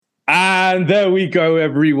And there we go,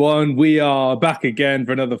 everyone. We are back again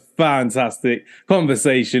for another fantastic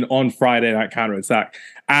conversation on Friday Night Counter Attack.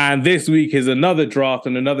 And this week is another draft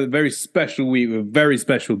and another very special week with very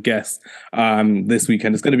special guests this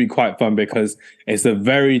weekend. It's going to be quite fun because it's a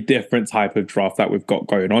very different type of draft that we've got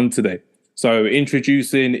going on today. So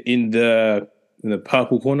introducing in the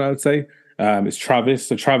purple corner, I would say, it's Travis.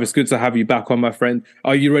 So Travis, good to have you back on, my friend.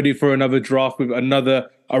 Are you ready for another draft with another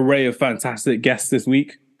array of fantastic guests this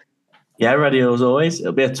week? Yeah, ready as always.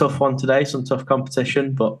 It'll be a tough one today, some tough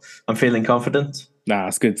competition, but I'm feeling confident. Nah,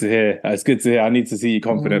 it's good to hear. It's good to hear. I need to see you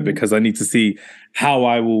confident because I need to see how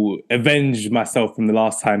I will avenge myself from the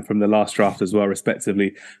last draft as well,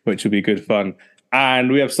 respectively, which will be good fun.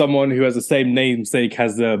 And we have someone who has the same namesake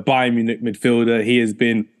as the Bayern Munich midfielder. He has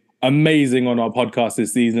been amazing on our podcast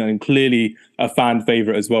this season and clearly a fan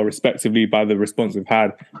favorite as well, respectively, by the response we've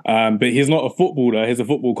had. But he's not a footballer, he's a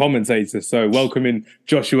football commentator. So welcoming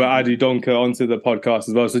Joshua Adu-Donker onto the podcast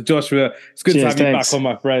as well. So Joshua, it's good to have you back on,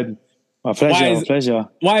 my friend. My pleasure.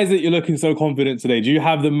 Why is it you're looking so confident today? Do you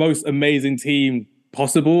have the most amazing team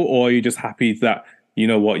possible, or are you just happy that, you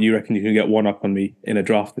know what, you reckon you can get one up on me in a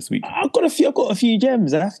draft this week? I've got a few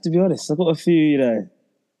gems, I have to be honest. I've got a few,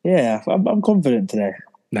 yeah, I'm confident today.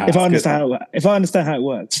 Nah, if I understand how it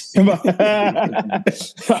works. I've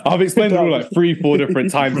explained it all like 3-4 different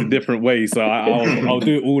times in different ways, so I'll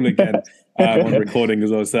do it all again on recording as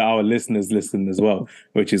well, so our listeners listen as well,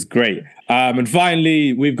 which is great. And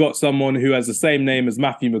finally, we've got someone who has the same name as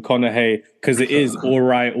Matthew McConaughey, because it is all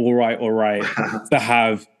right to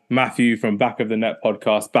have Matthew from Back of the Net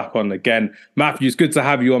podcast back on again. Matthew, it's good to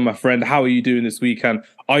have you on, my friend. How are you doing this weekend?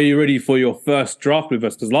 Are you ready for your first draft with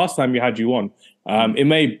us? Because last time we had you on, it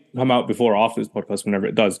may come out before or after this podcast, whenever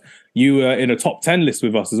it does, you were in a top 10 list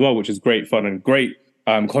with us as well, which is great fun and great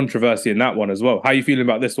controversy in that one as well. How are you feeling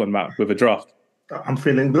about this one, Matt, with a draft? I'm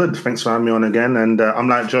feeling good. Thanks for having me on again. And I'm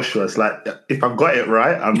like Joshua. It's like, if I've got it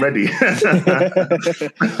right, I'm ready.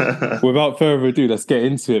 Without further ado, let's get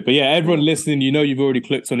into it. But yeah, everyone listening, you know you've already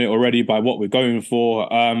clicked on it already by what we're going for.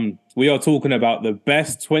 We are talking about the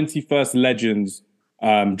best 21st Legends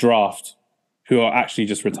draft who are actually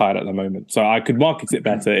just retired at the moment. So I could market it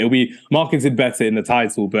better. It'll be marketed better in the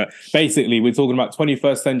title. But basically, we're talking about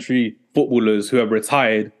 21st century footballers who are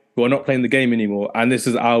retired, who are not playing the game anymore. And this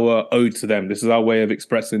is our ode to them. This is our way of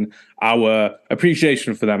expressing our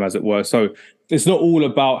appreciation for them, as it were. So it's not all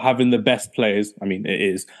about having the best players. I mean, it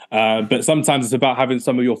is. But sometimes it's about having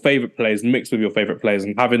some of your favorite players mixed with your favorite players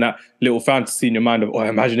and having that little fantasy in your mind of, oh,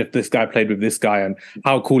 imagine if this guy played with this guy and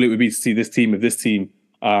how cool it would be to see this team with this team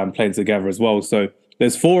playing together as well. So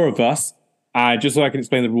there's 4 of us. Just so I can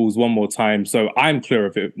explain the rules one more time, so I'm clear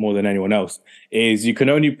of it more than anyone else, is you can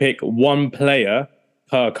only pick one player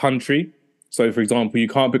per country. So, for example, you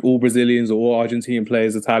can't pick all Brazilians or all Argentinian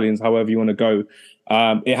players, Italians, however you want to go.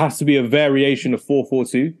 It has to be a variation of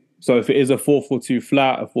 4-4-2. So if it is a 4-4-2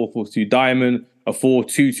 flat, a 4-4-2 diamond, a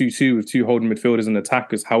 4-2-2-2 with 2 holding midfielders and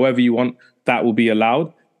attackers, however you want, that will be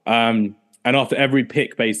allowed. And after every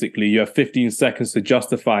pick, basically, you have 15 seconds to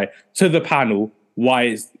justify to the panel why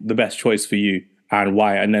it's the best choice for you and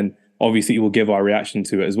why. And then obviously we'll give our reaction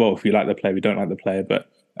to it as well. If we like the player, we don't like the player. But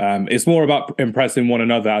it's more about impressing one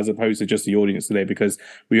another as opposed to just the audience today, because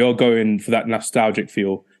we are going for that nostalgic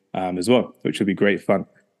feel as well, which will be great fun.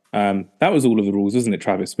 That was all of the rules, isn't it,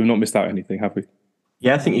 Travis? We've not missed out anything, have we?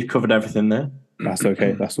 Yeah, I think you've covered everything there. That's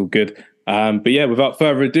okay. That's all good. But yeah, without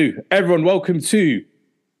further ado, everyone, welcome to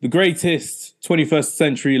the greatest 21st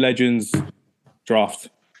century legends draft.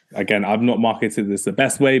 Again, I've not marketed this the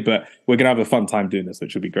best way, but we're going to have a fun time doing this,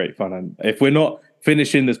 which will be great fun. And if we're not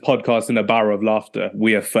finishing this podcast in a barrel of laughter,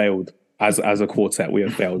 we have failed as a quartet. We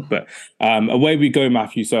have failed. But away we go,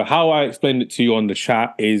 Matthew. So how I explained it to you on the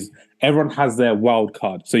chat is everyone has their wild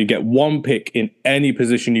card. So you get one pick in any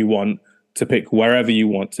position you want to pick wherever you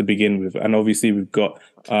want to begin with. And obviously we've got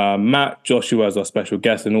Matt, Joshua as our special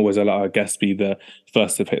guest, and always let our guests be the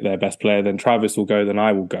first to pick their best player. Then Travis will go, then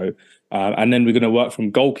I will go. And then we're going to work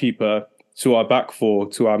from goalkeeper to our back 4,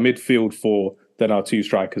 to our midfield 4, then our 2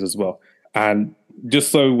 strikers as well. And just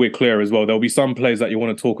so we're clear as well, there'll be some players that you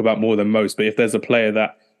want to talk about more than most, but if there's a player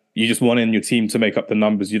that you just want in your team to make up the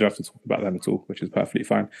numbers, you don't have to talk about them at all, which is perfectly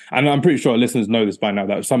fine. And I'm pretty sure our listeners know this by now,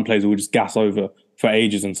 that some players will just gas over for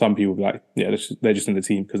ages, and some people will be like, yeah, they're just in the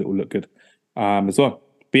team because it will look good as well.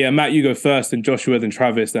 But yeah, Matt, you go first, then Joshua, then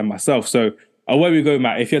Travis, then myself. So away we go,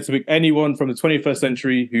 Matt. If you had to pick anyone from the 21st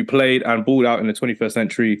century who played and balled out in the 21st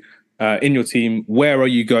century in your team, where are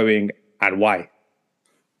you going and why?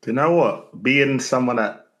 Do you know what? Being someone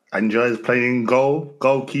that enjoys playing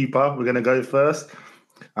goalkeeper, we're going to go first.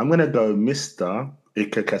 I'm going to go Mr.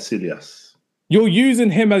 Iker Casillas. You're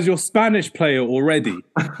using him as your Spanish player already.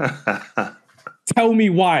 Tell me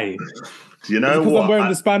why. Do you know because what? I'm wearing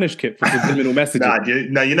the Spanish kit for subliminal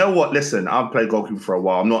messaging. You know what? Listen, I've played goalkeeper for a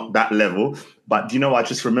while. I'm not that level. But do you know, I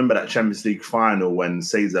just remember that Champions League final when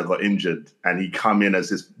Cesar got injured and he come in as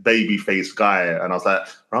this baby-faced guy. And I was like,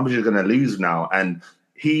 Rambouillet is going to lose now. And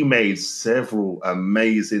he made several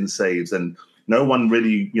amazing saves. And no one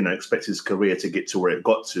really, expects his career to get to where it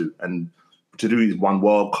got to. And to do his one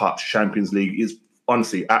World Cup, Champions League is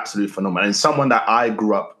honestly absolutely phenomenal. And someone that I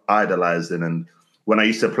grew up idolizing. And when I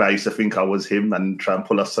used to play, I used to think I was him and try and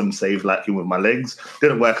pull off some save like him with my legs.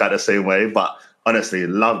 Didn't work out the same way, but honestly,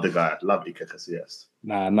 love the guy. Love Iker Casillas.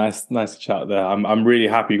 Nah, nice chat there. I'm really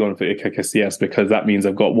happy going for Iker Casillas because that means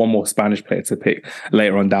I've got one more Spanish player to pick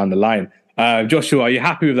later on down the line. Joshua, are you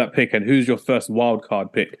happy with that pick? And who's your first wild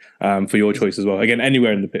card pick for your choice as well? Again,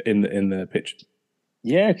 anywhere in the pitch.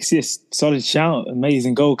 Yeah, Casillas, solid shout.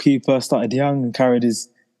 Amazing goalkeeper. Started young and carried his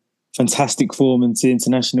fantastic form into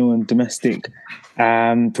international and domestic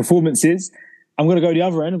performances. I'm going to go the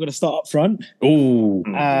other end. I'm going to start up front. Ooh.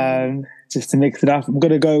 Just to mix it up. I'm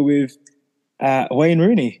going to go with Wayne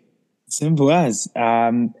Rooney. Simple as.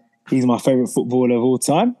 He's my favourite footballer of all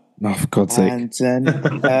time. Oh, for God's sake. And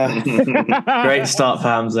great start for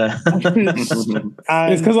Hamza.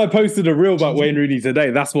 It's because I posted a reel about Wayne Rooney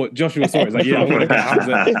today. That's what Joshua saw. It's like, yeah, I'm going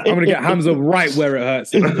to get Hamza right where it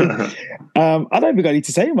hurts. I don't think I need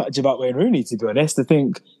to say much about Wayne Rooney, to be honest. I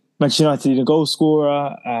think Manchester United, a goal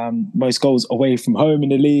scorer, most goals away from home in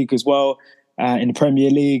the league as well, in the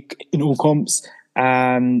Premier League, in all comps.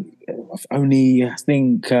 Only, I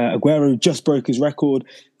think, Aguero just broke his record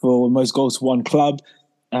for most goals for one club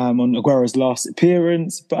on Aguero's last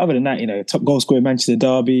appearance. But other than that, top goal scorer in Manchester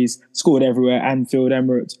derbies, scored everywhere, Anfield,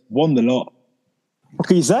 Emirates, won the lot. What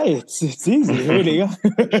can you say? It's easy, really.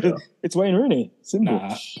 It's Wayne Rooney. Simple.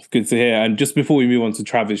 It's good to hear. And just before we move on to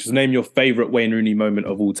Travis, just name your favourite Wayne Rooney moment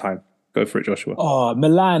of all time. Go for it, Joshua. Oh,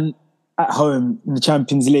 Milan at home in the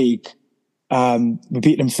Champions League. We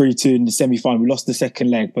beat them 3-2 in the semi-final. We lost the second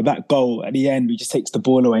leg, but that goal at the end, he just takes the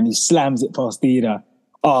ball away and he slams it past Dida.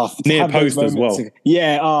 Near post as well.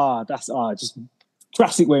 That's just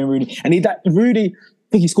classic Wayne Rooney. And Rooney, I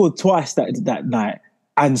think he scored twice that night.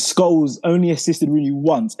 And Scholes only assisted Rooney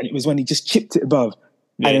once, and it was when he just chipped it above.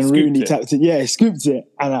 Yeah, and then Rooney tapped it. Yeah, scooped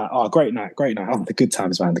it. And great night. Oh, the good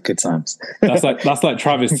times, man. The good times. That's like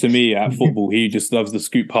Travis to me at football. He just loves the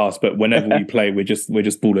scoop pass, but whenever we play, we're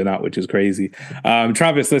just balling out, which is crazy.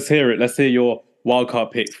 Travis, let's hear it. Let's hear your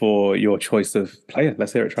wildcard pick for your choice of player.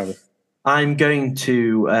 Let's hear it, Travis. I'm going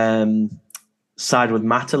to side with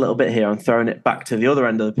Matt a little bit here. I'm throwing it back to the other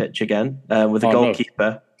end of the pitch again with the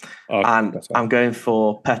goalkeeper. No. And I'm going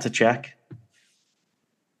for Petr Cech.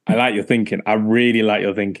 I like your thinking. I really like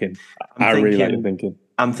your thinking. Really like your thinking.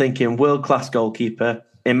 I'm thinking world-class goalkeeper.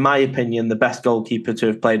 In my opinion, the best goalkeeper to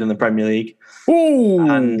have played in the Premier League. Ooh,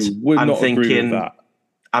 and would not agree with that.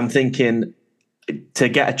 I'm thinking to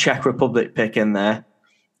get a Czech Republic pick in there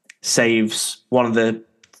saves one of the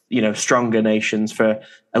stronger nations for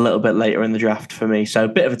a little bit later in the draft for me. So a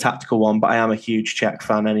bit of a tactical one, but I am a huge Czech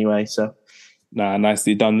fan anyway. So.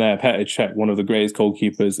 Nicely done there. Petr Cech, one of the greatest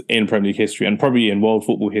goalkeepers in Premier League history and probably in world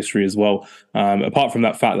football history as well. Apart from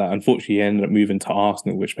that fact that unfortunately he ended up moving to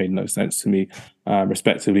Arsenal, which made no sense to me,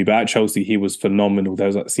 respectively. But at Chelsea, he was phenomenal. There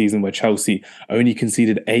was that season where Chelsea only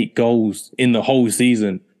conceded 8 goals in the whole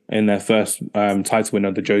season in their first title win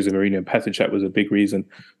under Jose Mourinho. And Petr Cech was a big reason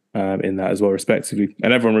in that as well, respectively.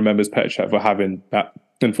 And everyone remembers Petr Cech for having that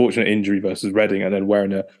unfortunate injury versus Reading and then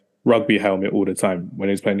wearing a rugby helmet all the time when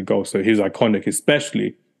he was playing the goal. So he was iconic,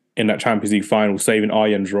 especially in that Champions League final, saving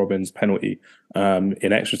Arjen Robben's penalty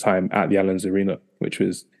in extra time at the Allianz Arena, which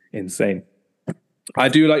was insane. I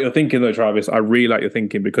do like your thinking though, Travis. I really like your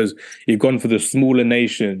thinking because you've gone for the smaller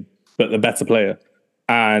nation, but the better player.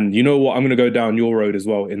 And you know what? I'm going to go down your road as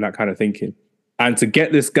well in that kind of thinking. And to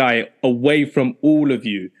get this guy away from all of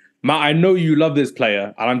you, Matt, I know you love this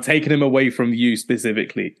player, and I'm taking him away from you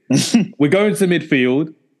specifically. We're going to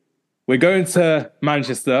midfield. We're going to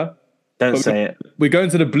Manchester. Don't say it. We're going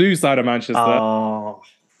to the blue side of Manchester. Oh.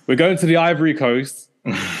 We're going to the Ivory Coast.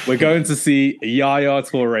 We're going to see Yaya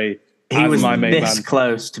Toure. He was this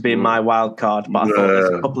close to being my wild card, but I thought there's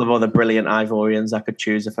a couple of other brilliant Ivorians I could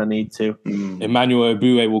choose if I need to. Emmanuel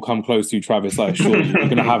Eboué will come close to you, Travis. Like, sure, you're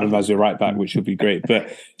going to have him as your right back, which would be great.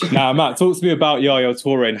 But now, Matt, talk to me about Yaya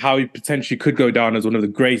Toure and how he potentially could go down as one of the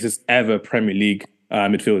greatest ever Premier League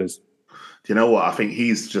midfielders. Do you know what? I think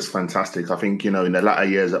he's just fantastic. I think, in the latter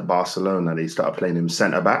years at Barcelona, they started playing him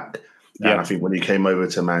centre-back. And I think when he came over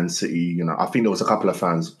to Man City, you know, I think there was a couple of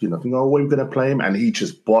fans, you know, think, oh, we're going to play him. And he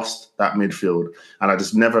just bossed that midfield. And I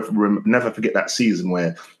just never forget that season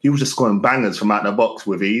where he was just scoring bangers from out the box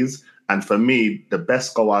with ease. And for me, the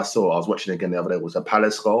best goal I saw, I was watching again the other day, was a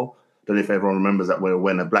Palace goal. Don't know if everyone remembers that, where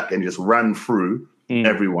when a black end just ran through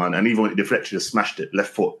everyone. And even when it deflected, just smashed it,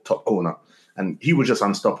 left foot, top corner. And he was just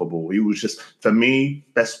unstoppable. He was just, for me,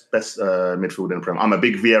 best midfielder in the Prem. I'm a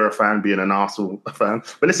big Vieira fan, being an Arsenal fan.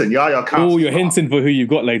 But listen, Yaya counts. Oh, you're hinting for who you've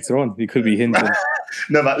got later on. You could be hinting.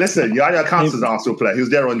 No, but listen, Yaya counts as an Arsenal player. He was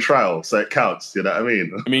there on trial, so it counts. You know what I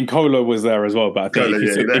mean? I mean, Kolo was there as well, but I think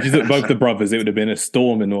if you took both the brothers, it would have been a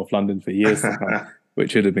storm in North London for years to come,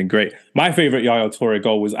 which would have been great. My favourite Yaya Toure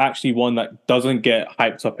goal was actually one that doesn't get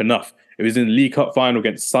hyped up enough. It was in the League Cup final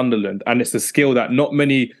against Sunderland, and it's a skill that not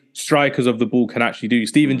many strikers of the ball can actually do.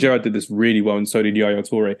 Steven Gerrard did this really well, and so did Yaya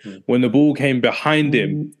Toure. When the ball came behind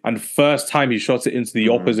him, and first time he shot it into the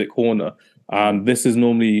opposite corner. This is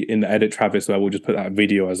normally in the edit, Travis, where we'll just put that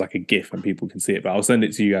video as like a GIF and people can see it, but I'll send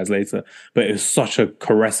it to you guys later. But it was such a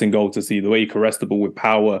caressing goal to see, the way he caressed the ball with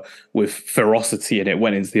power, with ferocity, and it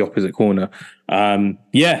went into the opposite corner. So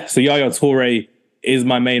Yaya Toure is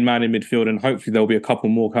my main man in midfield, and hopefully there'll be a couple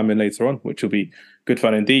more coming later on, which will be good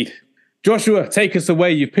fun indeed. Joshua, take us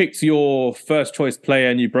away. You've picked your first choice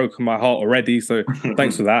player and you've broken my heart already. So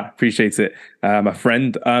thanks for that. Appreciate it, my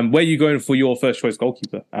friend. Where are you going for your first choice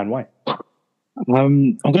goalkeeper and why?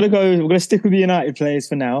 I'm gonna stick with the United players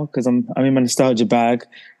for now because I'm in my nostalgia bag.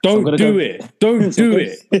 Don't do it.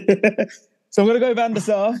 So I'm gonna go Van der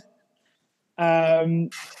Sar. For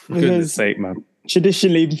goodness sake, man.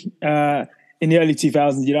 Traditionally, in the early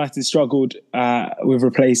 2000s, United struggled with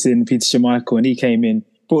replacing Peter Schmeichel, and he came in,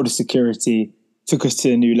 brought the security, took us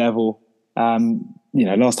to a new level.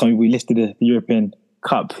 Last time we lifted the European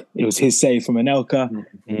Cup, it was his save from Anelka,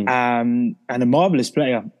 and a marvelous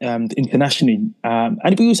player internationally.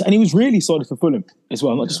 And he was really solid for Fulham as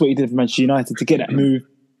well, not just what he did for Manchester United to get that move.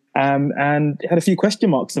 And had a few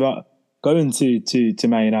question marks about going to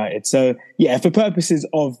Man United. So yeah, for purposes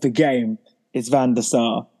of the game, it's Van der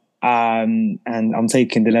Sar. And I'm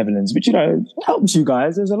taking the Netherlands, which, helps you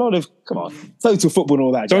guys. There's a lot of, total football and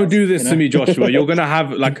all that. Don't do this to me, Joshua. You're going to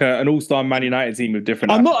have like an all-star Man United team with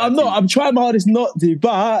different... I'm not. I'm trying my hardest not to,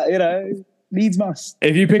 but, needs must.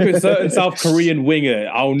 If you pick a certain South Korean winger,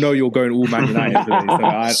 I'll know you're going all Man United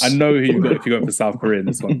today. So I know who you've got if you're going for South Korea in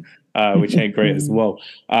this one, which ain't great as well.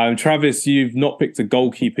 Travis, you've not picked a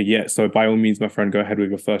goalkeeper yet, so by all means, my friend, go ahead with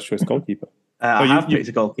your first choice goalkeeper. I have picked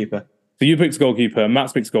a goalkeeper. So you picked goalkeeper,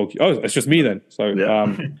 Matt's picked goalkeeper. Oh, it's just me then. So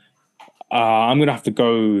I'm gonna have to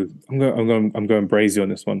go. I'm going Brazy on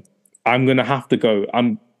this one. I'm gonna have to go.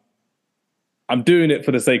 I'm doing it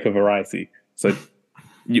for the sake of variety. So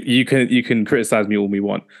you can criticize me all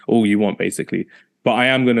you want, basically. But I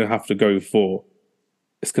am gonna have to go for.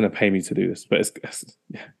 It's gonna pay me to do this, but it's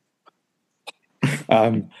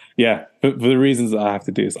for the reasons that I have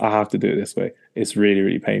to do this, I have to do it this way. It's really,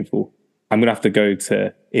 really painful. I'm going to have to go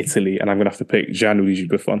to Italy and I'm going to have to pick Gianluigi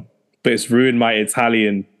Buffon. But it's ruined my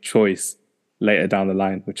Italian choice later down the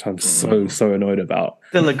line, which I'm so annoyed about.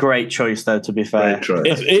 Still a great choice, though, to be fair.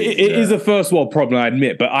 It is a first world problem, I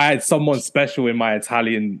admit, but I had someone special in my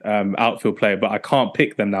Italian outfield player, but I can't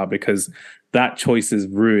pick them now because that choice is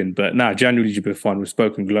ruined. But now, Gianluigi Buffon, we've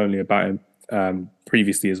spoken glowingly about him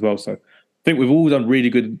previously as well. So I think we've all done really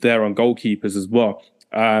good there on goalkeepers as well.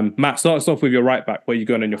 Matt, start us off with your right back. Where are you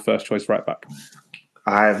going on your first choice right back?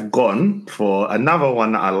 I've gone for another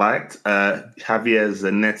one that I liked, Javier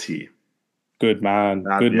Zanetti. Good man.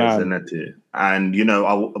 Zanetti. And,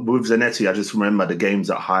 with Zanetti, I just remember the games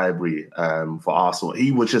at Highbury for Arsenal.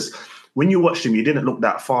 He was just, when you watched him, he didn't look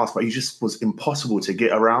that fast, but he just was impossible to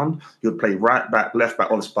get around. He would play right back, left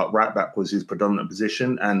back, obviously, but right back was his predominant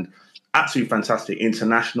position. And absolutely fantastic,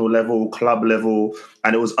 international level, club level.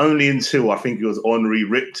 And it was only until I think it was Henry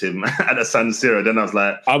ripped him at the San Siro. Then I was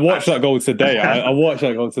like... I watched that goal today. I watched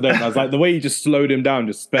that goal today. And I was like, the way he just slowed him down,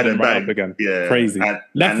 just sped him right up again. Yeah. Crazy.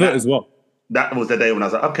 Left foot as well. That was the day when I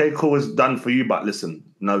was like, okay, cool, it's done for you. But listen,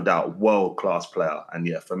 no doubt, world-class player. And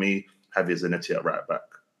yeah, for me, Javier Zanetti at right back.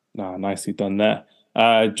 Nicely done there.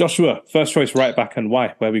 Joshua, first choice right back and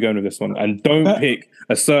why? Where are we going with this one? And don't pick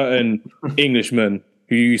a certain Englishman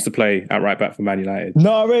who used to play at right back for Man United.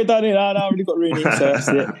 No, I already done it. I already got Rooney, so that's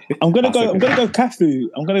it. I'm gonna go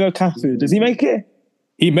Cafu. Does he make it?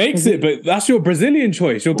 He makes it, but that's your Brazilian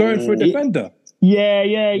choice. You're going for a defender.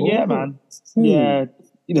 Yeah, man. Yeah,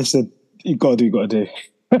 listen, you gotta do.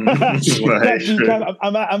 I'm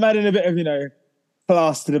adding a bit of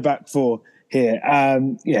class to the back four here.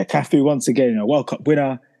 Cafu once again, World Cup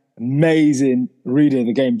winner, amazing reading of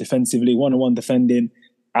the game defensively, 1-on-1 defending.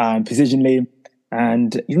 and positionally.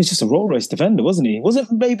 And he was just a Rolls-Royce defender, wasn't he?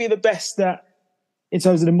 Wasn't maybe the best that in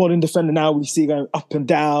terms of the modern defender now we see going up and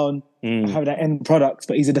down, having that end product,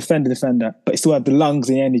 but he's a defender, but he still had the lungs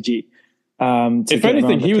and the energy. If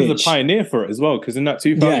anything, he was a pioneer for it as well, because in that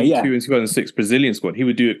 2002 and 2006 Brazilian squad, he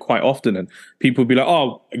would do it quite often, and people would be like,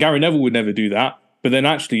 "Oh, Gary Neville would never do that." But then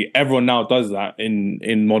actually, everyone now does that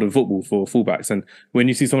in modern football for fullbacks. And when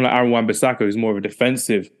you see someone like Aaron Wan-Bissaka, who's more of a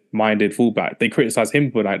defensive-minded fullback, they criticize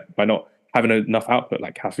him for that by not having enough output,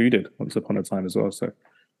 like Cafu did once upon a time as well. So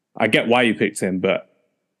I get why you picked him, but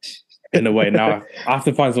in a way now I have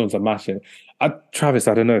to find someone to match it. Travis,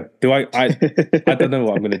 I don't know. I don't know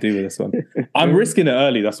what I'm going to do with this one. I'm risking it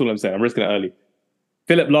early. That's all I'm saying. I'm risking it early.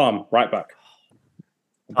 Philip Lahm, right back.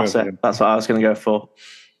 That's it. That's what I was going to go for.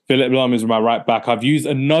 Philip Lahm is my right back. I've used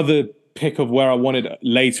another pick of where I wanted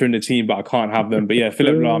later in the team, but I can't have them. But yeah,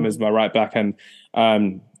 Philip Lahm is my right back,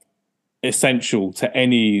 and essential to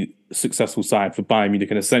any successful side for Bayern Munich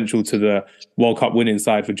and essential to the World Cup winning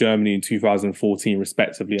side for Germany in 2014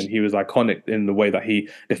 respectively. And he was iconic in the way that he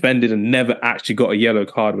defended and never actually got a yellow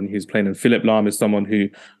card when he was playing. And Philip Lahm is someone who,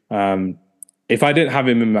 if I didn't have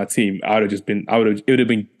him in my team, it would have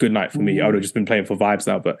been good night for me. I would have just been playing for vibes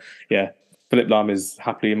now. But yeah, Philip Lahm is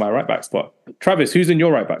happily in my right back spot. Travis, who's in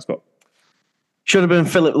your right back spot? Should have been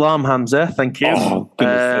Philip Lahm, Hamza. Thank you. Oh,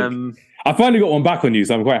 I finally got one back on you,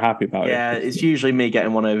 so I'm quite happy about it. Yeah, it's usually me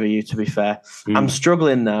getting one over you, to be fair. I'm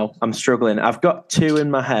struggling now. I've got two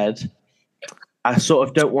in my head. I sort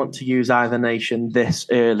of don't want to use either nation this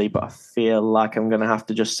early, but I feel like I'm going to have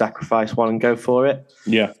to just sacrifice one and go for it.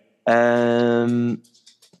 Yeah. I'm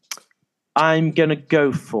going to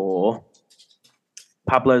go for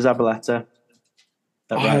Pablo Zabaleta.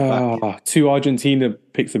 Right back. 2 Argentina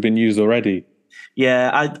picks have been used already.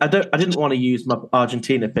 Yeah, I didn't want to use my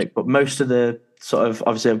Argentina pick, but most of the sort of,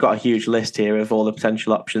 obviously I've got a huge list here of all the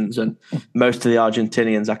potential options, and most of the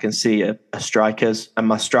Argentinians I can see are strikers, and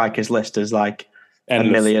my strikers list is like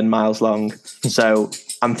endless. 1 million miles long. So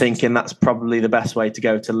I'm thinking that's probably the best way to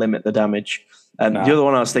go to limit the damage. The other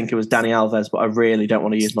one I was thinking was Dani Alves, but I really don't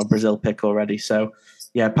want to use my Brazil pick already. So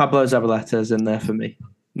yeah, Pablo Zabaleta is in there for me.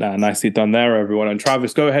 Nicely done there, everyone. And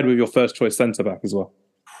Travis, go ahead with your first choice centre back as well.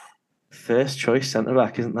 First choice centre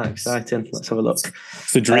back, isn't that exciting? Let's have a look.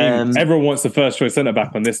 It's a dream. Everyone wants the first choice centre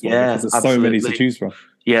back on this one because there's absolutely. so many to choose from.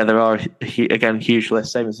 Yeah, there are again huge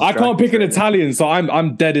list. Same as I can't pick an Italian, so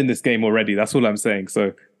I'm dead in this game already. That's all I'm saying.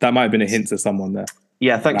 So that might have been a hint to someone there.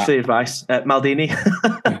 Yeah, thanks for the advice, Maldini.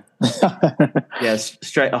 Yes,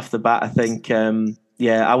 straight off the bat, I think.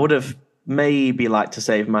 I would have maybe liked to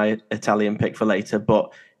save my Italian pick for later,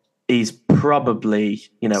 but he's probably,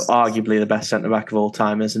 arguably the best centre-back of all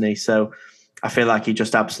time, isn't he? So I feel like he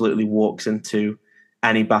just absolutely walks into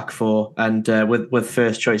any back four. And with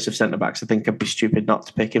first choice of centre-backs, I think I'd be stupid not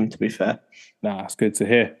to pick him, to be fair. That's good to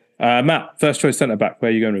hear. Matt, first choice centre-back, where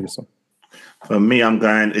are you going with this one? For me, I'm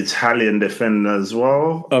going Italian defender as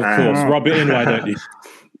well. Of course. Rub it in, why don't you?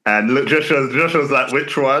 And look, Joshua's like,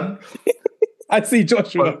 which one? I see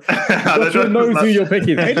Joshua. Joshua knows who you're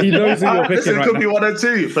picking. He knows who you're picking. It could be one or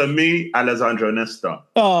two. For me, Alessandro Nesta.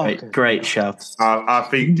 Oh, great shout. I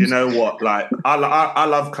think, you know what? Like, I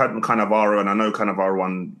love Cannavaro, and I know Cannavaro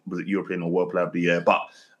won, was it European or World Player of the Year? But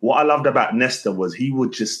what I loved about Nesta was he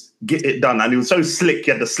would just get it done, and he was so slick.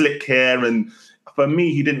 He had the slick hair, and for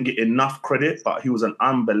me, he didn't get enough credit, but he was an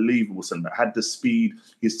unbelievable centre. Had the speed.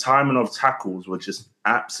 His timing of tackles was just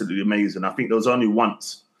absolutely amazing. I think there was only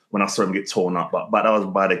once when I saw him get torn up, but that was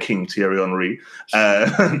by the king, Thierry Henry.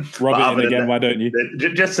 Rub it in again, why don't you?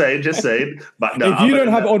 Just saying. But no, if you don't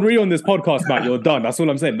have Henry on this podcast, Matt, you're done. That's all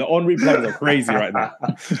I'm saying. The Henry players are crazy right now.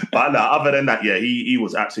 But no, other than that, yeah, he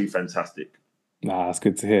was absolutely fantastic. That's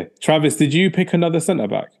good to hear. Travis, did you pick another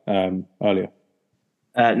centre-back earlier?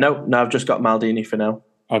 No, I've just got Maldini for now.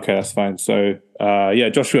 Okay, that's fine. So,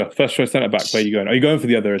 Joshua, first choice centre-back, where are you going? Are you going for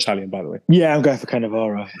the other Italian, by the way? Yeah, I'm going for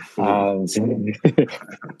Cannavaro. The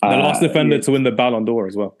last defender to win the Ballon d'Or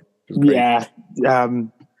as well. Yeah. He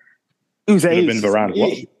was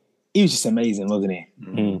Varane. He was just amazing, wasn't he?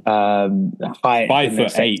 Height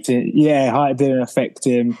 5'8". Yeah, height didn't affect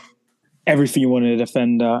him. Everything you wanted a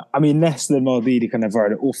defender. I mean, Nesta, Maldini,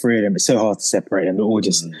 Cannavaro, all three of them, it's so hard to separate them. They're all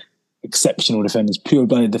just exceptional defenders,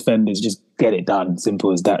 pure-blooded defenders, just get it done.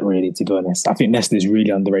 Simple as that, really, to be honest. I think Nesta is really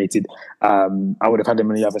underrated. I would have had him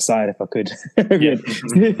on the other side if I could. Yeah.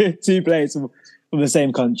 Two players from the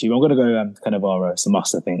same country. But I'm going to go Cannavaro. It's a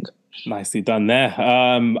must, I think. Nicely done there.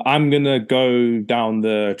 I'm going to go down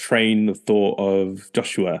the train of thought of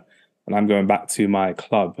Joshua, and I'm going back to my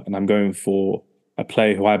club, and I'm going for a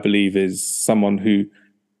player who I believe is someone who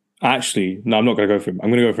Actually, no, I'm not going to go for him. I'm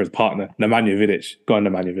going to go for his partner, Nemanja Vidic. Go on,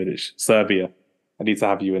 Nemanja Vidic. Serbia. I need to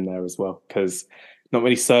have you in there as well because not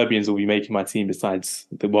many Serbians will be making my team besides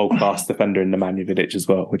the world-class defender in Nemanja Vidic as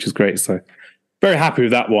well, which is great. So very happy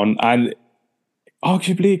with that one. And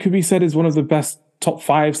arguably, it could be said is one of the best top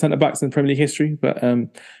 5 centre-backs in Premier League history, but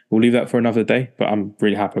we'll leave that for another day. But I'm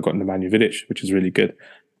really happy I got Nemanja Vidic, which is really good.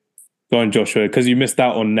 Go on, Joshua, because you missed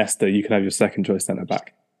out on Nesta, you can have your second choice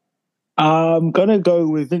centre-back. I'm going to go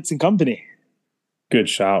with Vincent Kompany. Good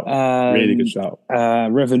shout. Really good shout.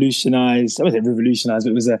 Revolutionised. I wouldn't say revolutionised,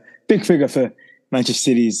 but it was a big figure for Manchester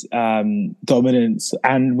City's dominance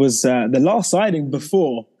and was the last signing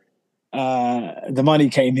before the money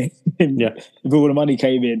came in. Yeah. Before the money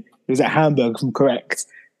came in. It was at Hamburg, if I'm correct.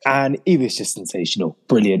 And he was just sensational.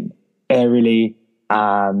 Brilliant. Aerially,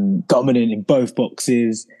 dominant in both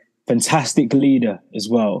boxes. Fantastic leader as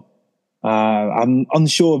well. I'm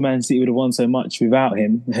unsure if Man City would have won so much without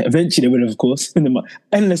him. Eventually they would have, of course, in the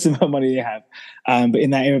endless amount of money they have. But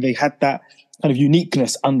in that era, they had that kind of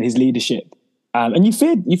uniqueness under his leadership. And you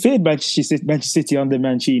feared Manchester City under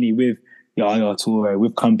Mancini with Yaya Toure,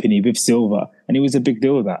 with Kompany, with Silva. And it was a big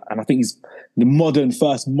deal with that. And I think he's the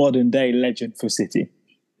first modern day legend for City.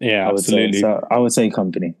 Yeah, absolutely. I would say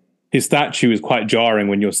Kompany. His statue is quite jarring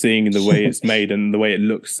when you're seeing the way it's made and the way it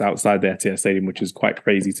looks outside the Etihad Stadium, which is quite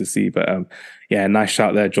crazy to see. But yeah, nice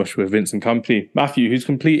shout there, Joshua. Vincent Kompany. Matthew, who's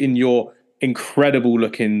completing your incredible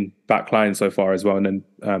looking back line so far as well? And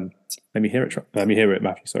then let me hear it,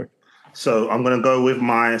 Matthew. Sorry. So I'm going to go with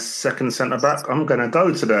my second centre back. I'm going to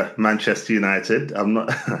go to the Manchester United. I'm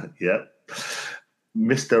not. Yeah,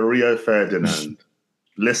 Mr. Rio Ferdinand.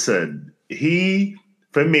 Listen, he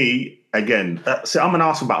for me. Again, see, I'm an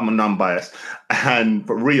Arsenal, but I'm a non-biased.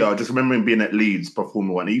 But Rio, I just remember him being at Leeds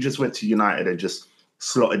performing well. He just went to United and just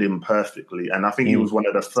slotted in perfectly. And I think he was one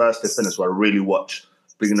of the first defenders who I really watched,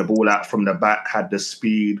 bringing the ball out from the back, had the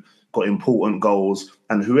speed, got important goals.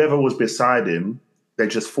 And whoever was beside him, they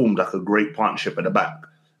just formed like a great partnership at the back.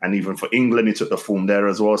 And even for England, he took the form there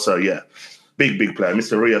as well. So, yeah, big player.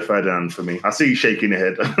 Mr. Rio Ferdinand for me. I see you shaking your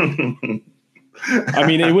head. I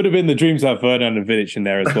mean, it would have been the dream to have Ferdinand and Vidic in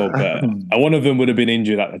there as well, but one of them would have been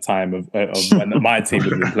injured at the time of when my team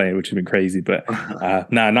would have been playing, which would have been crazy. But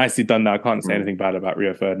nicely done. Now I can't say anything bad about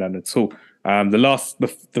Rio Ferdinand at all.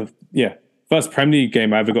 The first Premier League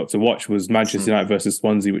game I ever got to watch was Manchester United versus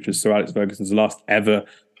Swansea, which was Sir Alex Ferguson's last ever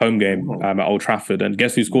home game at Old Trafford. And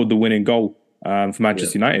guess who scored the winning goal for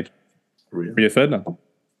Manchester United? Rio Ferdinand.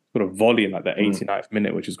 Sort of volley in like the 89th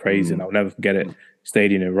minute, which is crazy, and I'll never forget it.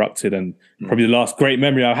 Stadium erupted, and probably the last great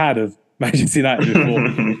memory I've had of Manchester United before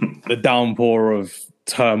the downpour of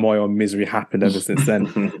turmoil and misery happened ever since then.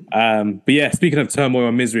 But yeah, speaking of turmoil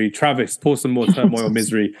and misery, Travis, pour some more turmoil and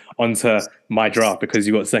misery onto my draft because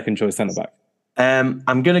you got second choice centre back.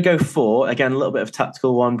 I'm going to go for, again, a little bit of a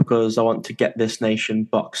tactical one because I want to get this nation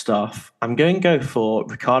boxed off. I'm going to go for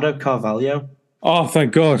Ricardo Carvalho. Oh,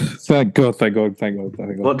 thank God. Thank God.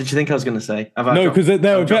 What did you think I was going to say? No, because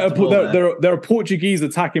there are Portuguese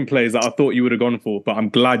attacking players that I thought you would have gone for, but I'm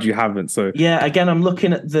glad you haven't. So yeah, again, I'm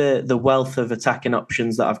looking at the wealth of attacking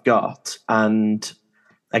options that I've got. And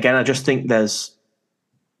again, I just think there's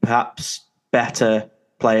perhaps better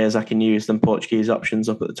players I can use than Portuguese options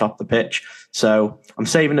up at the top of the pitch. So I'm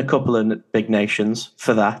saving a couple of big nations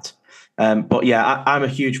for that. But yeah, I'm a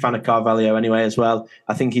huge fan of Carvalho anyway as well.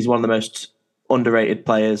 I think he's one of the most underrated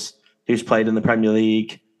players who's played in the Premier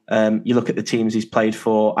League. You look at the teams he's played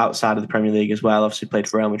for outside of the Premier League as well. Obviously played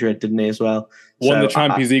for Real Madrid, didn't he, as well? Won the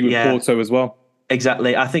Champions League with Porto as well.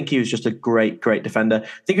 Exactly. I think he was just a great defender.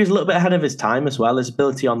 I think he was a little bit ahead of his time as well. His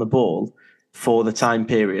ability on the ball for the time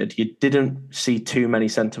period. You didn't see too many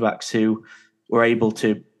centre-backs who were able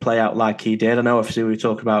to play out like he did. I know obviously we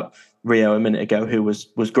talked about Rio a minute ago, who was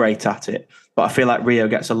great at it. But I feel like Rio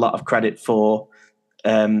gets a lot of credit for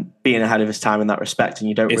being ahead of his time in that respect, and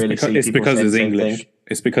you don't really see it's people because say he's the same English. thing.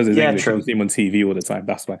 It's because he's English. True. You see him on TV all the time.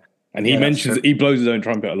 That's why. And he blows his own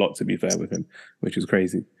trumpet a lot, to be fair with him, which is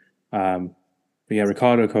crazy. But yeah,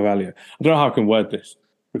 Ricardo Carvalho. I don't know how I can word this.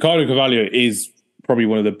 Ricardo Carvalho is probably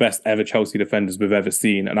one of the best ever Chelsea defenders we've ever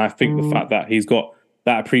seen, and I think the fact that he's got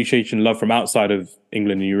that appreciation, love from outside of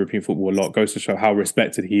England and European football a lot goes to show how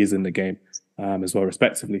respected he is in the game as well,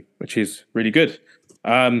 respectively, which is really good.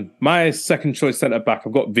 My second choice centre back,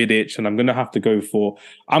 I've got Vidic, and I'm going to go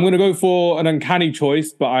for an uncanny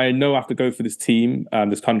choice, but I know I have to go for this team,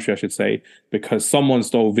 this country, I should say, because someone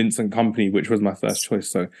stole Vincent Kompany, which was my first choice.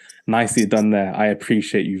 So nicely done there. I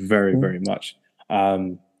appreciate you very, very much.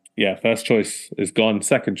 Yeah, first choice is gone.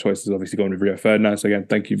 Second choice is obviously going with Rio Ferdinand. So again,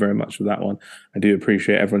 thank you very much for that one. I do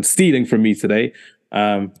appreciate everyone stealing from me today.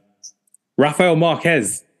 Rafael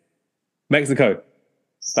Marquez. Mexico.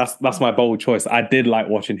 That's my bold choice. I did like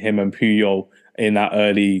watching him and Puyol in that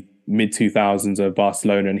early mid 2000s of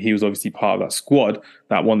Barcelona, and he was obviously part of that squad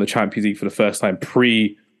that won the Champions League for the first time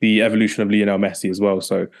pre the evolution of Lionel Messi as well.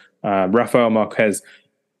 So Rafael Marquez,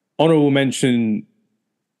 honorable mention.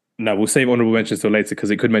 No, we'll save honorable mentions till later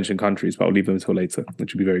because it could mention countries, but I'll leave them until later,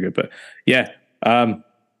 which would be very good. But yeah,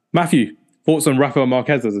 Matthew, thoughts on Rafael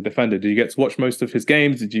Marquez as a defender? Did you get to watch most of his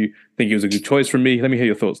games? Did you think he was a good choice from me? Let me hear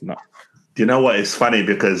your thoughts on that. Do you know what? It's funny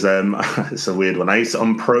because it's a weird one. I used to,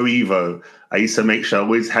 on Pro Evo, I used to make sure I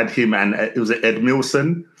always had him and it was Ed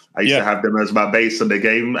Milson. I used to have them as my base on the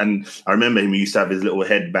game. And I remember him, he used to have his little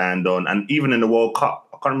headband on. And even in the World Cup,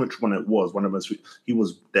 I can't remember which one it was. One of us, he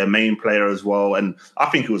was their main player as well. And I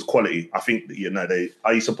think it was quality. I think,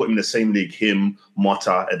 I used to put him in the same league, him,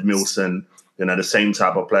 Mota, Ed Milson, the same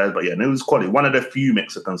type of players. But yeah, and it was quality. One of the few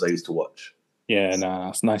Mexicans I used to watch. Yeah,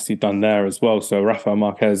 that's nicely done there as well. So Rafael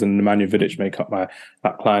Marquez and Nemanja Vidic make up my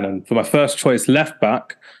back line. And for my first choice left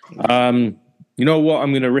back, you know what?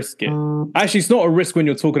 I'm going to risk it. Actually, it's not a risk when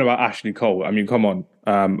you're talking about Ashley Cole. I mean, come on.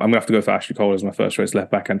 I'm going to have to go for Ashley Cole as my first choice left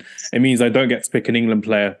back. And it means I don't get to pick an England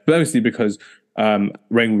player, mostly because Wayne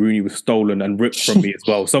Rooney was stolen and ripped from me as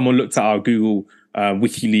well. Someone looked at our Google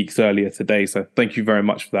WikiLeaks earlier today, so thank you very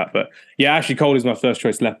much for that. But yeah, Ashley Cole is my first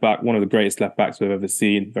choice left back, one of the greatest left backs we've ever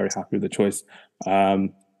seen. Very happy with the choice.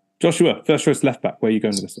 Joshua, first choice left back. Where are you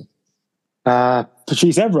going with this one?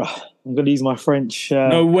 Patrice Evra. I'm going to use my French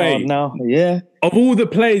no way card now. Yeah. Of all the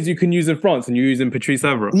players you can use in France, and you're using Patrice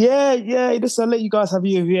Evra. Yeah. Just I'll let you guys have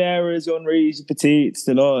your Vieiras, your Henry's, your Petites,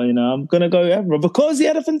 I'm going to go Evra because he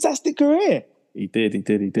had a fantastic career. He did.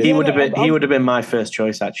 He would have been my first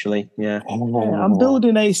choice, actually. Yeah. I'm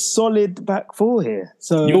building a solid back four here.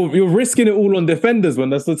 So you're risking it all on defenders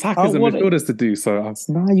when there's attackers and midfielders to do. So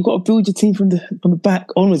you got to build your team from the back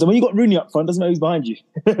onwards. And when you got Rooney up front, doesn't matter who's behind you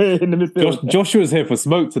in the midfield. Joshua's here for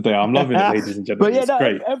smoke today. I'm loving it, ladies and gentlemen. But yeah,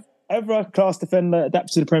 great. Evra, class defender,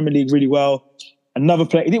 adapted to the Premier League really well. Another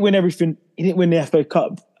player. He didn't win everything. He didn't win the FA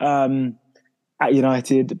Cup at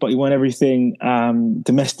United, but he won everything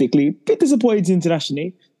domestically. A bit disappointed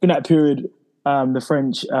internationally. In that period, the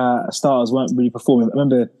French stars weren't really performing. I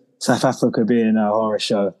remember South Africa being a horror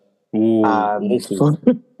show. They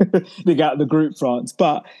got the group, France.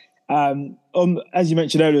 But as you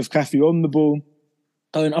mentioned earlier with Cafu, on the ball,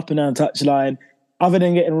 going up and down touchline, other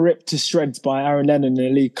than getting ripped to shreds by Aaron Lennon in the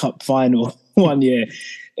League Cup final one year,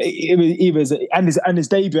 his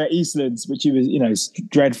debut at Eastlands, which he was,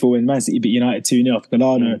 dreadful when Man City beat United 2-0.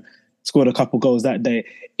 Gallardo scored a couple goals that day.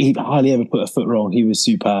 He hardly ever put a foot wrong. He was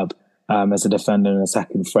superb as a defender and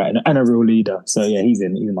attacking threat and a real leader. So yeah, he's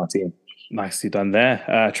in my team. Nicely done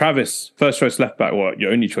there. Travis, first choice left back. Well,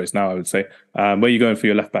 your only choice now, I would say. Where are you going for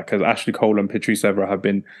your left back? Because Ashley Cole and Patrice Evra have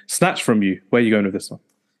been snatched from you. Where are you going with this one?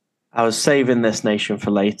 I was saving this nation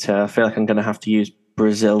for later. I feel like I'm going to have to use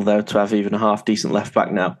Brazil, though, to have even a half decent left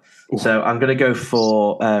back now. Ooh. So I'm going to go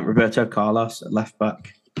for Roberto Carlos at left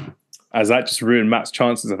back. Has that just ruined Matt's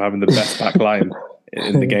chances of having the best back line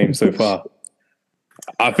in the game so far?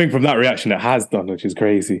 I think from that reaction, it has done, which is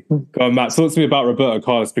crazy. Go on, Matt, talk to me about Roberto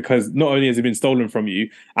Carlos, because not only has he been stolen from you,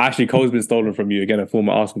 Ashley Cole's been stolen from you, again, a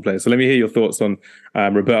former Arsenal player. So let me hear your thoughts on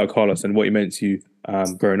Roberto Carlos and what he meant to you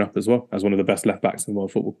growing up as well, as one of the best left backs in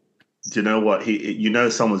world football. Do you know what?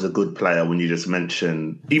 Someone's a good player when you just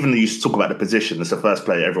mention, even though you talk about the position, it's the first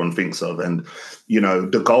player everyone thinks of. And,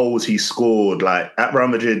 the goals he scored, like at Real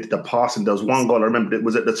Madrid, the passing, there was one goal, I remember,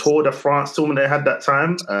 was it the Tour de France tournament they had that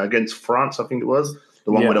time against France, I think it was?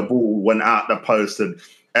 The one where the ball went out the post and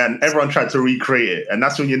everyone tried to recreate it. And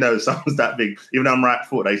that's when someone's that big. Even though I'm right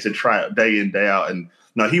foot, they used to try it day in, day out. And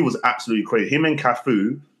no, he was absolutely crazy. Him and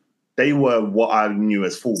Cafu, they were what I knew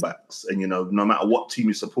as fullbacks. And, no matter what team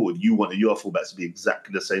you supported, you wanted your fullbacks to be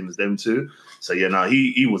exactly the same as them too. So,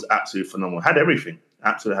 he was absolutely phenomenal. Had everything.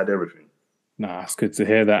 Absolutely had everything. Nah, it's good to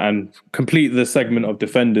hear that. And complete the segment of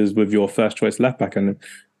defenders with your first choice left back and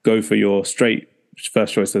go for your straight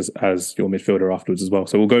first choice as your midfielder afterwards as well.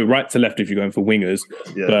 So we'll go right to left if you're going for wingers.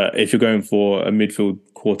 Yeah. But if you're going for a midfield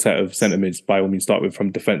quartet of centre mids, by all means, start with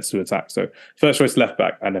from defence to attack. So first choice left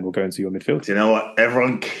back, and then we'll go into your midfield. Do you know what?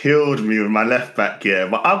 Everyone killed me with my left back here,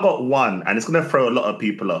 but I've got one, and it's going to throw a lot of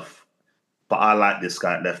people off. But I like this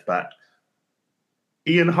guy at left back.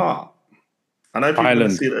 Ian Hart. I know people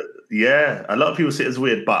see that. Yeah, a lot of people see it as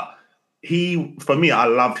weird, but for me, I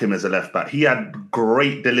loved him as a left back. He had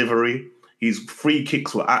great delivery. His free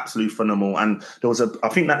kicks were absolutely phenomenal. And there was I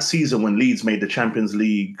think that season when Leeds made the Champions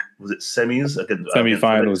League, was it semis?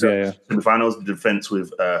 Semi-finals, yeah. Semi-finals, the defence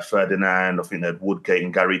with Ferdinand, I think they had Woodgate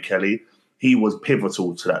and Gary Kelly. he was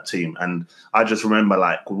pivotal to that team. And I just remember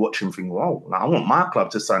like watching, thinking, "Whoa, like, I want my club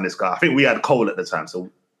to sign this guy." I think we had Cole at the time, so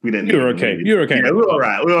we didn't. You were okay. You were okay. Yeah, we were all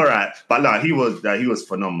right. We were all right. But no, he was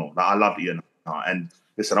phenomenal. Like, I loved Ian Hart. And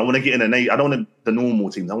listen, I want to get in I don't want the normal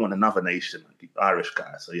teams. I want another nation, like the Irish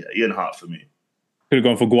guy. So yeah, Ian Hart for me. Could have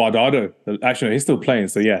gone for Guardado. Actually, no, he's still playing.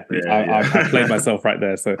 So yeah, I played myself right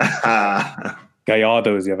there. So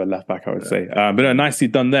Gallardo is the other left back, I would say. But no, nicely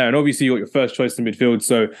done there. And obviously you got your first choice in midfield.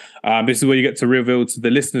 So this is where you get to reveal to the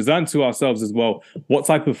listeners and to ourselves as well what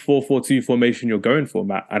type of 4-4-2 formation you're going for,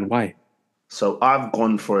 Matt, and why. So I've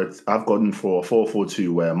gone for a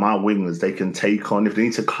 4-4-2 where my wingers, they can take on, if they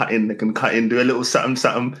need to cut in, they can cut in, do a little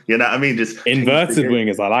something. You know what I mean? Just inverted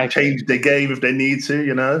wingers, I like change the game if they need to,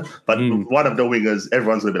 you know. But one of the wingers,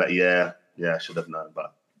 everyone's gonna be like, yeah, I should have known.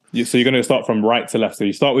 But so you're going to start from right to left. So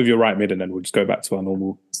you start with your right mid, and then we'll just go back to our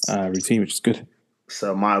normal routine, which is good.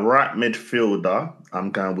 So my right midfielder,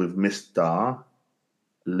 I'm going with Mr.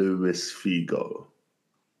 Luis Figo.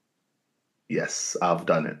 Yes, I've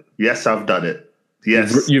done it. Yes.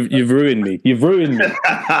 You've ruined me. You've ruined me.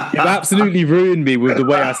 You've absolutely ruined me with the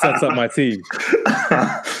way I set up my team.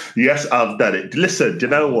 Yes, I've done it. Listen, do you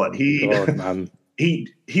know what? God, man.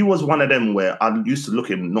 He was one of them where I used to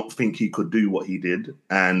look at him, not think he could do what he did.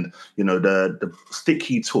 And, you know, the stick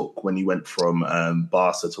he took when he went from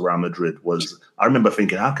Barca to Real Madrid I remember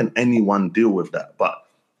thinking, how can anyone deal with that? But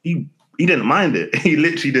he didn't mind it. He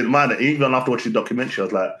literally didn't mind it. Even after watching the documentary, I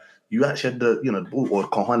was like, you actually had the, you know, or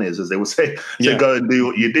cojones, as they would say, to go and do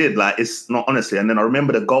what you did. Like, it's not, honestly. And then I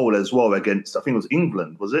remember the goal as well against, I think it was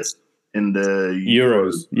England, was it? In the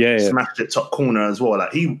Euros. Yeah. Smashed it top corner as well.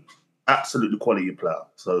 Like, he absolutely quality player.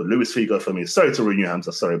 So Luis Figo for me. Sorry to ruin you,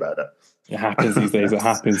 Hamza. Sorry about that. It happens these days. It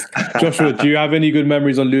happens. Joshua, do you have any good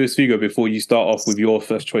memories on Luis Figo before you start off with your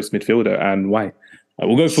first choice midfielder, and why?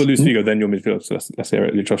 We'll go for Luis Figo, then your midfield. So let's hear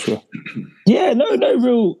it, Joshua. Yeah, no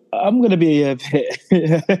real. I'm going to be a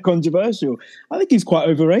bit controversial. I think he's quite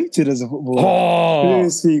overrated as a footballer.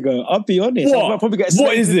 Luis Figo. I'll be honest. I'll probably get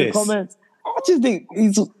what is this? Comments. I just think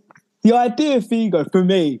the idea of Figo for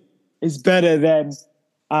me is better than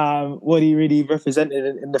what he really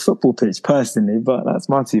represented in the football pitch, personally. But that's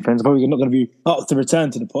my 2 friends. I'm probably not going to be up to return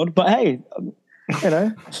to the pod. But hey, you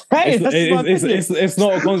know, hey, it's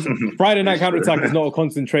not a Friday night counter attack is not a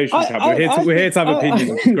concentration camp. We're here to have opinions.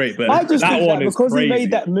 It's great, but I just that one is because crazy. He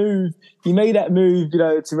made that move, you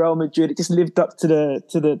know, to Real Madrid. It just lived up to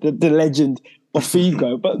the legend of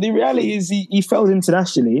Figo. But the reality is, he failed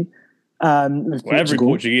internationally. Every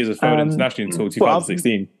Portuguese has failed internationally until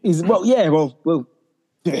 2016. He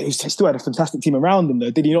still had a fantastic team around him,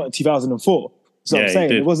 though. Did he not in 2004? That's what I'm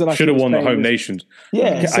saying. It wasn't like should have won the home nations.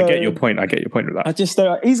 Yeah, I get your point. With that. I just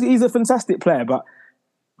he's a fantastic player, but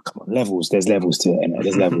come on, levels. There's levels to it. You know?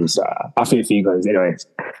 There's levels. I think Figo's anyways,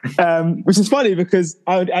 which is funny because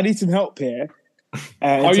I need some help here.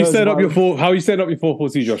 How you set up your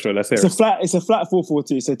 4-4-2, Joshua? Let's hear it. It's a flat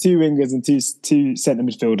 4-4-2. So 2 wingers and two centre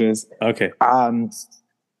midfielders. Okay.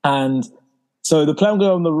 And so the player I'm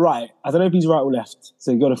going on the right. I don't know if he's right or left.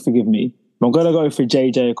 So you got to forgive me. I'm going to go for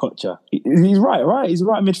JJ Okocha. He's right? He's a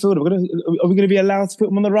right midfielder. Are we going to be allowed to put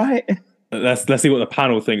him on the right? Let's see what the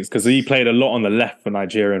panel thinks, because he played a lot on the left for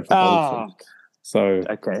Nigeria and for Bolton. So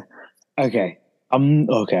okay. I'm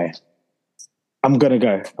going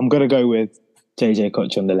to go with JJ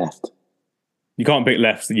Okocha on the left. You can't pick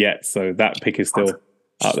lefts yet, so that pick is still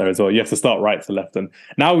out there as well. You have to start right to left, and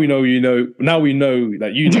now we know you want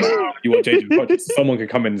JJ Okocha, so someone can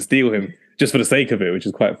come in and steal him just for the sake of it, which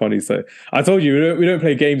is quite funny. So I told you we don't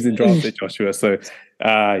play games in Draft, Joshua. So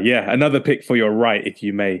another pick for your right, if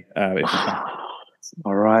you may. If you can.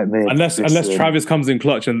 All right, mate. Unless Travis comes in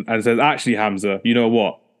clutch and says, actually, Hamza, you know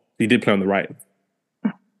what? He did play on the right.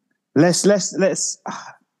 Let's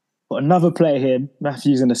got another player here.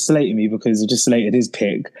 Matthew's gonna slate me because I just slated his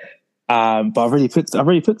pick. But I've already picked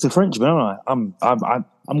a Frenchman, haven't I?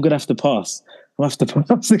 I'm gonna have to pass. I'll have to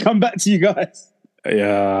pass to come back to you guys.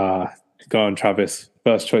 Yeah. Go on, Travis.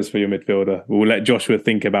 First choice for your midfielder. We'll let Joshua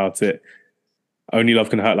think about it. Only love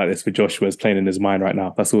can hurt like this for Joshua is playing in his mind right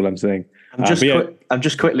now. That's all I'm saying. I'm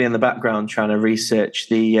just quickly in the background trying to research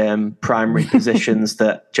the primary positions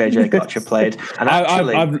that JJ Okocha played. And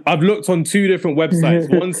actually, I've looked on 2 different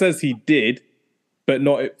websites. One says he did, but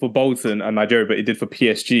not for Bolton and Nigeria, but he did for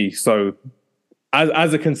PSG. So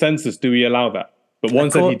as a consensus, do we allow that? But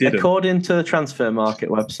one said he didn't. According to the Transfer Market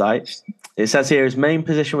website, It says here his main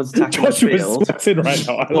position was attacking Joshua's midfield. sweating right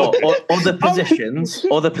now.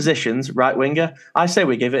 Other positions, right winger. I say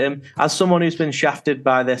we give it him. As someone who's been shafted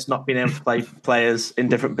by this not being able to play players in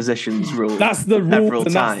different positions rule. That's the rule,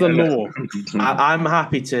 and that's the law. I'm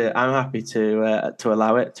happy to allow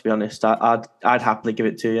it. To be honest, I'd happily give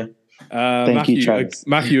it to you. Thank you, Travis.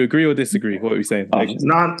 Matthew, agree or disagree? What are we saying?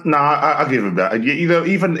 No, I give him that. You know,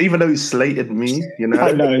 even though he slated me, you know,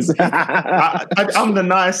 I know. I'm the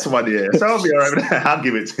nice one here, so I'll be all right with that. I'll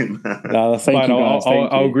give it to him. No, that's Thank fine. you, guys.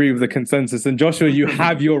 Thank I'll you. agree with the consensus. And Joshua, you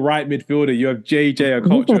have your right midfielder. You have JJ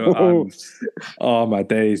Okocha. Oh my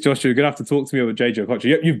days, Joshua, you're gonna have to talk to me about JJ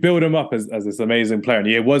Okocha. You've built him up as this amazing player, and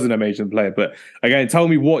he was an amazing player. But again, tell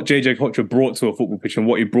me what JJ Okocha brought to a football pitch and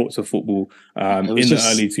what he brought to football in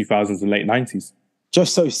the early 2000s and late 90s.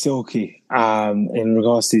 Just so silky in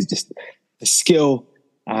regards to just the skill,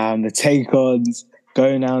 the take-ons,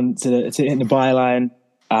 going down to hit the byline,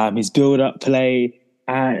 his build-up play.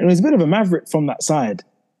 And it was a bit of a maverick from that side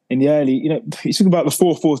in the early, you know, you talk about the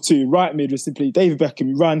 4-4-2, right mid was simply David Beckham,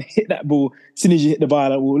 you run, hit that ball, as soon as you hit the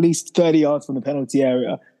byline, well, at least 30 yards from the penalty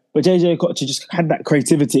area. But JJ Okocha just had that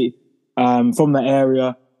creativity from that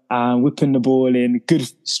area, whipping the ball in, good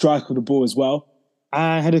strike of the ball as well.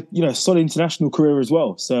 I had a solid international career as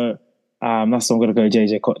well. So that's why I'm going to go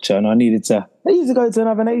JJ Okocha. And I needed to go to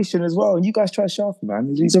another nation as well. And you guys try to shaft him,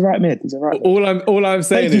 man. He's a right mid. All I'm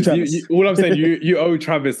saying is you, you owe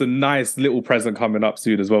Travis a nice little present coming up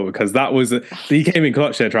soon as well, because he came in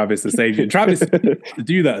clutch there, Travis, to save you. And Travis, to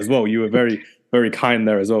do that as well, you were very, very kind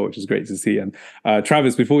there as well, which is great to see. And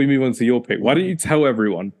Travis, before we move on to your pick, why don't you tell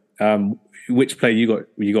everyone which player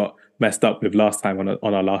you got messed up with last time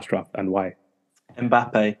on our last draft and why?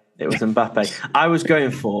 Mbappe. It was Mbappe. I was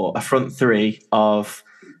going for a front three of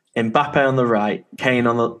Mbappe on the right, Kane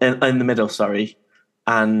in the middle, sorry.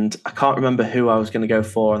 And I can't remember who I was going to go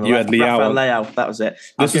for on the left. You had Leao. That was it.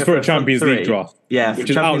 This is for a Champions League draft. Yeah. Which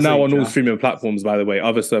is out now on all streaming platforms, by the way.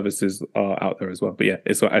 Other services are out there as well. But yeah,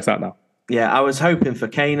 it's out now. Yeah, I was hoping for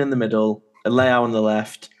Kane in the middle, Leao on the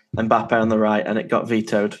left, Mbappe on the right, and it got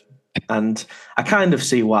vetoed. And I kind of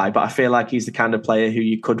see why, but I feel like he's the kind of player who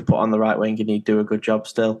you could put on the right wing and he'd do a good job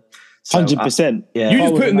still. 100%. Yeah. You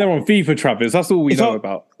just put him there on FIFA, Travis. That's all we know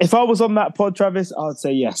about. If I was on that pod, Travis, I would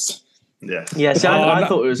say yes. Yes. Yeah, see, I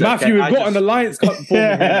thought it was Matthew, okay. we've got an alliance forming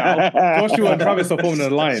here now. Joshua and Travis are forming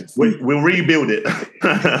an alliance. We'll rebuild it.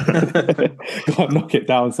 Got to knock it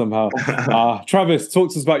down somehow. Travis,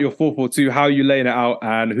 talk to us about your 4-4-2. How are you laying it out,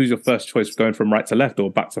 and who's your first choice going from right to left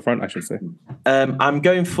or back to front, I should say? I'm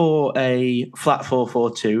going for a flat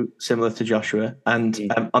 4-4-2, similar to Joshua.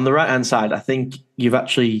 And on the right-hand side, I think you've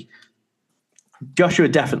actually... Joshua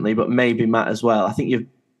definitely, but maybe Matt as well. I think you've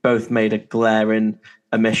both made a glaring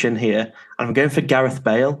omission here. And I'm going for Gareth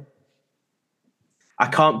Bale. I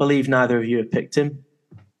can't believe neither of you have picked him.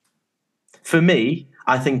 For me,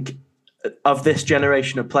 I think of this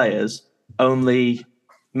generation of players, only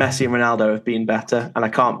Messi and Ronaldo have been better. And I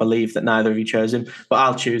can't believe that neither of you chose him. But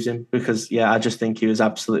I'll choose him because, I just think he was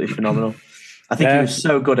absolutely phenomenal. I think he was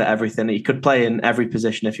so good at everything. He could play in every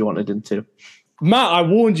position if you wanted him to. Matt, I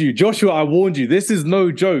warned you. Joshua, I warned you. This is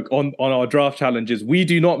no joke on our draft challenges. We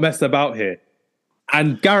do not mess about here.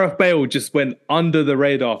 And Gareth Bale just went under the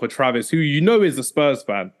radar for Travis, who is a Spurs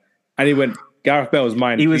fan. And he went, Gareth Bale's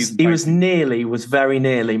mine. He was very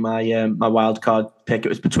nearly my my wild card pick. It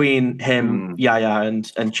was between him, Yaya, and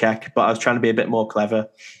Cech, but I was trying to be a bit more clever.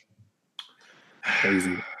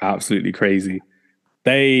 Crazy. Absolutely crazy.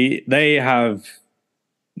 They have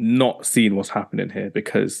not seen what's happening here,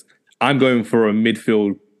 because I'm going for a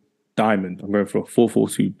midfield diamond. I'm going for a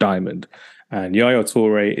 4-4-2 diamond. And Yaya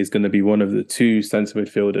Toure is going to be one of the two centre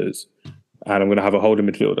midfielders. And I'm going to have a holding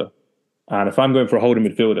midfielder. And if I'm going for a holding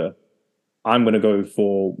midfielder, I'm going to go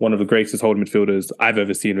for one of the greatest holding midfielders I've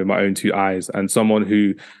ever seen with my own two eyes, and someone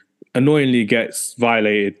who annoyingly gets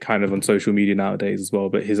violated kind of on social media nowadays as well,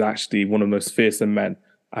 but he's actually one of the most fearsome men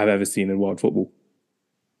I've ever seen in world football.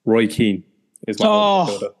 Roy Keane is my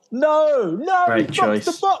holding midfielder. No. Great choice.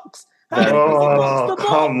 The box. Oh,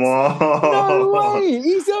 come on. No way.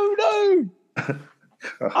 He's no.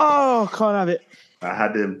 Oh, can't have it. I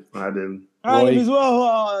had him. I had him as well.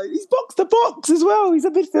 Oh, he's box to box as well. He's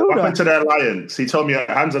a midfielder. What happened to the alliance?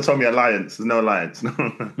 Hamza told me alliance. There's no alliance.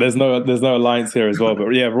 There's no alliance here as well. But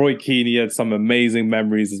yeah, Roy Keane, he had some amazing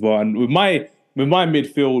memories as well. And with my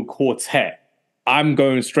midfield quartet, I'm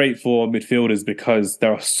going straight for midfielders because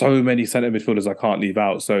there are so many centre midfielders I can't leave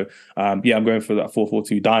out. So I'm going for that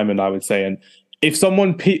 4-4-2 diamond, I would say. And if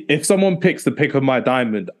someone picks the pick of my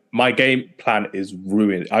diamond, my game plan is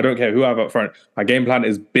ruined. I don't care who I have up front. My game plan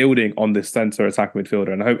is building on this centre attacking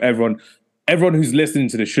midfielder. And I hope everyone who's listening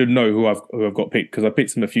to this should know who I've got picked, because I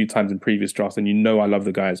picked him a few times in previous drafts, and I love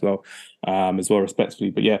the guy as well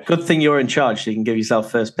respectfully. But yeah, good thing you're in charge, so you can give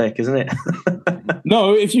yourself first pick, isn't it?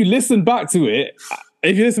 No, if you listen back to it,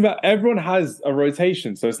 everyone has a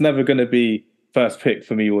rotation, so it's never going to be first pick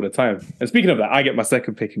for me all the time. And speaking of that, I get my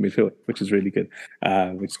second pick in midfield, which is really good,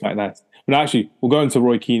 which is quite nice. But actually, we'll go into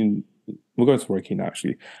Roy Keane. We'll go into Roy Keane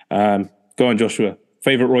actually. Go on, Joshua.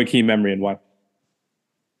 Favorite Roy Keane memory and why?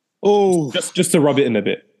 Oh, just to rub it in a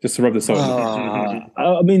bit, just to rub the salt.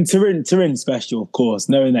 I mean, Turin special, of course.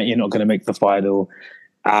 Knowing that you're not going to make the final,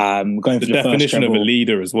 going for the definition of a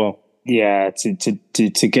leader as well. Yeah,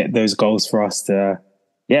 to get those goals for us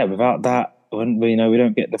without that, we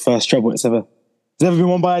don't get the first treble it's ever been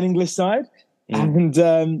won by an English side. And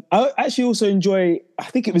I actually also enjoy, I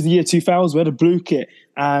think it was the year 2000, we had a blue kit,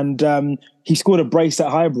 and he scored a brace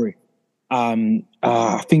at Highbury.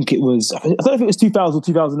 I think it was, I don't know if it was 2000 or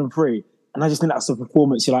 2003, and I just think that's a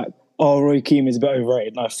performance you're like, oh, Roy Keane is a bit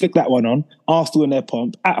overrated. And I flicked that one on, Arsenal in their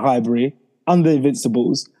pomp, at Highbury, under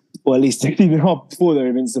Invincibles, or at least even half before they're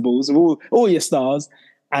Invincibles, with all your stars,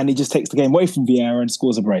 and he just takes the game away from Vieira and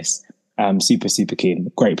scores a brace. Super keen.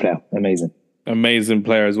 Great player. Amazing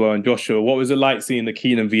player as well. And Joshua, what was it like seeing the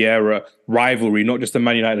Keane and Vieira rivalry, not just the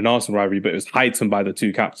Man United and Arsenal rivalry, but it was heightened by the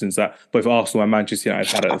two captains that both Arsenal and Manchester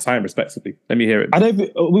United had at the time, respectively? Let me hear it.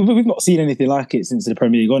 We've not seen anything like it since the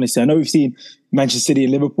Premier League, honestly. I know we've seen Manchester City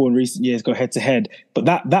and Liverpool in recent years go head to head, but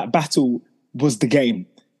that battle was the game.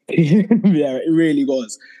 Yeah, it really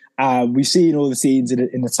was. We've seen all the scenes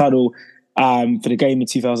in the tunnel for the game in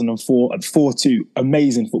 2004 at 4-2.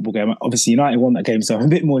 Amazing football game. Obviously, United won that game, so I'm a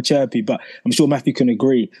bit more chirpy, but I'm sure Matthew can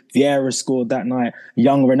agree. Vieira scored that night.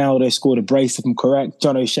 Young Ronaldo scored a brace, if I'm correct.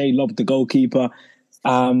 John O'Shea lobbed the goalkeeper.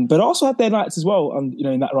 But also had their nights as well,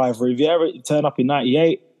 in that rivalry. Vieira turned up in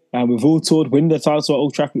 98 with Vaultord, win the title at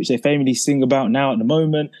Old Trafford, which they famously sing about now at the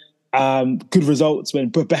moment. Good results when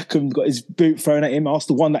Beckham got his boot thrown at him.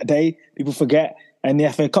 Arsenal won that day. People forget. And the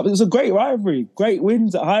FA Cup, it was a great rivalry, great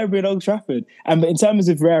wins at Highbury and Old Trafford. But in terms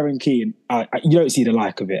of Vieira and Keane, you don't see the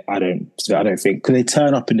like of it. I don't think, because they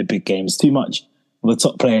turn up in the big games too much. The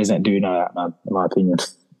top players that do know that, man, in my opinion.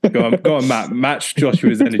 Go on, Matt. Match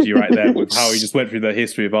Joshua's energy right there with how he just went through the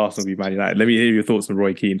history of Arsenal v Man United. Let me hear your thoughts on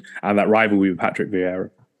Roy Keane and that rivalry with Patrick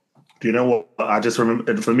Vieira. Do you know what? I just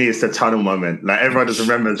remember, for me, it's the tunnel moment. Like, everyone just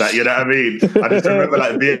remembers that, you know what I mean? I just remember,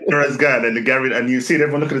 like, Vieira's going and Gary, and you see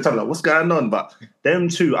everyone looking at the tunnel, like, what's going on? But them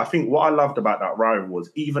two, I think what I loved about that rival was,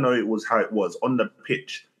 even though it was how it was, on the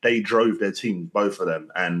pitch, they drove their team, both of them.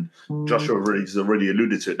 And Joshua has already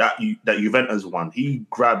alluded to it, that Juventus one, he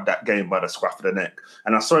grabbed that game by the scruff of the neck.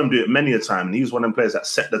 And I saw him do it many a time, and he was one of them players that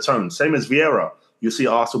set the tone. Same as Vieira. You see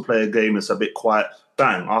Arsenal play a game, it's a bit quiet.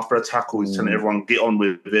 Bang, after a tackle, he's telling everyone, get on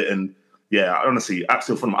with it. And yeah, honestly,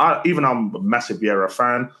 absolutely fun. Even I'm a massive Vieira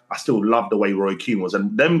fan, I still love the way Roy Keane was.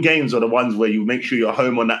 And them games are the ones where you make sure you're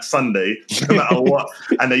home on that Sunday, no matter what.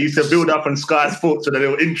 And they used to build up on Sky Sports with a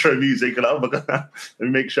little intro music. And oh my God, let me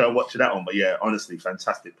make sure I watch that one. But yeah, honestly,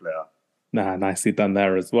 fantastic player. Nicely done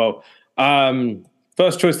there as well.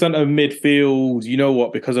 First choice centre midfield. You know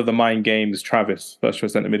what? Because of the mind games, Travis, first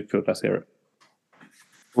choice centre midfield. Let's hear it.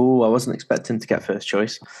 Oh, I wasn't expecting to get first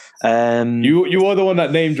choice. You are the one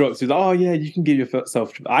that name drops. He's like, oh yeah, you can give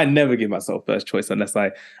yourself. I never give myself first choice unless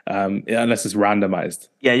it's randomised.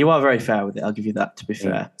 Yeah, you are very fair with it. I'll give you that. To be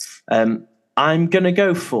fair, I'm gonna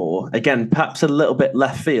go for, again, perhaps a little bit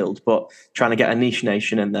left field, but trying to get a niche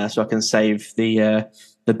nation in there so I can save the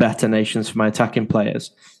better nations for my attacking players.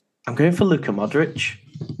 I'm going for Luka Modric.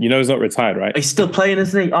 You know he's not retired, right? He's still playing,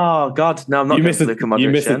 isn't he? Oh God, no, I'm not going for Luka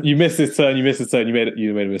Modric. You missed his turn. You made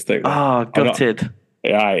a mistake. There. Oh, gutted.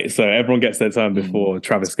 Yeah, right. So everyone gets their turn before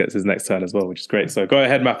Travis gets his next turn as well, which is great. So go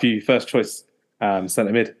ahead, Matthew. First choice,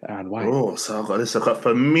 centre mid, and why? Oh, so I've got this.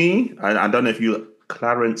 For me, I don't know if you,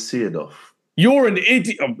 Clarence Seedorf. You're an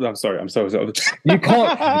idiot. Oh, I'm sorry.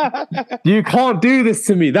 You can't do this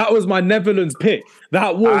to me. That was my Netherlands pick.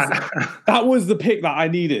 That was the pick that I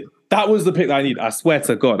needed. I swear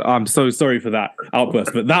to God, I'm so sorry for that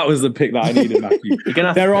outburst, but that was the pick that I needed, Matthew.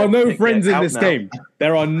 There are no friends in this game.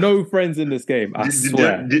 There are no friends in this game. I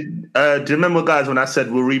swear. Do you remember, guys, when I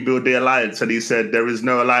said we'll rebuild the alliance, and he said there is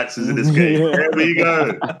no alliances in this game? There we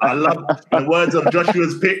go. I love the words of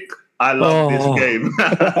Joshua's pick. I love this game.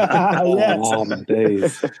 Oh my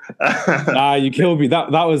days! You killed me. That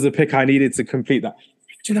was the pick I needed to complete that.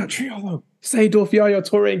 Imagine that trio though. Seedorf, Yaya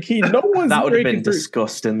Toure, and Keane. No one's that would have been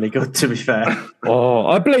disgustingly good, to be fair. Oh,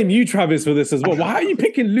 I blame you, Travis, for this as well. Why are you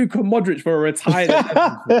picking Luka Modric for a retired?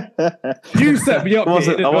 You set me up. I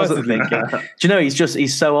wasn't thinking. Do you know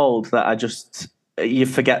he's so old that you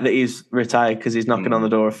forget that he's retired because he's knocking on the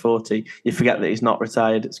door of 40. You forget that he's not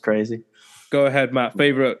retired. It's crazy. Go ahead, Matt.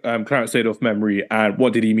 Favorite Clarence Seedorf memory, and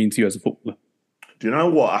what did he mean to you as a footballer? Do you know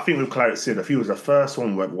what? I think with Clarence Seedorf, he was the first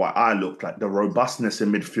one where what I looked like the robustness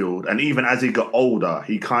in midfield. And even as he got older,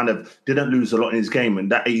 he kind of didn't lose a lot in his game.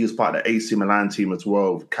 And that he was part of the AC Milan team as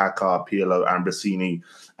well, with Kaká, Pirlo, Ambrosini.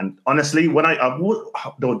 And honestly, when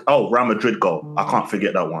Real Madrid goal, I can't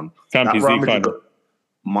forget that one. Champions League final.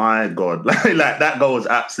 My God, like that goal was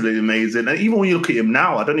absolutely amazing. And even when you look at him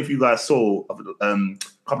now, I don't know if you guys saw a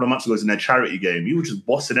couple of months ago in their charity game, he was just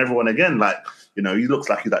bossing everyone again. Like, you know, he looks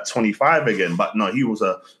like he's like 25 again. But no, he was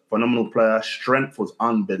a phenomenal player. Strength was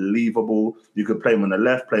unbelievable. You could play him on the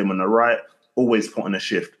left, play him on the right, always put on a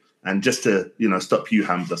shift. And just to, you know, stop you,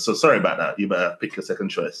 Hamza. So sorry about that. You better pick your second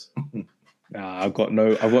choice. I've got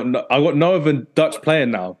no other Dutch player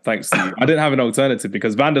now, thanks to you. I didn't have an alternative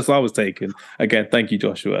because Van der Sar was taken. Again, thank you,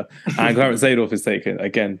 Joshua. And Clarence Seedorf is taken.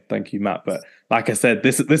 Again, thank you, Matt. But like I said,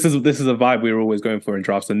 this is a vibe we were always going for in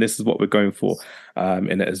drafts, and this is what we're going for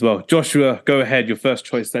in it as well. Joshua, go ahead. Your first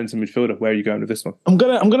choice centre midfielder. Where are you going with this one? I'm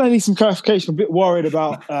gonna need some clarification. I'm a bit worried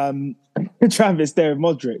about Travis there with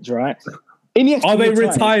Modric, right? Iniesta are they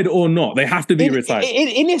retired or not? They have to be retired.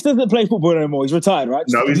 Iniesta doesn't play football anymore. He's retired, right?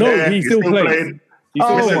 No, he still plays.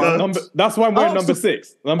 That's why I'm wearing number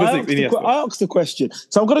 6. Number 6, Iniesta. I asked the question.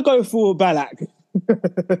 So I'm going to go for Ballack.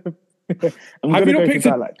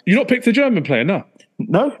 You not picked a German player, no?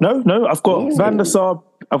 No. I've got Van der Sar,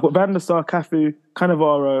 Cafu,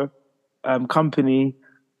 Cannavaro, Company,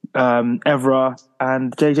 Evra,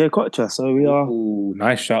 and JJ Kocher. So we are. Ooh,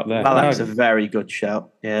 nice shout there. Ballack's a very good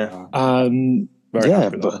shout. Yeah.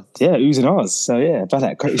 Who's and ours. So yeah,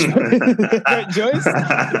 Ballack, great choice.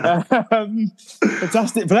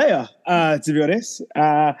 Fantastic player, to be honest.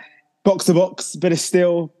 Box to box, bit of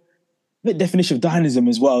steel, bit definition of dynamism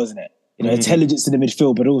as well, isn't it? You know, intelligence in the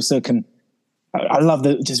midfield, but also I love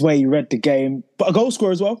the just way he read the game. But a goal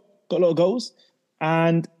scorer as well. Got a lot of goals.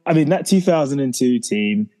 And I mean, that 2002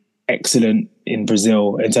 team, excellent in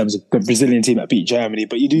Brazil in terms of the Brazilian team that beat Germany.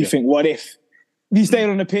 But you do think, what if you stayed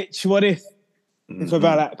on the pitch? What if for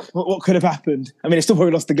Ballack? What could have happened? I mean, they still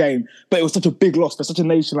probably lost the game, but it was such a big loss for such a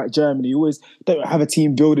nation like Germany. You always don't have a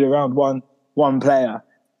team building around one player.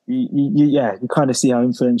 You kind of see how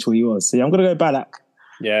influential he was. So I'm going to go Ballack.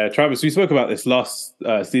 Yeah, Travis, we spoke about this last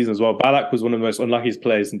season as well. Ballack was one of the most unluckiest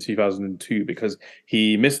players in 2002 because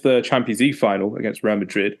he missed the Champions League final against Real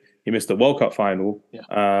Madrid. He missed the World Cup final.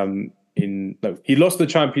 He lost the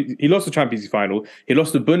Champions League final. He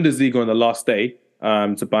lost the Bundesliga on the last day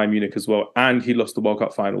to Bayern Munich as well, and he lost the World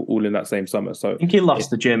Cup final all in that same summer. So I think he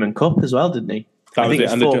lost the German Cup as well, didn't he? I think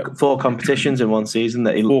it was four competitions in one season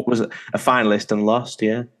that he was a finalist and lost.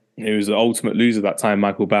 Yeah. He was the ultimate loser that time,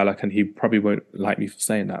 Michael Ballack, and he probably won't like me for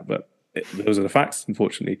saying that, but those are the facts,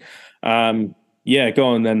 unfortunately. Go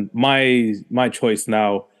on then. My choice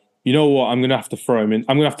now. You know what? I'm gonna have to throw him in.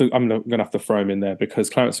 I'm gonna have to throw him in there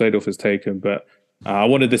because Clarence Seedorf is taken, but I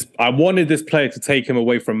wanted this player to take him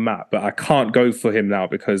away from Matt, but I can't go for him now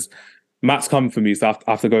because Matt's come for me, so I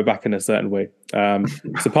have to go back in a certain way.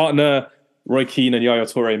 So partner Roy Keane and Yaya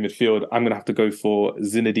Toure in midfield. I'm gonna have to go for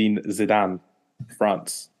Zinedine Zidane,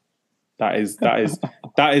 France. That is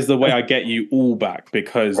the way I get you all back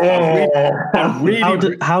because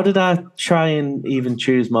how did I try and even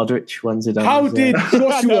choose Modric when Zidane? How did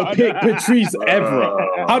Joshua pick Patrice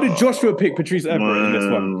Evra? How did Joshua pick Patrice Evra in this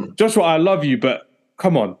one? Joshua, I love you, but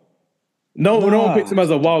come on. No one picked him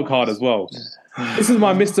as a wild card as well. This is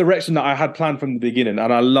my misdirection that I had planned from the beginning,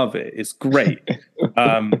 and I love it. It's great.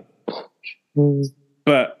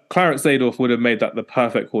 But Clarence Seedorf would have made that the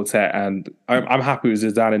perfect quartet, and I'm happy with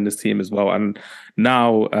Zidane in this team as well. And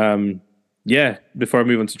now, before I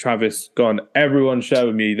move on to Travis, go on. Everyone share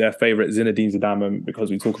with me their favourite Zinedine Zidane moment because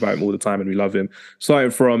we talk about him all the time and we love him. Starting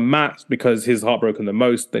from Matt because he's heartbroken the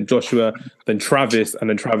most, then Joshua, then Travis, and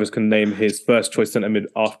then Travis can name his first choice centre mid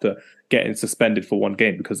after getting suspended for one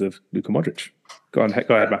game because of Luka Modric. Go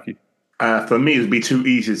ahead, Matthew. For me, it would be too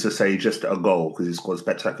easy to say just a goal because he scored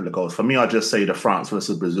spectacular goals. For me, I'd just say the France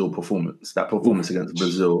versus Brazil performance. That performance against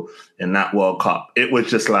Brazil in that World Cup. It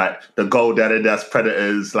was just like the goal that that's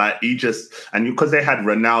Predators. Like because they had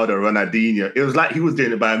Ronaldinho, it was like he was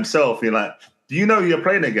doing it by himself. You're like, do you know who you're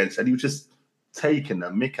playing against? And he was just taking the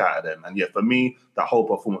mick out of them. And yeah, for me, that whole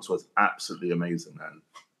performance was absolutely amazing, man.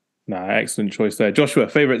 Excellent choice there. Joshua,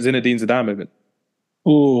 favourite Zinedine Zidane moment?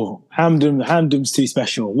 Oh, Hamdam's too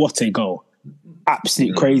special. What a goal.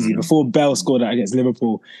 Absolutely crazy. Before Bell scored that against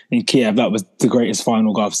Liverpool in Kiev, that was the greatest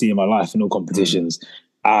final goal I've seen in my life in all competitions.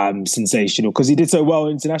 Sensational. Because he did so well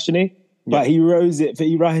internationally. but he rised it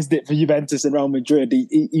for Juventus and Real Madrid.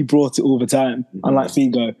 He brought it all the time, unlike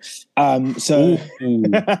Figo.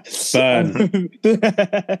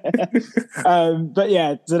 But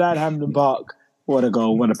yeah, Zidane, Hampden Park, what a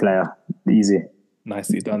goal, what a player. Easy.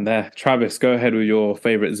 Nicely done there. Travis, go ahead with your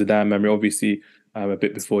favourite Zidane memory. Obviously, a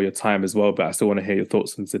bit before your time as well, but I still want to hear your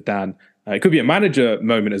thoughts on Zidane. It could be a manager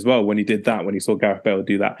moment as well when he did that, when he saw Gareth Bale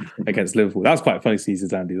do that against Liverpool. That was quite funny to see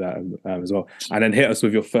Zidane do that as well. And then hit us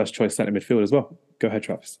with your first choice centre midfield as well. Go ahead,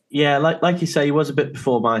 Travis. Yeah, like you say, he was a bit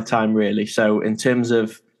before my time, really. So in terms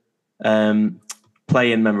of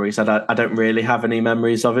playing memories, I don't really have any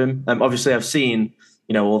memories of him. Obviously, I've seen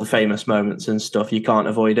all the famous moments and stuff. You can't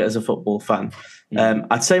avoid it as a football fan.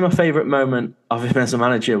 I'd say my favourite moment of him as a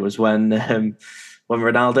manager was when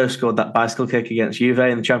Ronaldo scored that bicycle kick against Juve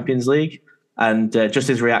in the Champions League, and just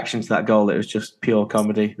his reaction to that goal. It was just pure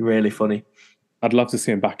comedy, really funny. I'd love to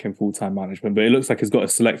see him back in full-time management, but it looks like he's got a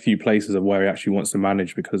select few places of where he actually wants to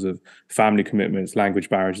manage because of family commitments, language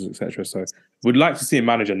barriers, etc. So we'd like to see him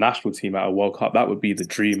manage a national team at a World Cup. That would be the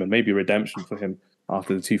dream, and maybe redemption for him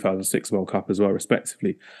after the 2006 World Cup as well,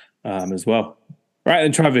 respectively, as well. Right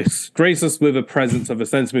then, Travis, grace us with a presence of a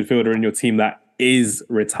centre midfielder in your team that is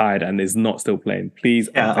retired and is not still playing. Please.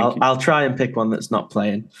 Yeah, I'll try and pick one that's not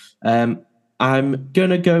playing. I'm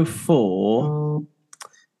going to go for...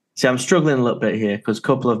 See, I'm struggling a little bit here because a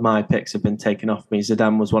couple of my picks have been taken off me.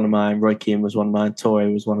 Zidane was one of mine, Roy Keane was one of mine,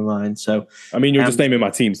 Torre was one of mine. So, I mean, you're just naming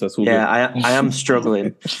my team, so that's all good. I am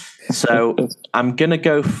struggling. So I'm going to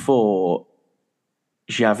go for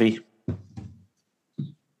Xavi.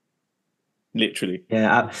 Literally.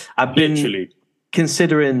 Yeah, I've been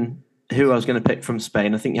considering who I was going to pick from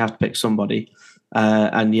Spain. I think you have to pick somebody.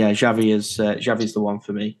 And yeah, Xavi's the one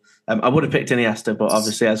for me. I would have picked Iniesta, but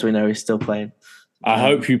obviously, as we know, he's still playing. I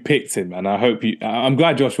hope you picked him, and I'm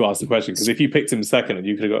glad Joshua asked the question, because if you picked him second and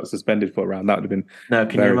you could have got suspended for a round, that would have been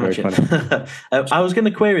can you imagine? I was going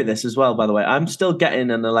to query this as well, by the way. I'm still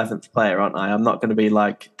getting an 11th player, aren't I? I'm not going to be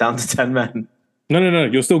down to 10 men. No.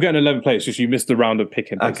 You're still getting 11 players, just you missed the round of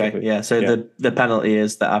picking. Basically. Okay, yeah. So the penalty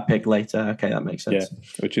is that I pick later. Okay, that makes sense. Yeah,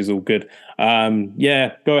 which is all good.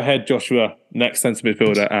 Go ahead, Joshua. Next centre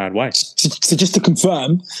midfielder, and why? So just to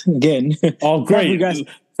confirm again. Oh, great.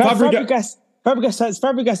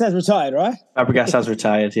 Fabregas has retired, right? Fabregas has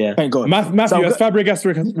retired, yeah. Thank God. Matthew, has Fabregas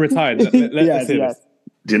retired? Let's hear this.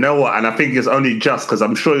 Do you know what? And I think it's only just because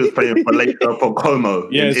I'm sure he was playing for Como.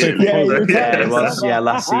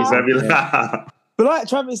 Last season. But like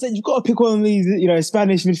Travis said, you've got to pick one of these,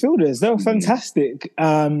 Spanish midfielders. They were fantastic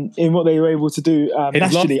in what they were able to do His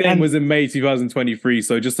nationally. last game was in May 2023.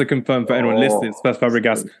 So just to confirm for anyone listening, Cesc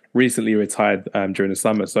Fabregas recently retired during the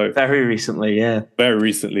summer. So very recently, yeah. Very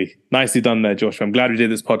recently. Nicely done there, Joshua. I'm glad we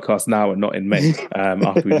did this podcast now and not in May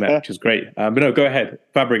after we met, which is great. But no, go ahead.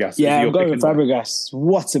 Fabregas. Yeah, I'm going with Fabregas.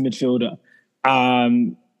 What a midfielder.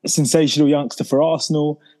 Sensational youngster for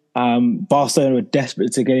Arsenal. Barcelona were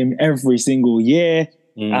desperate to get him every single year.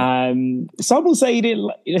 Some will say he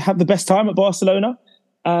didn't have the best time at Barcelona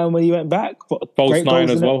when he went back. False nine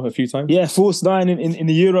as well, a few times. Yeah, false nine in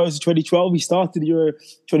the Euros of 2012. He started the Euro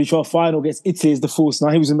 2012 final against Italy as the false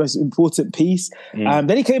nine. He was the most important piece. Then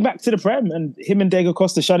he came back to the Prem, and him and Diego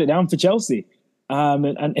Costa shut it down for Chelsea.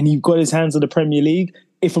 And he got his hands on the Premier League.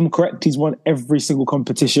 If I'm correct, he's won every single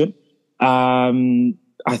competition.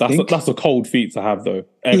 That's a cold feat to have, though.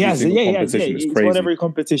 He's won every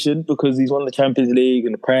competition because he's won the Champions League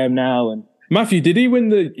and the Prem now. And Matthew, did he win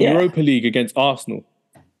the Europa League against Arsenal?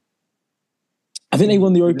 I think they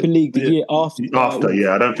won the Europa League the year after. I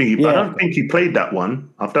don't think he played that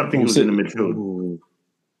one. I don't think he was in the midfield.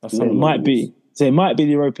 It might be. So it might be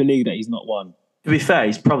the Europa League that he's not won. To be fair,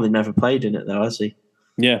 he's probably never played in it, though, has he?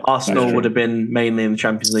 Yeah, Arsenal would have been mainly in the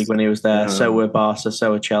Champions League when he was there. So were Barca.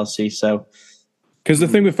 So were Chelsea. So. Because the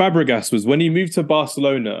thing with Fabregas was when he moved to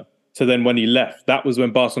Barcelona to then when he left, that was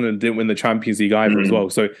when Barcelona didn't win the Champions League either as well.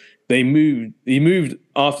 So he moved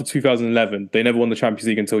after 2011. They never won the Champions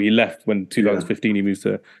League until he left when 2015 he moved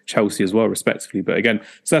to Chelsea as well, respectively. But again,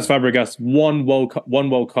 Cesc Fabregas, one World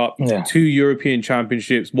Cup, 2 European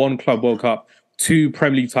Championships, 1 Club World Cup, 2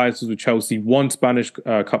 Premier League titles with Chelsea, 1 Spanish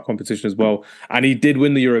Cup competition as well, and he did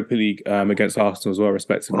win the Europa League against Arsenal as well,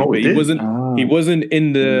 respectively. But he wasn't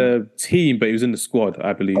in the team, but he was in the squad,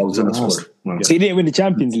 I believe. Was in the squad. So he didn't win the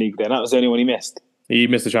Champions League then? That was the only one he missed. He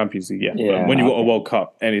missed the Champions League, But when you got a World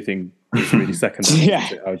Cup, anything is really second.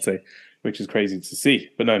 I would say, which is crazy to see.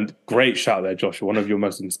 But no, great shout there, Joshua. One of your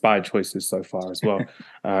most inspired choices so far as well,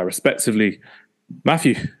 respectively.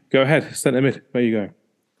 Matthew, go ahead. Centre mid. Where are you going?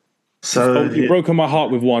 So you've broken my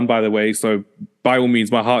heart with one, by the way. So by all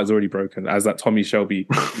means, my heart is already broken. As that Tommy Shelby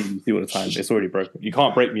you see all the time, it's already broken. You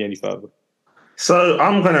can't break me any further. So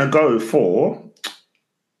I'm gonna go for.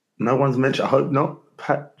 No one's mentioned. I hope not.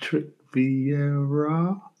 Patrick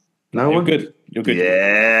Vieira. No You're one. good. You're good.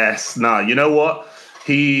 Yes. Nah. You know what?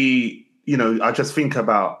 He. I just think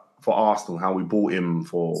about for Arsenal how we bought him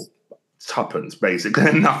for tuppence,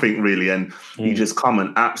 basically, nothing really, and he just come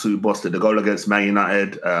and absolutely busted the goal against Man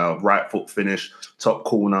United. Right foot finish, top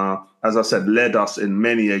corner. As I said, led us in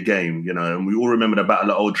many a game, and we all remember the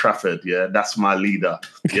battle at Old Trafford. Yeah, that's my leader.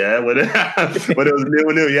 Yeah, when it was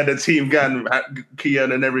 0-0, he had the team going,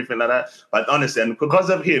 Kian and everything like that. But honestly, and because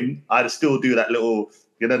of him, I'd still do that little,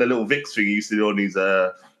 the little Vicks thing he used to do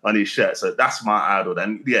on his shirt. So that's my idol.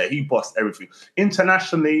 And yeah, he bossed everything.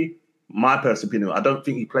 Internationally, my personal opinion, I don't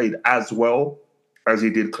think he played as well as he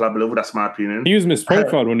did club level. That's my opinion. He was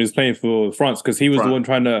misprofiled when he was playing for France because he was the one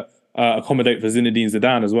trying to accommodate for Zinedine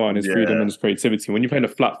Zidane as well and his freedom and his creativity. When you played a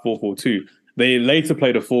flat 4-4-2, they later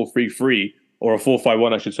played a 4-3-3 or a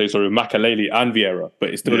 4-5-1, I should say, sorry, with Makelele and Vieira,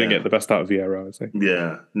 but it still didn't get the best out of Vieira, I would say.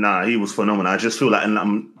 Yeah, nah, he was phenomenal. I just feel like, and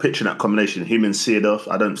I'm picturing that combination, him and Seedorf,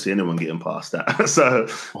 I don't see anyone getting past that. So,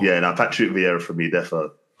 Patrick Vieira for me, definitely.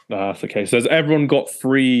 That's okay. So has everyone got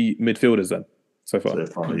 3 midfielders then so far? So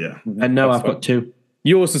far, yeah. And no, I've got 2.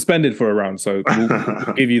 You're suspended for a round, so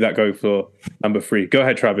we'll give you that go for number 3. Go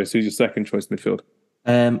ahead, Travis. Who's your second choice midfield?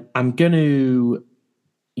 I'm going to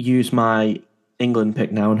use my England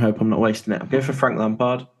pick now and hope I'm not wasting it. I'm going for Frank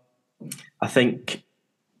Lampard. I think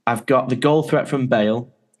I've got the goal threat from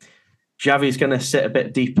Bale. Xavi's going to sit a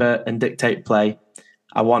bit deeper and dictate play.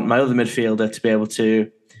 I want my other midfielder to be able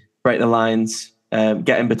to break the lines,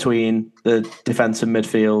 get in between the defence and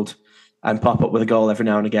midfield, and pop up with a goal every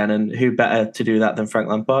now and again. And who better to do that than Frank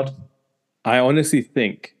Lampard? I honestly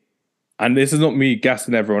think, and this is not me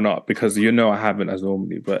gassing everyone up because I haven't as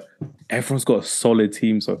normally, but everyone's got a solid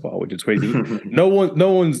team so far, which is crazy. No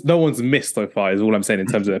one's missed so far, is all I'm saying in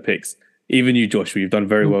terms of their picks. Even you, Joshua, you've done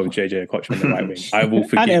very well with JJ Okocha on the right wing. I will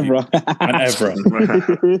forgive you. And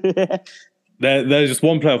Evra. There's just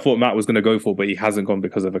one player I thought Matt was going to go for, but he hasn't gone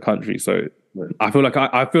because of a country. So I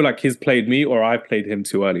feel like he's played me or I played him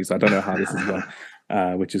too early. So I don't know how this is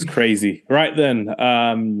gone, which is crazy. Right then,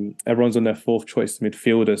 everyone's on their 4th choice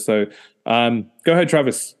midfielder. So go ahead,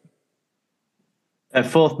 Travis.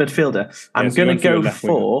 4th midfielder. I'm going to go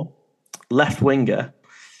for left winger.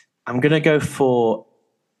 I'm going to go for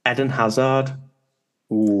Eden Hazard.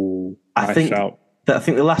 Ooh, I think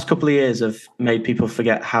the last couple of years have made people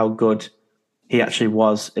forget how good he actually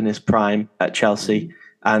was in his prime at Chelsea.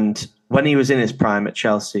 And when he was in his prime at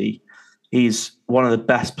Chelsea, he's one of the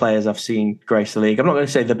best players I've seen grace the league. I'm not going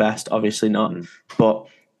to say the best, obviously not, but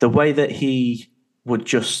the way that he would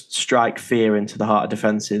just strike fear into the heart of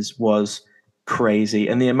defences was crazy.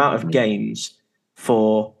 And the amount of games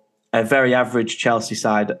for a very average Chelsea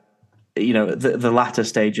side, the latter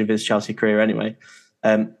stage of his Chelsea career anyway,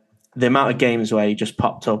 the amount of games where he just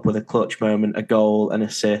popped up with a clutch moment, a goal, an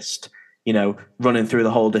assist, running through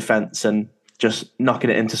the whole defence and just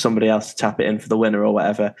knocking it into somebody else to tap it in for the winner or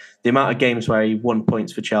whatever. The amount of games where he won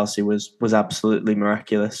points for Chelsea was absolutely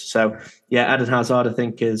miraculous. So, yeah, Eden Hazard, I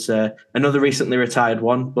think, is another recently retired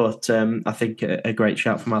one, but I think a great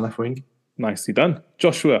shout for my left wing. Nicely done.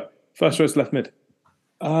 Joshua, first choice left mid.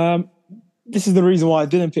 This is the reason why I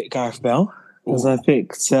didn't pick Gareth Bale, because I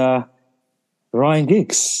picked Ryan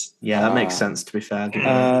Giggs. Yeah, that makes sense, to be fair.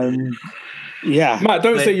 Yeah. Matt,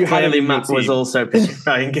 don't say you had him in Matt the team. was also picking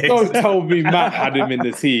Ryan Giggs. Don't tell me Matt had him in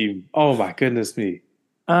the team. Oh, my goodness me.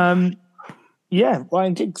 Yeah,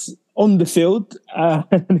 Ryan Giggs on the field,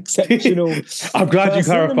 an exceptional. I'm glad you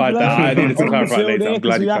clarified that. I needed to clarify later. I'm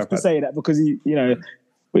glad you have to say that because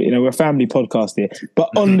we're a family podcast here. But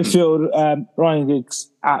on the field, Ryan Giggs,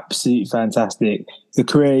 absolutely fantastic. The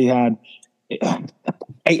career he had,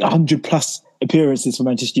 800 plus appearances for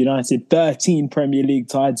Manchester United, 13 Premier League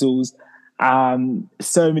titles,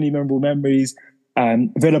 so many memorable memories.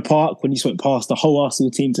 Villa Park, when you went past the whole Arsenal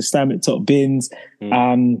team to stand at top bins.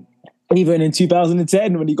 Even in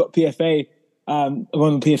 2010, when he got PFA,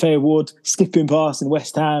 won the PFA award, skipping past in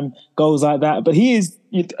West Ham, goals like that. But he is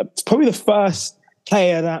probably the first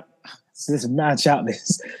player that, this is mad shout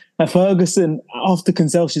this, Ferguson, after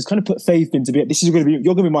Conceição, kind of put faith into you're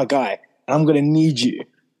going to be my guy, and I'm going to need you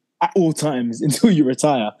at all times until you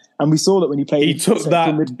retire. And we saw that when he played. He took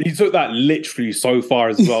that literally so far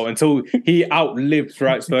as well until he outlived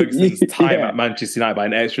Alex Ferguson's time at Manchester United by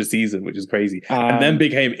an extra season, which is crazy. And then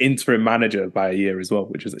became interim manager by a year as well,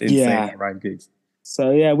 which was insane. Ryan Giggs.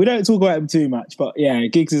 So yeah, we don't talk about him too much, but yeah,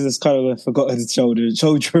 Giggs is kind of a forgotten shoulder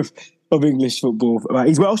of English football.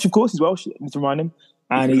 He's Welsh, of course. He's Welsh. Need to remind him,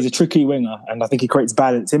 and he's a tricky winger, and I think he creates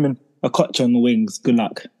balance. Him and a Koch on the wings. Good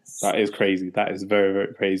luck. That is crazy. That is very,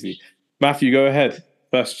 very crazy. Matthew, go ahead.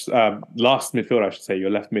 First, last midfield, I should say, your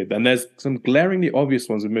left mid. And there's some glaringly obvious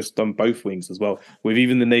ones we've missed on both wings as well. With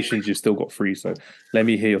even the nations, you've still got 3. So let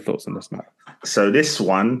me hear your thoughts on this, Matt. So this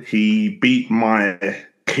one, he beat my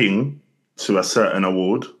king to a certain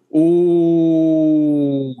award.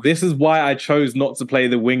 Ooh, this is why I chose not to play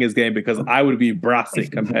the wingers game, because I would be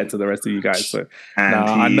brassic compared to the rest of you guys. So now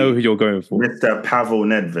I know who you're going for. Mr. Pavel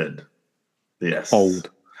Nedved. Yes. Old.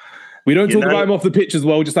 We don't talk about him off the pitch as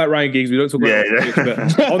well, just like Ryan Giggs. We don't talk about him off the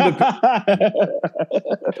pitch. But on the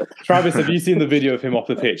Travis, have you seen the video of him off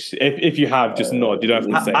the pitch? If you have, just nod. You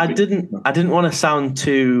don't have to say. I didn't want to sound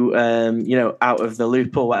too, out of the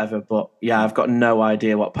loop or whatever. But yeah, I've got no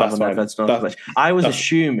idea what Pavel Nedved's done off the pitch. I was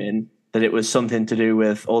assuming that it was something to do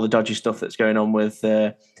with all the dodgy stuff that's going on with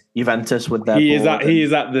Juventus with their. He is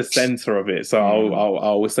at the center of it. So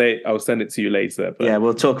I'll send it to you later. But. Yeah,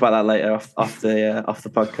 we'll talk about that later off the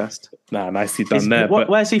podcast. Nah, nicely done there.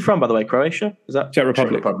 Where's he from, by the way? Croatia? Is that Czech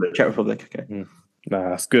Republic? Czech Republic. Okay. Nah,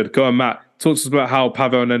 that's good. Go on, Matt. Talk to us about how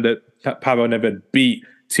Pavel Nedved beat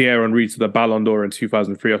Thierry Henry to the Ballon d'Or in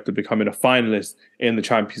 2003 after becoming a finalist in the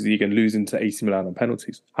Champions League and losing to AC Milan on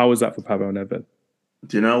penalties. How was that for Pavel Nedved?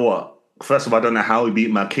 Do you know what? First of all, I don't know how he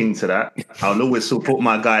beat my king to that. I'll always support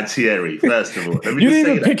my guy Thierry. First of all, you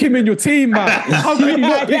didn't even pick him in your team, man. How can you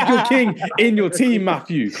not pick your king in your team,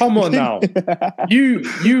 Matthew? Come on now. You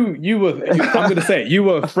were. I'm going to say it, you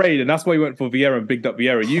were afraid, and that's why you went for Vieira and bigged up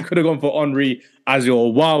Vieira. You could have gone for Henry as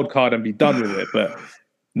your wild card and be done with it, but.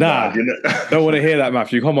 Nah, don't want to hear that,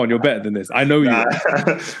 Matthew. Come on, you're better than this. I know you.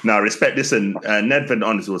 No, respect. Listen, Nedved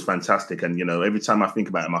honestly was fantastic, and every time I think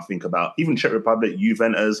about him, I think about even Czech Republic,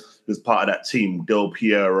 Juventus was part of that team. Del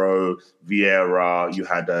Piero, Vieira. You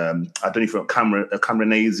had I don't know if you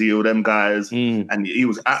Camoranesi or them guys, and he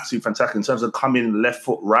was absolutely fantastic in terms of coming left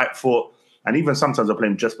foot, right foot, and even sometimes I play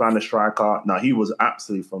him just behind the striker. No, he was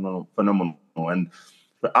absolutely phenomenal, and.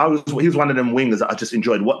 But he was one of them wingers that I just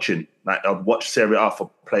enjoyed watching. Like I'd watch Serie A for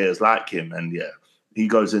players like him, and he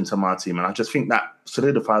goes into my team, and I just think that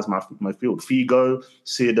solidifies my field. Figo,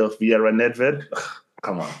 Seedorf, Vieira, Nedved.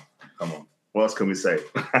 Come on. What else can we say?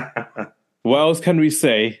 What else can we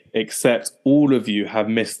say except all of you have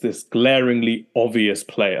missed this glaringly obvious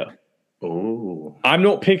player? Oh, I'm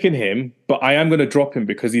not picking him, but I am going to drop him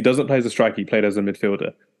because he doesn't play as a striker. He played as a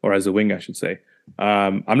midfielder, or as a wing, I should say.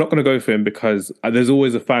 I'm not going to go for him because there's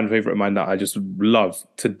always a fan favourite of mine that I just love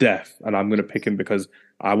to death, and I'm going to pick him because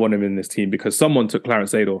I want him in this team because someone took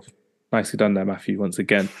Clarence Seedorf. Nicely done there, Matthew, once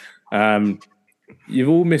again. You've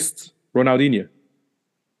all missed Ronaldinho.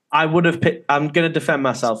 I would have picked. I'm going to defend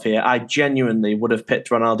myself here. I genuinely would have picked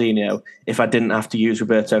Ronaldinho if I didn't have to use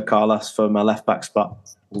Roberto Carlos for my left back spot.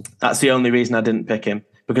 That's the only reason I didn't pick him,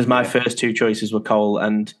 because my first 2 choices were Cole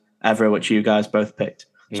and Evra, which you guys both picked.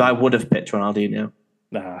 So I would have picked Ronaldinho.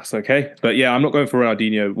 Nah, that's okay. But yeah, I'm not going for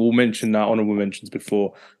Ronaldinho. We'll mention that honourable mentions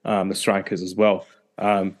before the strikers as well.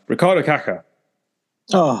 Ricardo Kaká.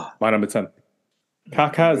 Oh, my number 10.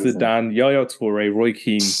 Kaká, Zidane, Yaya Touré, Roy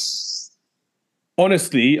Keane.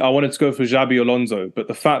 Honestly, I wanted to go for Xabi Alonso, but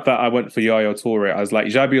the fact that I went for Yaya Touré, I was like,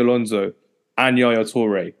 Xabi Alonso and Yaya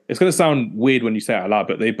Touré. It's going to sound weird when you say it out loud,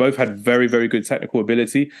 but they both had very, very good technical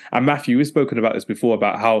ability. And Matthew, we've spoken about this before,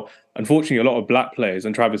 about how, unfortunately, a lot of black players,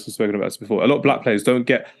 and Travis has spoken about this before, a lot of black players don't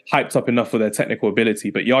get hyped up enough for their technical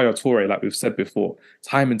ability. But Yaya Touré, like we've said before,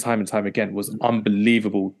 time and time again, was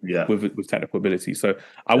unbelievable with technical ability. So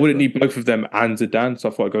I wouldn't need both of them and Zidane, so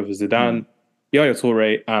I thought I'd go for Zidane, Yaya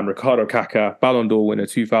Touré, and Ricardo Kaká, Ballon d'Or winner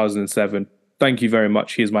 2007. Thank you very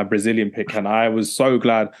much. He is my Brazilian pick, and I was so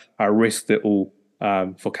glad I risked it all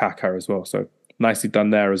for Kaká as well. So nicely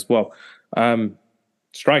done there as well.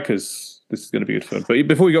 Strikers, this is going to be good fun. But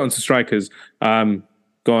before we get on to strikers, go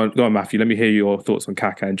on, Matthew. Let me hear your thoughts on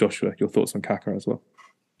Kaká, and Joshua, your thoughts on Kaká as well.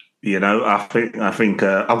 I think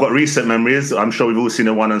I've got recent memories. I'm sure we've all seen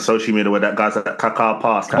the one on social media where that guy's like, Kaká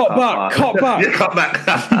pass. Cut back. Yeah, cut back.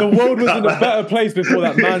 The world was in a better place before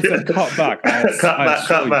that man said cut back.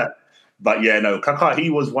 Cut back. But yeah, no, Kaká,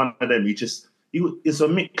 he was one of them. It's a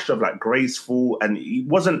mixture of like graceful, and he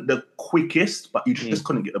wasn't the quickest, but you just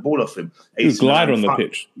couldn't get the ball off him. He was glide on the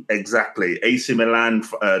pitch. Exactly. AC Milan,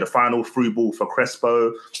 the final through ball for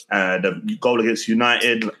Crespo, the goal against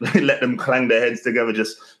United, let them clang their heads together,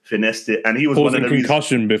 just finessed it. And he was one of the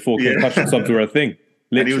concussion before concussion subs were a thing.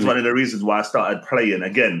 And he was Literally. one of the reasons why I started playing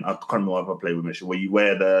again. I can't remember if I played with Mitchell, where you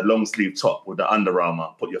wear the long sleeve top with the Under Armour,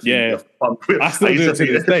 put your Yeah. your thumb. I still do it to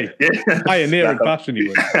this day. Yeah. Pioneering fashion, he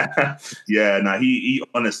was. Yeah, no, he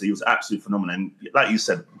honestly, he was absolutely phenomenal. And like you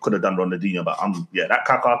said, could have done Ronaldinho, but that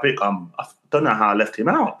Kaká pick, I don't know how I left him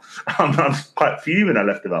out. I'm quite fuming I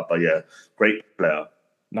left him out, but yeah, great player.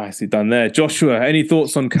 Nicely done there. Joshua, any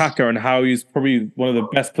thoughts on Kaká and how he's probably one of the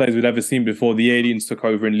best players we've ever seen before the aliens took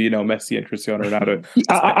over in Lionel Messi and Cristiano Ronaldo?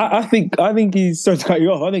 I think he's, sorry to cut you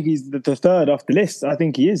off, I think he's the third off the list. I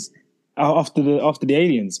think he is after the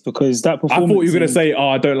aliens, because that performance. I thought you were going to say,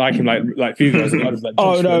 I don't like him like FIFA. I was like,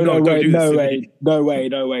 oh no Joshua, way!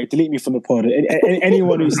 Delete me from the pod.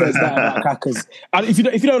 Anyone who says that about Kaká's, if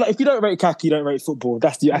you don't rate Kaká, you don't rate football.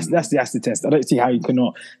 That's the acid test. I don't see how you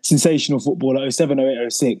cannot. Sensational football like 07,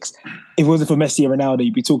 08, 06. If it wasn't for Messi and Ronaldo,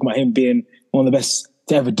 you'd be talking about him being one of the best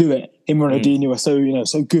to ever do it. Him and Ronaldinho are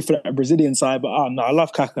so good for that Brazilian side. But no, I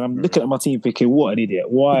love Kaká. I'm looking at my team thinking, what an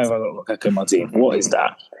idiot! Why have I got Kaká in my team? What is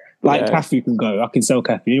that? Cafu can go. I can sell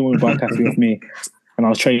Cafu. Anyone would buy Cafu off me, and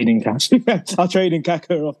I'll trade in Cafu. I'll trade in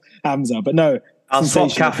Kaká off Hamza. But no, I'll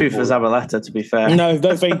swap Cafu for Zabaleta, to be fair. No,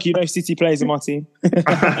 thank you. No City players in my team.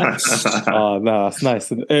 Oh no, that's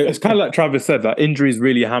nice. It's kind of like Travis said, that injuries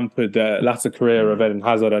really hampered the latter career of Eden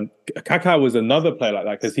Hazard, and Kaká was another player like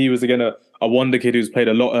that, because he was again a wonder kid who's played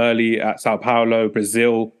a lot early at Sao Paulo,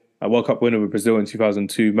 Brazil, a World Cup winner with Brazil in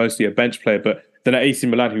 2002, mostly a bench player, but then at AC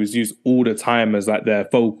Milan, he was used all the time as like their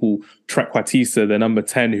focal trequartista, their number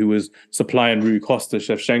 10, who was supplying Rui Costa,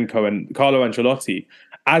 Shevchenko, and Carlo Ancelotti.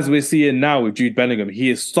 As we're seeing now with Jude Bellingham, he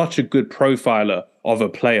is such a good profiler of a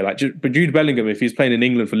player. But Jude Bellingham, if he's playing in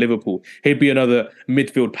England for Liverpool, he'd be another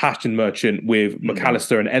midfield passion merchant with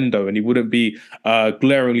McAllister and Endo, and he wouldn't be a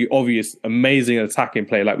glaringly obvious, amazing attacking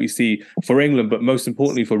player like we see for England, but most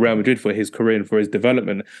importantly for Real Madrid, for his career and for his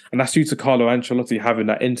development. And that's due to Carlo Ancelotti having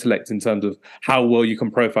that intellect in terms of how well you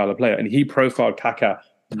can profile a player. And he profiled Kaká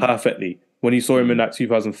perfectly. When you saw him in that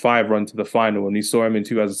 2005 run to the final, and you saw him in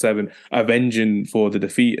 2007 avenging for the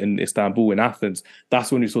defeat in Istanbul, in Athens,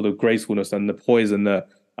 that's when you saw the gracefulness and the poise and the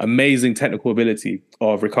amazing technical ability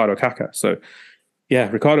of Ricardo Kaká. So, yeah,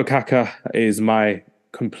 Ricardo Kaká is my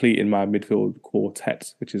complete in my midfield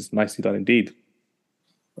quartet, which is nicely done indeed.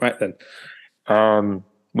 Right then,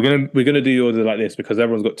 we're gonna do the order like this because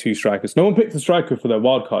everyone's got two strikers. No one picked a striker for their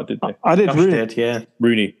wild card, did they? I did. Rooney did, yeah.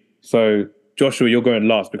 Rooney. So, Joshua, you're going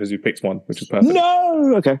last because you picked one, which is perfect.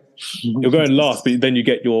 No, okay. You're going last, but then you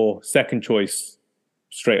get your second choice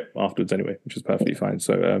straight afterwards anyway, which is perfectly fine.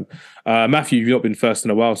 So, Matthew, you've not been first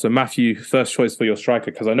in a while. So, Matthew, first choice for your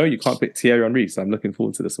striker, because I know you can't pick Thierry Henry, so I'm looking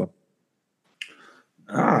forward to this one.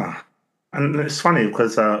 And it's funny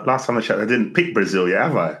because last time I checked, I didn't pick Brazil yet,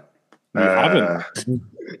 have I? You haven't.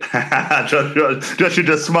 Joshua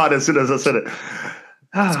just smiled as soon as I said it.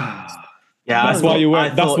 Yeah, that's why you wear.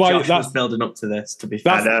 That's why Josh that's was building up to this. To be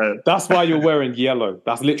fair, that's why you're wearing yellow.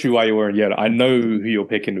 That's literally why you're wearing yellow. I know who you're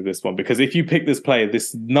picking with this one, because if you pick this player,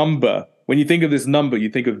 this number, when you think of this number, you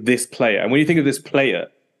think of this player, and when you think of this player,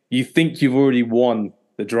 you think you've already won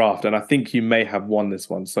the draft, and I think you may have won this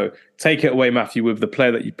one. So take it away, Matthew, with the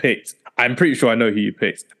player that you picked. I'm pretty sure I know who you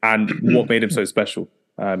picked and what made him so special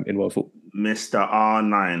in world football. Mr.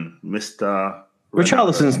 R9, Mr.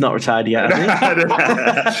 Richarlison's not retired yet,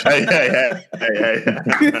 has he? Hey.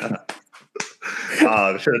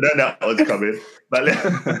 I should have known that was coming.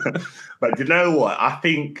 But you know what? I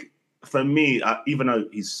think for me, even though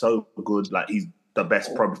he's so good, like he's the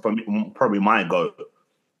best, probably my goal.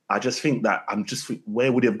 I just think that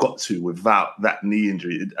where would he have got to without that knee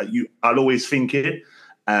injury? I'll always think it.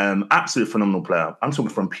 Absolute phenomenal player. I'm talking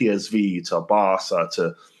from PSV to Barca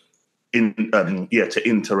to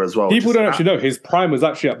Inter as well. People don't actually know his prime was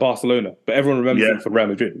actually at Barcelona, but everyone remembers him for Real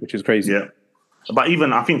Madrid, which is crazy. Yeah, but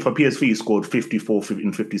even I think for PSV he scored 54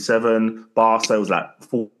 in 57. Barca was like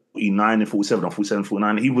 49 and 47 or 47,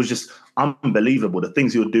 49. He was just unbelievable. The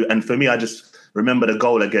things he would do, and for me, I just remember the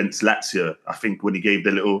goal against Lazio. I think when he gave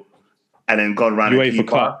the little and then gone round the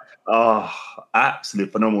keeper. Oh,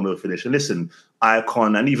 absolutely phenomenal finish. And listen,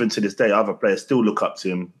 icon, and even to this day, other players still look up to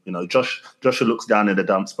him. You know, Joshua looks down in the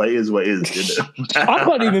dumps, but it is what it is. I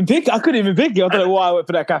couldn't even pick it. I don't know why I went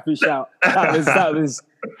for that Cafu shout. That was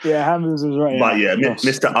Hammonds was right. But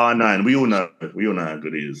Mr. R9, we all know how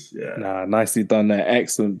good he is. Yeah. Nah, nicely done there.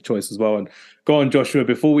 Excellent choice as well. And go on, Joshua,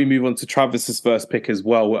 before we move on to Travis's first pick as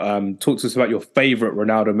well, talk to us about your favourite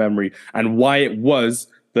Ronaldo memory and why it was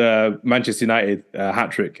the Manchester United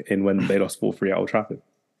hat-trick in when they lost 4-3 at Old Trafford.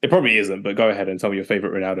 It probably isn't, but go ahead and tell me your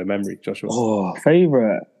favourite Ronaldo memory, Joshua.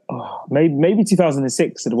 Favourite? Maybe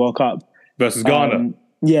 2006 at the World Cup. Versus Ghana.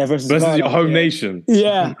 Yeah, versus Ghana, your home yeah. nation.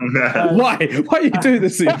 Yeah. Why? Why are you doing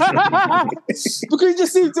this? Because you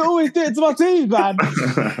just seem to always do it to my team, man.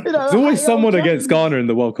 You know, There's always someone Trafford. against Ghana in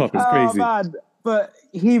the World Cup. It's crazy. Oh, man. But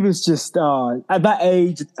he was just at that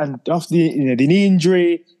age, and after the knee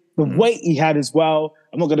injury, the weight he had as well.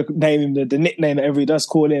 I'm not going to name him the nickname that everybody does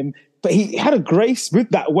call him, but he had a grace with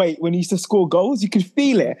that weight when he used to score goals. You could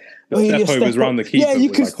feel it. The step overs around the keeper. Yeah, you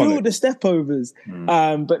could iconic. feel the step overs.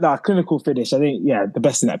 But no, clinical finish. I think, the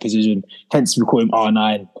best in that position. Hence, we call him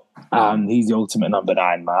R9. He's the ultimate number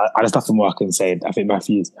 9. Man. There's nothing more I can say. I think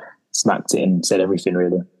Matthews smacked it and said everything,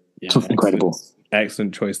 really. Yeah, incredible.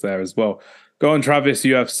 Excellent choice there as well. Go on, Travis.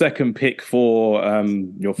 You have second pick for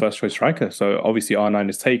your first choice striker. So obviously R9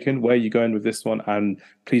 is taken. Where are you going with this one? And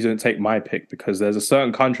please don't take my pick because there's a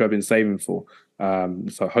certain country I've been saving for.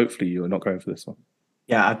 So hopefully you're not going for this one.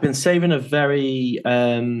 Yeah, I've been saving a very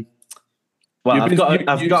I've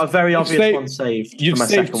got a very obvious one saved. You've for my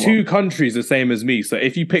saved second two one. countries the same as me. So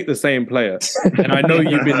if you pick the same player, and I know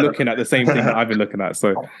you've been looking at the same thing that I've been looking at,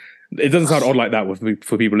 so it doesn't sound odd like that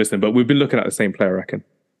for people listening, but we've been looking at the same player, I reckon.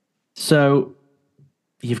 So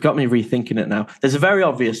you've got me rethinking it now. There's a very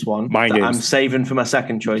obvious one I'm saving for my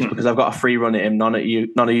second choice because I've got a free run at him. None of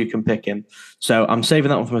you can pick him. So I'm saving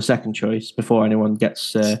that one for my second choice before anyone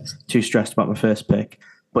gets too stressed about my first pick.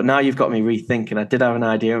 But now you've got me rethinking. I did have an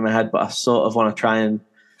idea in my head, but I sort of want to try and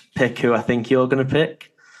pick who I think you're going to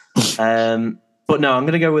pick. But no, I'm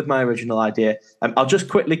going to go with my original idea. I'll just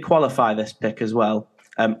quickly qualify this pick as well.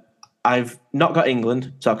 I've not got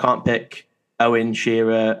England, so I can't pick Owen,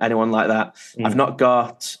 Shearer, anyone like that. I've not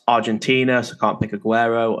got Argentina, so I can't pick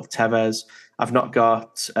Aguero or Tevez. I've not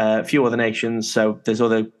got a few other nations, so there's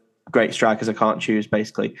other great strikers I can't choose,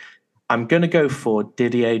 basically. I'm going to go for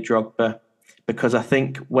Didier Drogba because I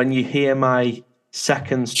think when you hear my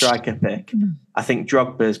second striker pick, I think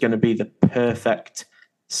Drogba is going to be the perfect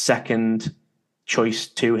second choice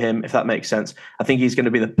to him, if that makes sense. I think he's going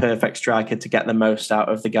to be the perfect striker to get the most out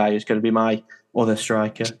of the guy who's going to be my other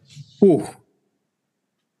striker. Ooh.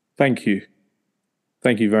 Thank you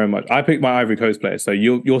very much. I picked my Ivory Coast player, so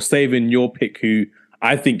you're saving your pick who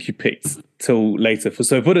I think you picked till later.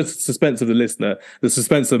 So for the suspense of the listener, the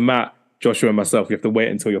suspense of Matt, Joshua, and myself, you have to wait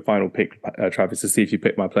until your final pick, Travis, to see if you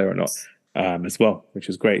pick my player or not, as well, which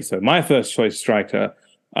is great. So my first choice striker,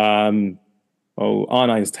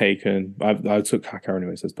 R9's taken. I took Kaká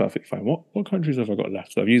anyway, so it's perfectly fine. What countries have I got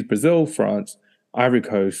left? So I've used Brazil, France, Ivory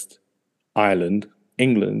Coast, Ireland,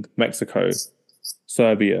 England, Mexico,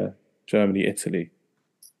 Serbia, Germany, Italy.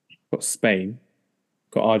 I've got Spain,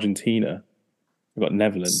 I've got Argentina, I've got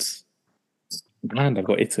Netherlands, and I've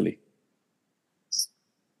got Italy.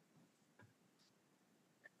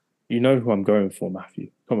 You know who I'm going for,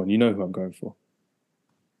 Matthew. Come on, you know who I'm going for.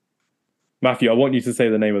 Matthew, I want you to say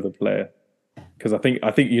the name of the player because I think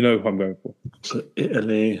you know who I'm going for. So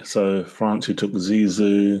Italy, so France, who took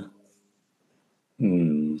Zizou.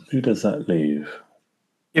 Who does that leave?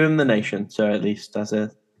 Give him the nation, so at least as a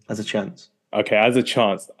chance. Okay, as a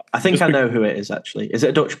chance. I think I know who it is, actually. Is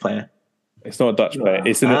it a Dutch player? It's not a Dutch player.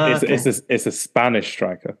 It's a Spanish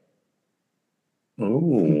striker.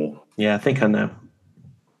 Oh. Yeah, I think I know.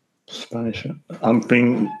 Spanish. I'm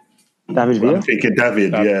thinking David Villa. I'm thinking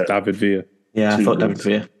David, yeah. David Villa. Yeah, I thought David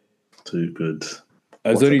Villa. Too good.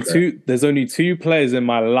 There's only two players in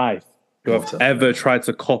my life who have ever tried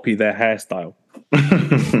to copy their hairstyle.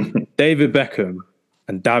 David Beckham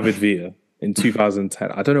and David Villa in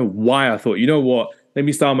 2010. I don't know why I thought, you know what? Let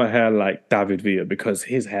me style my hair like David Villa because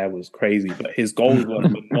his hair was crazy, but his goals were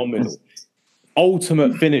phenomenal.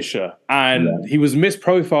 Ultimate finisher. And he was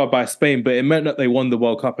misprofiled by Spain, but it meant that they won the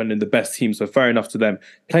World Cup and in the best team. So fair enough to them.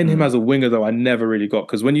 Playing him as a winger, though, I never really got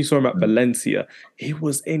because when you saw him at Valencia, he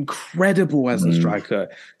was incredible as a striker.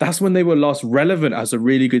 That's when they were last relevant as a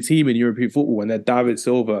really good team in European football. When they're David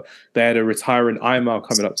Silva, they had a retiring Aymar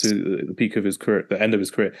coming up to the peak of his career, the end of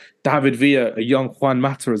his career. David Villa, a young Juan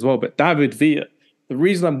Mata as well. But David Villa, the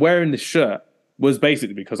reason I'm wearing this shirt was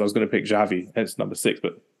basically because I was going to pick Xavi, hence number 6,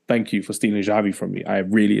 but thank you for stealing Xavi from me. I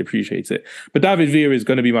really appreciate it. But David Villa is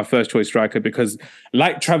going to be my first choice striker because,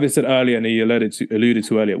 like Travis said earlier, and he alluded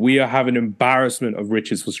to earlier, we are having an embarrassment of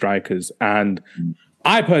riches for strikers. And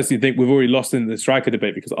I personally think we've already lost in the striker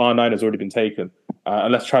debate because R9 has already been taken,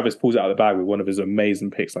 unless Travis pulls it out of the bag with one of his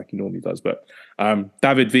amazing picks like he normally does. But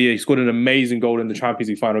David Villa, he scored an amazing goal in the Champions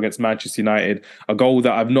League final against Manchester United, a goal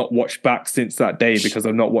that I've not watched back since that day because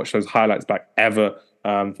I've not watched those highlights back ever.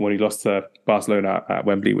 When he lost to Barcelona at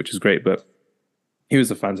Wembley, which is great, but he was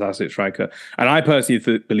a fantastic striker. And I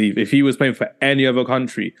personally believe if he was playing for any other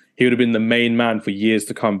country, he would have been the main man for years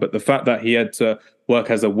to come. But the fact that he had to work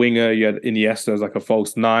as a winger. You had Iniesta as like a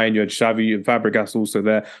false nine. You had Xavi and Fabregas also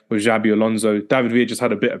there with Xabi Alonso. David Villa just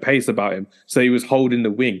had a bit of pace about him, so he was holding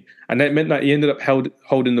the wing, and that meant that he ended up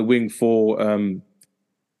holding the wing for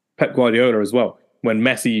Pep Guardiola as well. When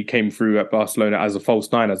Messi came through at Barcelona as a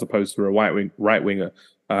false nine as opposed to a right winger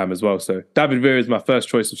as well. So David Villa is my first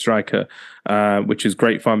choice of striker, which is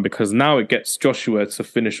great fun because now it gets Joshua to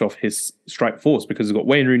finish off his strike force because we've got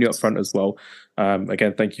Wayne Rooney up front as well.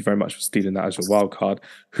 Again, thank you very much for stealing that as your wild card.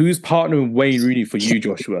 Who's partnering Wayne Rooney for you,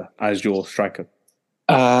 Joshua, as your striker?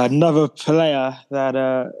 Another player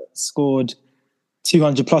that scored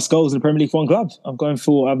 200 plus goals in the Premier League for one club. I'm going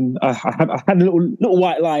for. I had a little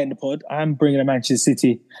white lie in the pod. I am bringing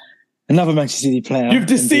another Manchester City player. You've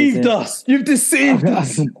deceived us. You've deceived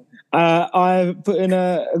us. I put in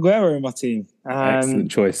Aguero in my team.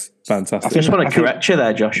 Excellent choice. Fantastic. I just want to correct you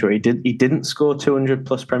there, Joshua. He didn't score 200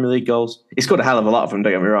 plus Premier League goals. He scored a hell of a lot of them.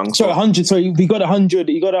 Don't get me wrong. So 100. So he got 100.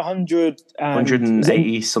 He got 100.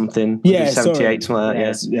 180 something. Yeah, 78 something like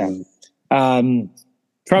that. Yeah.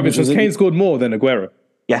 Travis, has Kane scored more than Aguero?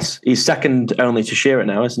 Yes, he's second only to Shearer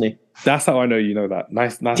now, isn't he? That's how I know you know that.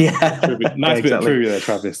 Nice Yeah. trivia. Nice bit of trivia there,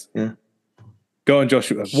 Travis. Yeah. Go on,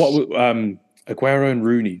 Joshua. What Aguero and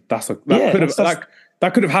Rooney?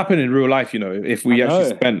 That could have happened in real life, if we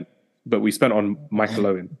actually spent on Michael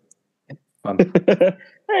Owen.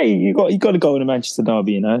 Hey, you got to go in a Manchester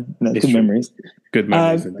derby, good true. memories. Good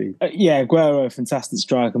memories indeed. Yeah, Aguero, fantastic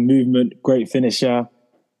striker, movement, great finisher.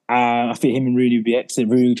 I think him and Rooney would be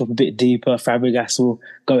excellent. Rooney drop a bit deeper. Fabregas will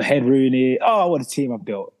go ahead. Rooney. Oh, what a team I've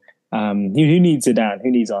built. Who needs Zidane?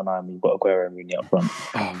 Who needs R9? We've got Aguero and Rooney up front.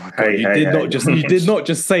 Oh my god! You did not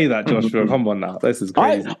just say that, Joshua. Come on now, this is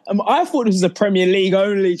crazy. I thought this was a Premier League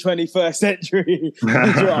only 21st century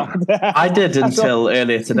draft. I did until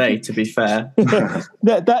earlier today. To be fair,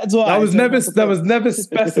 that's why that was never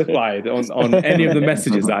specified on any of the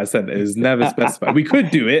messages that I sent. It was never specified. We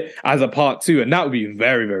could do it as a part 2, and that would be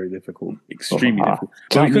very, very difficult, extremely difficult.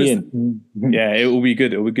 Yeah, it will be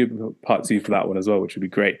good. It will be good part 2 for that one as well, which would be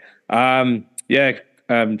great.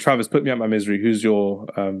 Travis, put me out my misery. Who's your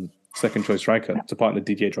second choice striker to partner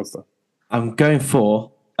Didier Drogba? I'm going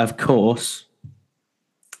for, of course,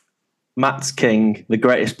 Matt's King, the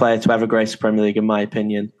greatest player to ever grace the Premier League, in my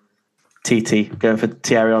opinion. TT, going for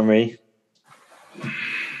Thierry Henry.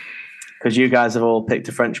 Because you guys have all picked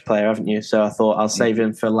a French player, haven't you? So I thought I'll save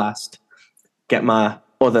him for last. Get my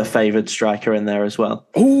other favoured striker in there as well.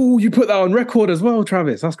 Oh, you put that on record as well,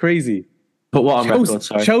 Travis. That's crazy. But what on record?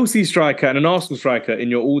 Sorry, Chelsea striker and an Arsenal striker in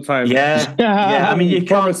your all-time. Yeah. I mean, you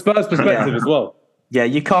from a can't. Spurs perspective as well. Yeah,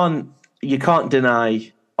 you can't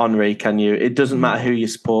deny Henry, can you? It doesn't matter who you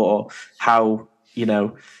support or how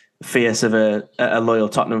fierce of a loyal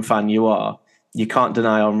Tottenham fan you are. You can't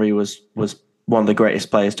deny Henry was one of the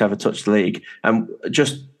greatest players to ever touch the league. And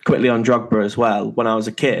just quickly on Drogba as well. When I was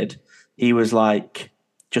a kid, he was like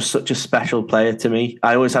just such a special player to me.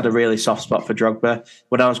 I always had a really soft spot for Drogba.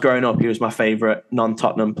 When I was growing up, he was my favourite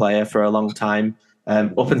non-Tottenham player for a long time,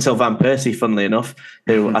 up until Van Persie, funnily enough,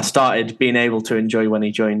 who I started being able to enjoy when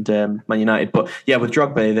he joined Man United. But yeah, with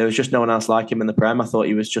Drogba, there was just no one else like him in the Prem. I thought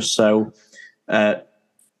he was just so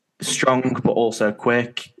strong, but also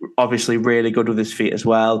quick. Obviously, really good with his feet as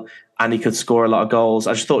well, and he could score a lot of goals.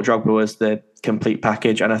 I just thought Drogba was the complete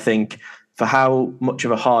package, and I think for how much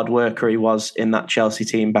of a hard worker he was in that Chelsea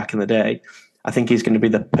team back in the day, I think he's going to be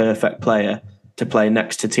the perfect player to play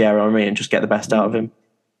next to Thierry Henry and just get the best out of him.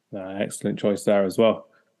 Excellent choice there as well.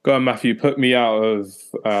 Go on, Matthew, put me out of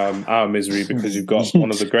our misery because you've got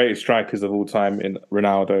one of the greatest strikers of all time in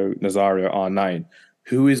Ronaldo Nazario, R9.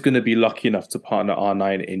 Who is going to be lucky enough to partner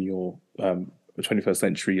R9 in your 21st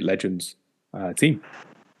century legends team?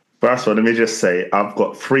 First of all, let me just say, I've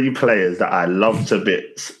got 3 players that I love to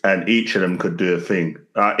bits, and each of them could do a thing.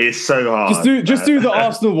 It's so hard. Just do the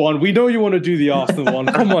Arsenal one. We know you want to do the Arsenal one.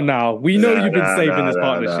 Come on now. We know you've been saving this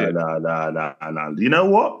partnership. No. You know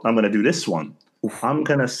what? I'm going to do this one. I'm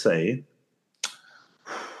going to say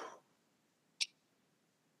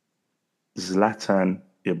Zlatan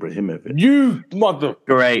Ibrahimovic. You mother.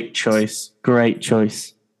 Great choice.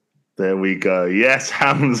 There we go. Yes,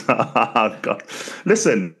 Hamza. God.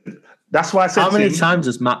 Listen, that's why I said how many times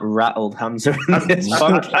has Matt rattled Hamza in this?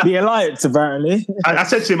 The alliance, apparently. I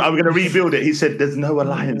said to him, "Are we going to rebuild it?" He said, "There's no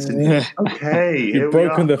alliance in it." Okay, you've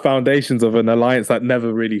broken the foundations of an alliance that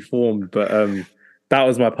never really formed. But that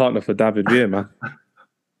was my partner for David Villa, man.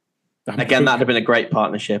 Again, that'd have been a great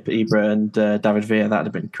partnership, Ibra and David Villa. That'd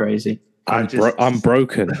have been crazy. I'm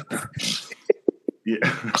broken. Yeah.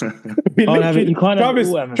 We Can't have it- you can't have it Travis,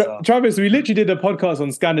 all, MSR. Travis, we literally did a podcast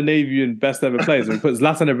on Scandinavian best ever players and we put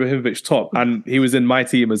Zlatan Ibrahimovic top, and he was in my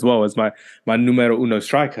team as well as my numero uno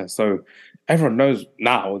striker. So everyone knows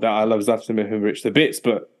now that I love Zlatan Ibrahimovic to bits.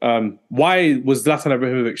 But why was Zlatan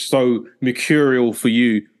Ibrahimovic so mercurial for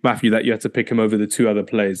you, Matthew, that you had to pick him over the two other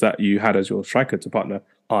players that you had as your striker to partner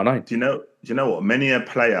R9? Do you know what? Many a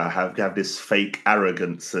player have this fake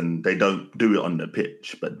arrogance and they don't do it on the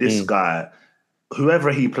pitch. But this guy,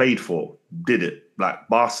 whoever he played for, did it. Like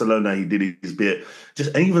Barcelona, he did his bit.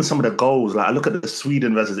 Just and even some of the goals, like I look at the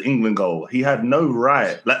Sweden versus England goal. He had no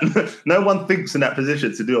right. Like no one thinks in that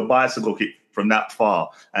position to do a bicycle kick from that far.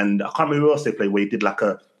 And I can't remember who else they played where he did like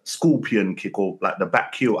a scorpion kick or like the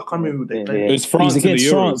back heel. I can't remember who they played. It was France in the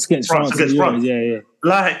Euros. Against France. Yeah.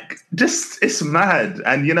 Like, just it's mad.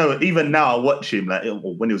 And you know, even now I watch him, like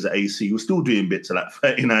when he was at AC, he was still doing bits at like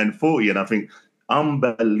 39, 40, and I think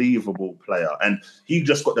unbelievable player. And he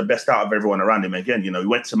just got the best out of everyone around him. Again, you know, he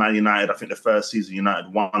went to Man United. I think the first season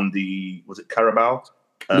United won was it Carabao?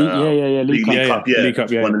 League Cup, League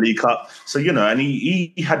Cup, won the League Cup. So, you know, and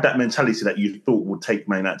he had that mentality that you thought would take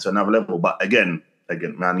Man United to another level. But again,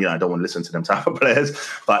 man, yeah, I don't want to listen to them type of players.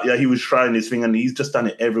 But yeah, he was trying his thing and he's just done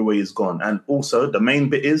it everywhere he's gone. And also, the main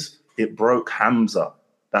bit is it broke Hamza.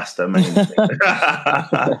 That's the main thing.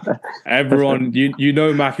 Everyone, you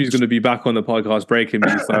know Matthew's going to be back on the podcast breaking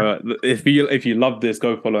me. So if you love this,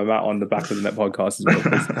 go follow Matt on the Back of the Net podcast as well.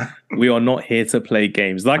 Because we are not here to play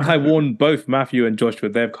games. Like I warned both Matthew and Joshua,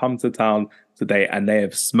 they've come to town today and they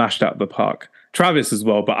have smashed out the park. Travis as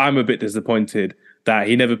well, but I'm a bit disappointed that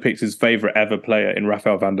he never picked his favourite ever player in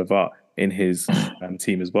Rafael van der Vaart in his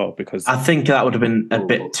team as well, because I think that would have been a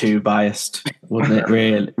bit too biased, wouldn't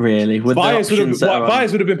it? Really, with bias would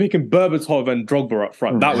have been picking Berbatov and Drogba up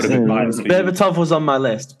front. That would have been biased. Berbatov was on my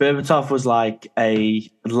list. Berbatov was like a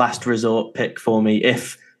last resort pick for me.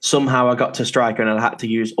 If somehow I got to striker and I had to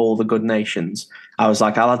use all the good nations, I was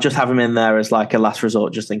like, I'll just have him in there as like a last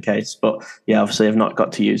resort just in case. But yeah, obviously I've not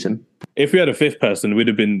got to use him. If we had a fifth person, we'd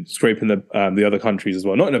have been scraping the other countries as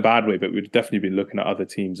well. Not in a bad way, but we'd definitely been looking at other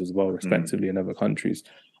teams as well, respectively, in other countries.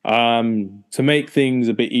 To make things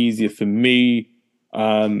a bit easier for me,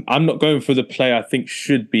 I'm not going for the player I think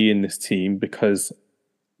should be in this team because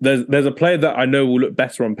there's a player that I know will look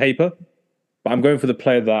better on paper, but I'm going for the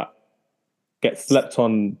player that gets slept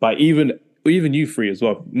on by even you three as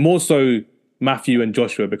well. More so Matthew and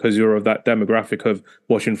Joshua because you're of that demographic of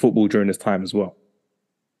watching football during this time as well.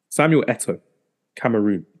 Samuel Eto'o,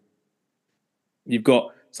 Cameroon. You've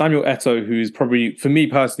got Samuel Eto'o, who is probably, for me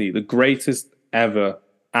personally, the greatest ever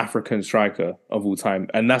African striker of all time.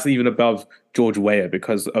 And that's even above George Weah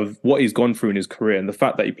because of what he's gone through in his career and the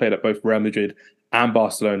fact that he played at both Real Madrid and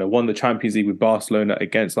Barcelona, won the Champions League with Barcelona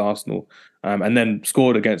against Arsenal, and then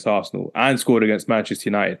scored against Arsenal and scored against Manchester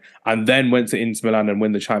United, and then went to Inter Milan and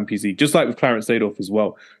win the Champions League, just like with Clarence Seedorf as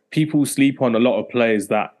well. People sleep on a lot of players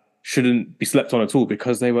that shouldn't be slept on at all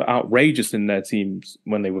because they were outrageous in their teams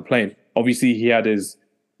when they were playing. Obviously, he had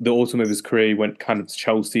the autumn of his career, he went kind of to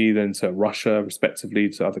Chelsea, then to Russia, respectively,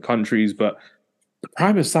 to other countries. But the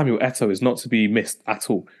prime of Samuel Eto'o is not to be missed at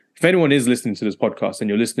all. If anyone is listening to this podcast and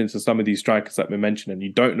you're listening to some of these strikers that we mentioned and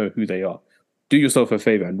you don't know who they are, do yourself a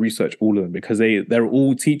favor and research all of them because they're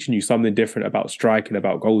all teaching you something different about striking,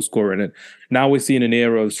 about goal scoring. And now we're seeing an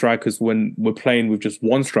era of strikers when we're playing with just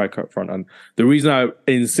one striker up front. And the reason I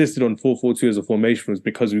insisted on 4-4-2 as a formation was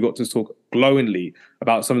because we got to talk glowingly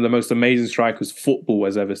about some of the most amazing strikers football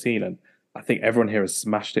has ever seen. And I think everyone here has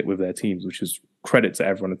smashed it with their teams, which is credit to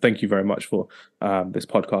everyone. And thank you very much for this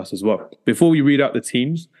podcast as well. Before we read out the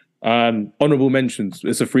teams, honorable mentions,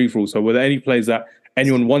 it's a free-for-all. So were there any players that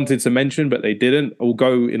anyone wanted to mention, but they didn't? We'll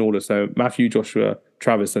go in order. So Matthew, Joshua,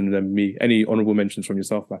 Travis, and then me. Any honourable mentions from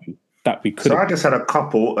yourself, Matthew? That we could. So I just had a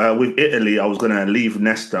couple. With Italy, I was going to leave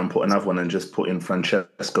Nesta and put another one and just put in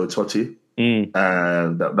Francesco Totti.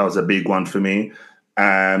 That was a big one for me.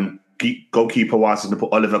 Goalkeeper-wise, I was going to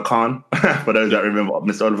put Oliver Kahn, for those that remember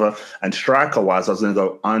Mr. Oliver. And striker-wise, I was going to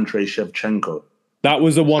go Andrei Shevchenko. That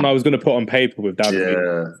was the one I was going to put on paper with David.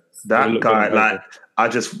 Yeah, that guy, like...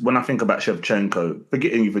 when I think about Shevchenko,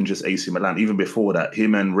 forgetting even just AC Milan, even before that,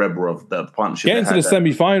 him and Rebrov, the partnership. Getting to the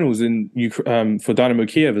semi-finals for Dynamo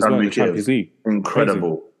Kiev as well in the Champions League.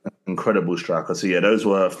 Incredible striker. So yeah, those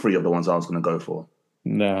were three of the ones I was going to go for.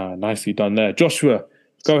 Nah, nicely done there. Joshua,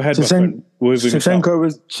 go ahead.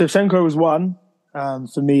 Shevchenko was one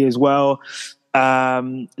for me as well.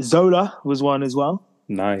 Zola was one as well.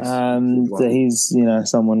 Nice. So he's,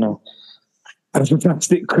 someone now. Had a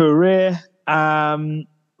fantastic career.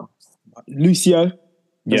 Lucio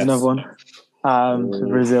was another one for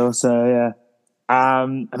Brazil. So yeah,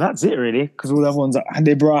 And that's it really, because all the other ones, and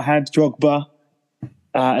Ibra had Drogba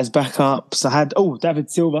as backups. I had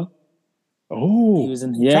David Silva. Oh, He was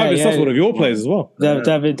in, Travis, that's one of your players as well.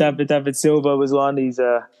 David Silva was one. He's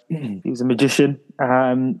a magician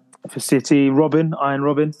for City. Iron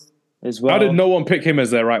Robin as well. How did no one pick him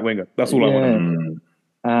as their right winger? That's all I want to know.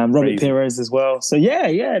 Robert Crazy. Pires as well. So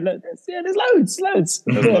there's loads.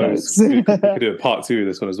 There's loads. We could do a part 2 of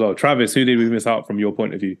this one as well. Travis, who did we miss out from your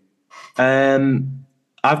point of view?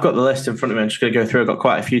 I've got the list in front of me. I'm just going to go through. I've got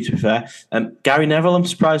quite a few, to be fair. Gary Neville, I'm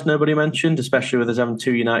surprised nobody mentioned, especially with us having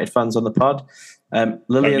 2 United fans on the pod.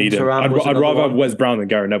 Lillian Thuram. I'd rather have Wes Brown than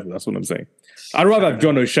Gary Neville. That's what I'm saying. I'd rather have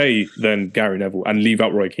John O'Shea than Gary Neville and leave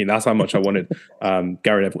out Roy Keane. That's how much I wanted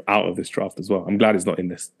Gary Neville out of this draft as well. I'm glad he's not in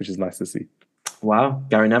this, which is nice to see. Wow,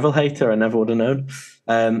 Gary Neville hater. I never would have known.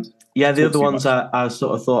 The other ones I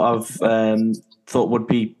sort of thought would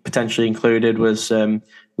be potentially included was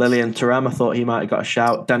Lillian Thuram. I thought he might have got a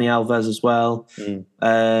shout. Dani Alves as well.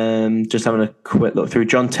 Just having a quick look through.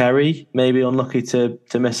 John Terry, maybe unlucky to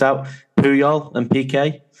miss out. Puyol and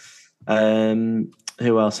PK.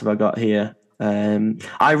 Who else have I got here?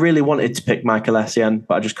 I really wanted to pick Michael Essien,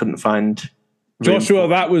 but I just couldn't find. Joshua,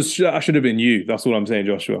 that should have been you. That's all I'm saying,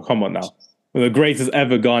 Joshua. Come on now. One of the greatest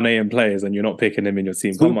ever Ghanaian players, and you're not picking him in your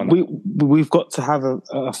team. Come on. We've got to have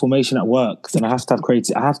a formation at work, and I have to have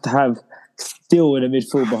creative. I have to have Steele in the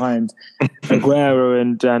midfield behind Aguero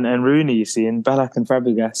and Rooney, you see, and Ballack and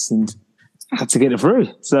Fabregas, and I had to get it through.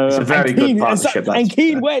 So it's a very good partnership. And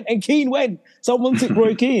Keane went. Someone took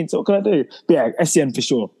Roy Keane. So what can I do? But yeah, Essien for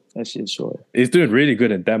sure. Sure. He's doing really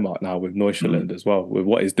good in Denmark now with Nordsjælland as well. With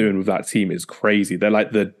what he's doing with that team is crazy. They're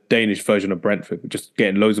like the Danish version of Brentford, just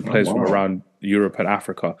getting loads of players from around Europe and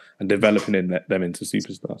Africa and developing them into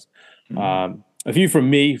superstars. A few from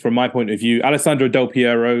me, from my point of view, Alessandro Del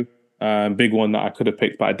Piero, big one that I could have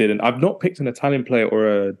picked, but I didn't. I've not picked an Italian player or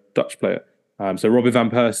a Dutch player. So Robin van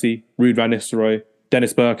Persie, Ruud van Nistelrooy,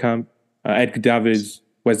 Dennis Bergkamp, Edgar Davids,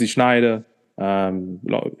 Wesley Sneijder,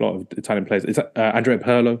 lot of Italian players. It's Andrea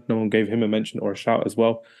Pirlo. No one gave him a mention or a shout as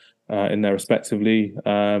well in there respectively.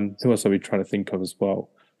 Who else are we trying to think of as well?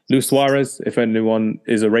 Luis Suarez, if anyone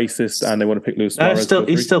is a racist and they want to pick Luis Suarez.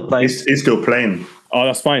 He's still playing. He's still playing. Oh,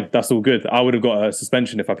 that's fine. That's all good. I would have got a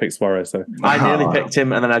suspension if I picked Suarez. So I nearly picked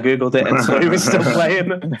him, and then I googled it, and so he was still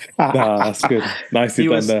playing. That's good. Nicely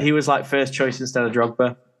done there. He was like first choice instead of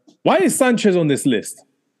Drogba. Why is Sanchez on this list?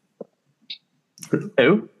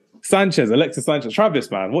 Who? Alexis Sanchez.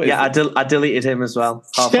 Travis, man. What is I deleted him as well.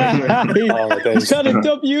 He's trying to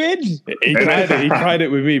dub you in. He tried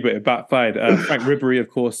it with me, but it backfired. Frank Ribery, of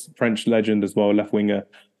course, French legend as well, left winger,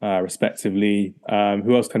 respectively.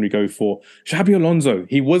 Who else can we go for? Xabi Alonso.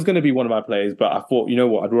 He was going to be one of my players, but I thought, you know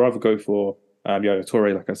what? I'd rather go for Yaya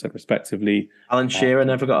Toure, like I said, respectively. Alan Shearer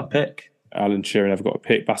never got a pick. Bastian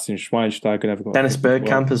Schweinsteiger never got a pick. Dennis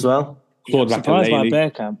Bergkamp as well. Claude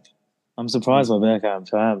Makelele. I'm surprised by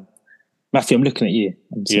Bergkamp. I am. Matthew, I'm looking at you.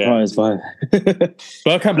 I'm surprised by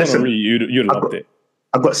Bergkamp. Listen, you'd loved it.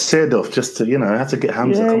 I got Seedorf just to, I had to get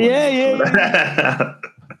Hamza. Yeah.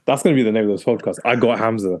 That's going to be the name of this podcast. I got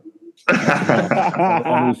Hamza.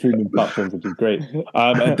 On the streaming platforms, which is great.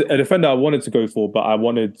 A defender I wanted to go for, but I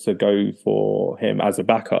wanted to go for him as a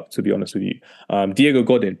backup, to be honest with you. Diego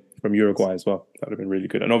Godin from Uruguay as well. That would have been really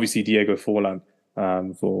good. And obviously Diego Forlan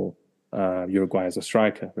for Uruguay as a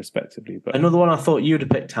striker, respectively. But another one I thought you'd have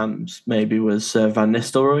picked, Hams, maybe was Van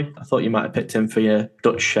Nistelrooy. I thought you might have picked him for your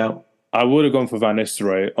Dutch shout. I would have gone for Van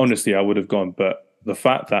Nistelrooy. Honestly, I would have gone, but the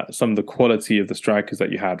fact that some of the quality of the strikers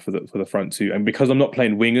that you had for the front two, and because I'm not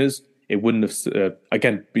playing wingers, it wouldn't have,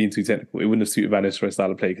 again, being too technical, it wouldn't have suited Van Nistelrooy's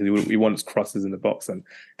style of play because he wants crosses in the box, and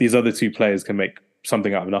these other two players can make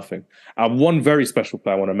something out of nothing. One very special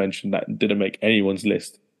player I want to mention that didn't make anyone's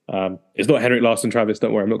list. It's not Henrik Larsson, Travis.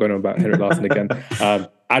 Don't worry, I'm not going on about Henrik Larsson again.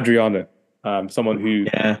 Adriano, someone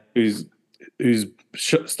whose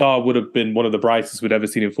star would have been one of the brightest we'd ever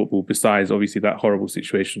seen in football. Besides, obviously, that horrible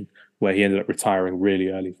situation where he ended up retiring really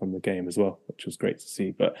early from the game as well, which was great to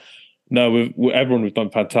see. But no, everyone was done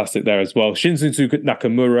fantastic there as well. Shinsuke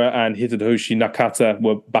Nakamura and Hideyoshi Nakata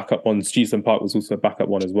were backup ones. Jason Park was also a backup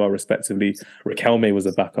one as well, respectively. Riquelme was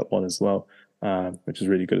a backup one as well. Which is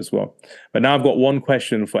really good as well. But now I've got one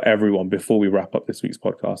question for everyone before we wrap up this week's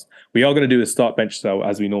podcast. We are going to do a start bench sell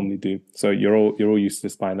as we normally do. So you're all used to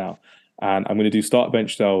this by now. And I'm going to do start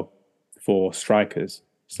bench sell for strikers.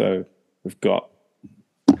 So we've got,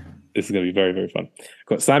 this is going to be very, very fun. We've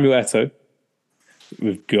got Samuel Eto'o.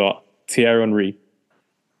 We've got Thierry Henry.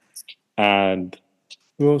 And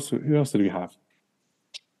who else do we have?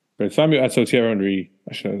 Samuel Eto'o, Thierry Henry.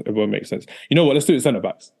 Actually, it won't make sense. You know what? Let's do it centre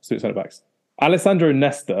backs. Alessandro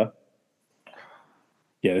Nesta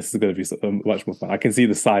Yeah, this is going to be much more fun. I can see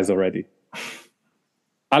the size already.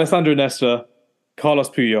 Alessandro Nesta, Carlos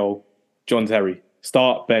Puyol, John Terry.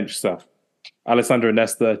 Start, bench, stuff. Alessandro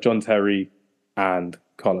Nesta, John Terry, and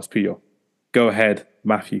Carlos Puyol. Go ahead,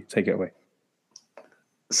 Matthew, take it away.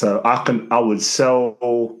 So I would sell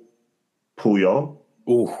Puyol.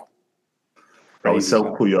 Ooh. I would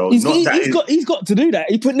sell Puyol. He's got to do that.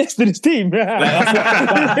 He put Nesta in his team.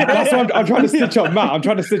 That's what I'm trying to stitch up Matt. I'm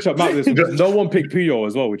trying to stitch up Matt with this. No one picked Puyol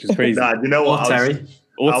as well, which is crazy. Nah, you know what? Terry.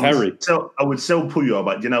 Terry. I would sell Puyol,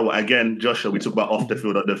 but you know what? Again, Joshua, we talk about off the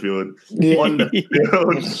field, on the field. Yeah. On the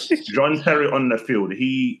field, John Terry on the field,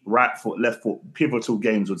 he right foot, left foot, pivotal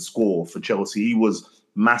games would score for Chelsea. He was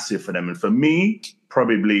massive for them. And for me,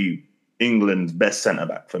 probably England's best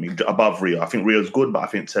centre-back for me, above Rio. I think Rio's good, but I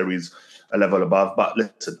think Terry's a level above. But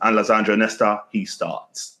listen, Alessandro Nesta, he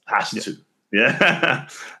starts. Has to. Yeah.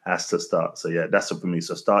 Has to start. So yeah, that's it for me.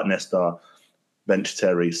 So start Nesta, bench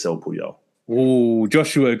Terry, sell Puyol. Ooh,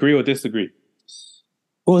 Joshua, agree or disagree?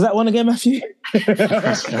 What was that one again, Matthew?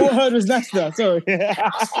 What heard was Nesta? Sorry.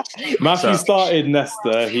 Matthew started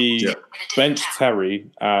Nesta. He benched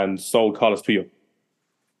Terry and sold Carlos Puyol.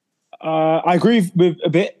 I agree with a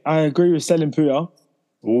bit. I agree with selling Puyol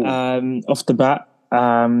off the bat.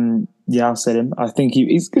 Yeah, I'll sell him. I think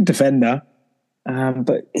he's a good defender.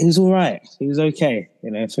 But he was all right. He was okay,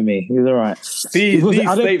 for me. He was all right. These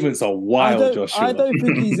statements are wild, Joshua. I don't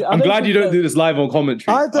think he's... I'm glad you don't do this live on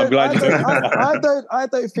commentary. I don't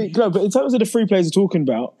think... No, but in terms of the three players we're talking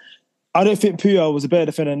about, I don't think Puyol was a better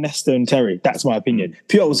defender than Nesta and Terry. That's my opinion.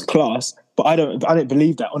 Puyol was class, but I don't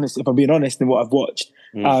believe that, honestly, if I'm being honest in what I've watched.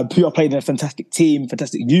 Puyol played in a fantastic team,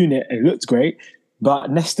 fantastic unit, and it looked great.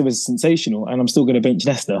 But Nesta was sensational, and I'm still going to bench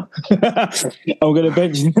Nesta. I'm going to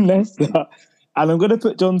bench Nesta. And I'm going to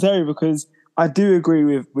put John Terry because I do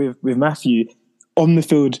agree with Matthew on the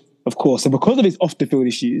field, of course. And because of his off-the-field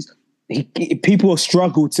issues, people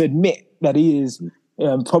struggle to admit that he is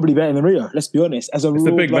probably better than Rio, let's be honest. It's a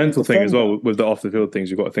big mental thing as well with the off-the-field things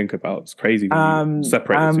you've got to think about. It's crazy when you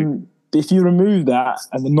separate the two. If you remove that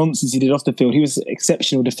and the nonsense he did off the field, he was an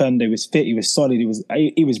exceptional defender. He was fit. He was solid. He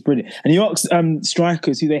was brilliant. And you ask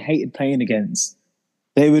strikers who they hated playing against,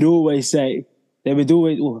 they would always, I've never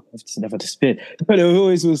disappeared. But they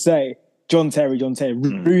always will say, John Terry.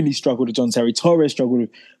 Rooney struggled with John Terry. Torres struggled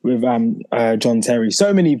with John Terry.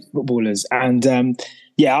 So many footballers. And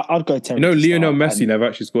I'd go Terry. Lionel Messi never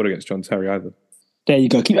actually scored against John Terry either. There you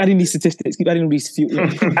go. Keep adding these statistics. Keep adding all these,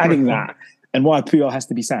 adding that. And why Puyol has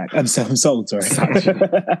to be sacked. I'm sold, sorry.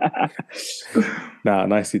 Nah,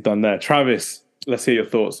 nicely done there. Travis, let's hear your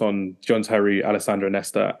thoughts on John Terry, Alessandro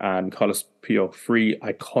Nesta, and Carlos Puyol, three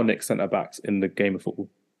iconic centre-backs in the game of football.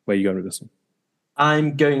 Where are you going with this one?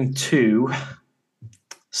 I'm going to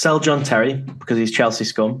sell John Terry because he's Chelsea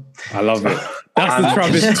scum. I love it. That's the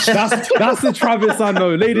Travis. That's the Travis I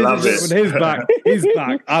know. Ladies and gentlemen, he's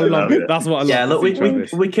back. I love it. That's what I love. Yeah, look,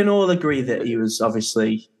 we can all agree that he was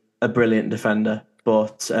obviously a brilliant defender.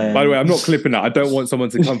 But by the way, I'm not clipping that. I don't want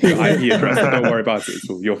someone to come to your IP address. Don't worry about it.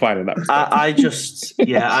 You're fine in that respect. I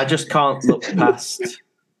just can't look past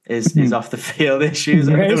his off the field issues.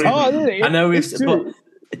 It's hard, isn't it? I know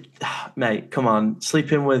mate, come on,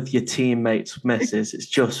 sleeping with your teammates' missus, it's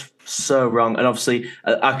just so wrong. And obviously,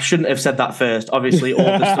 I shouldn't have said that first. Obviously, all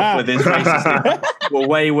the stuff with his racism were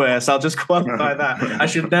way worse. I'll just qualify that. I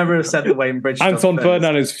should never have said the Wayne Bridge stuff Anton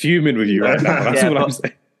Ferdinand is fuming with you right now. That's what I'm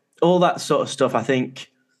saying. All that sort of stuff, I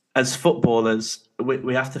think, as footballers,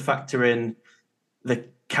 we have to factor in the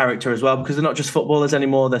character as well, because they're not just footballers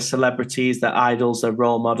anymore. They're celebrities, they're idols, they're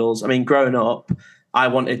role models. I mean, growing up, I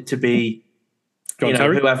wanted to be,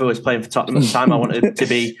 whoever was playing for Tottenham at the time. I wanted to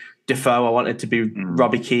be Defoe. I wanted to be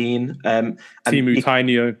Robbie Keane. Timu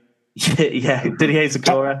Tainio. Yeah, Didier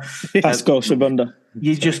Zagora. Pascal Shabunda.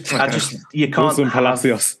 You can't Wilson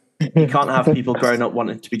Palacios. You can't have people growing up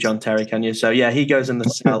wanting to be John Terry, can you? So, yeah, he goes in the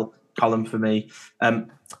sell column for me. And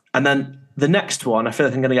then the next one, I feel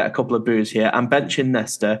like I'm going to get a couple of boos here. I'm benching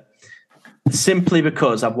Nesta simply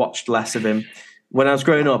because I've watched less of him. When I was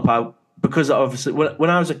growing up, because obviously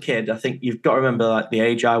when I was a kid, I think you've got to remember like the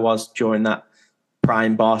age I was during that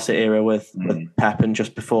prime Barca era with Pep, and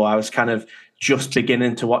just before I was kind of just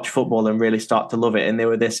beginning to watch football and really start to love it. And they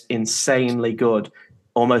were this insanely good,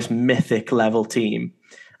 almost mythic level team.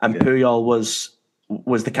 And Puyol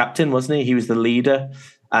was the captain, wasn't he? He was the leader.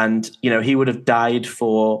 And, he would have died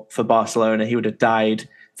for Barcelona. He would have died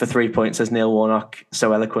for 3 points, as Neil Warnock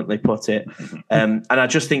so eloquently put it. And I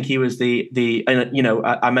just think he was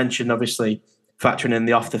I mentioned, obviously, factoring in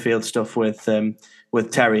the off-the-field stuff with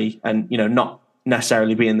Terry and, not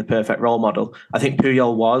necessarily being the perfect role model. I think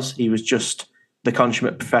Puyol he was just the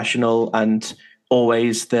consummate professional and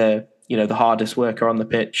always the hardest worker on the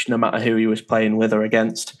pitch, no matter who he was playing with or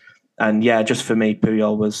against. And yeah, just for me,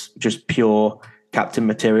 Puyol was just pure captain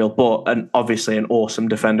material, but obviously an awesome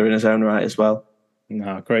defender in his own right as well.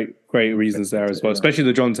 No, great reasons there as well, especially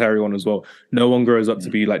the John Terry one as well. No one grows up to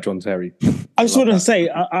be like John Terry. I just want to say,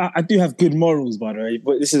 I do have good morals, by the way,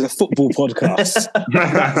 but this is a football podcast.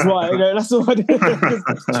 That's why, that's all I do.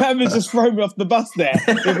 Travis just thrown me off the bus there.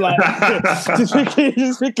 It's like, just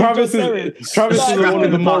thinking Travis is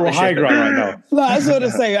on the moral high ground right now. I just want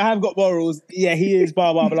to say, I have got morals. Yeah, he is,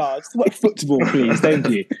 blah, blah, blah. Just watch football, please. Thank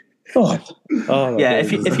you. God. Yeah,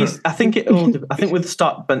 if you, I think with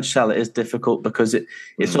start bench sell it is difficult because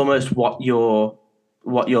it's almost what you're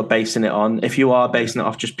basing it on. If you are basing it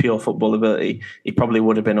off just pure football ability, he probably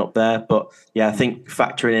would have been up there. But yeah, I think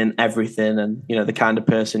factoring in everything and the kind of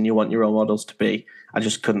person you want your role models to be, I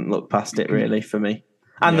just couldn't look past it really for me.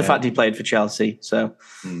 And the fact he played for Chelsea, so.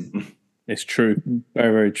 It's true.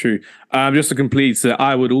 Very, very true. Just to complete, so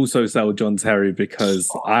I would also sell John Terry because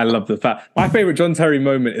I love the fact. My favourite John Terry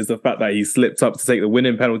moment is the fact that he slipped up to take the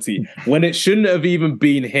winning penalty when it shouldn't have even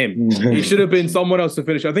been him. It should have been someone else to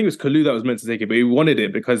finish. I think it was Kalou that was meant to take it, but he wanted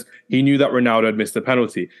it because he knew that Ronaldo had missed the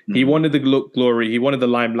penalty. He wanted the glory, he wanted the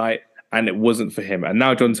limelight, and it wasn't for him. And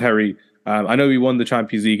now John Terry, I know he won the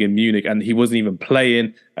Champions League in Munich and he wasn't even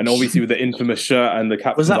playing. And obviously with the infamous shirt and the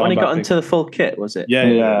captain. Was that when he got into the full kit, was it?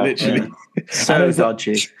 Yeah, literally. Yeah. So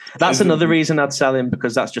dodgy. That's another reason I'd sell him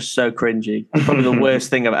because that's just so cringy. Probably the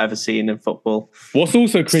worst thing I've ever seen in football. What's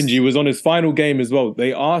also cringy was on his final game as well.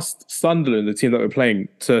 They asked Sunderland, the team that were playing,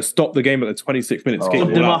 to stop the game at the 26 minutes.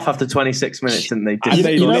 Flipped him off after 26 minutes, didn't they? And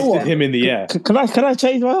they lifted him in the air. Can I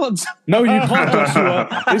change my answer? No, you can't,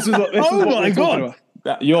 Joshua. This is what my God.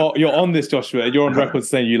 You're on this, Joshua. You're on record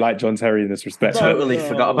saying you like John Terry in this respect. Totally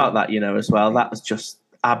forgot about that, as well. That was just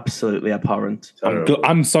absolutely abhorrent.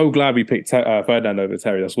 I'm so glad we picked Ferdinand over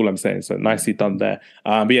Terry. That's all I'm saying. So nicely done there.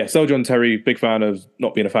 But yeah, sell John Terry. Big fan of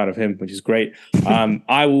not being a fan of him, which is great.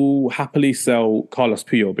 I will happily sell Carlos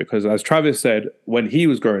Puyol because, as Travis said, when he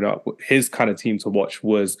was growing up, his kind of team to watch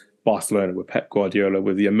was Barcelona with Pep Guardiola,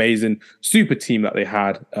 with the amazing super team that they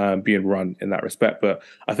had being run in that respect. But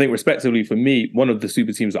I think respectively for me, one of the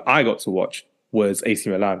super teams that I got to watch was AC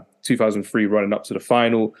Milan, 2003 running up to the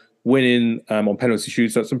final, winning on penalty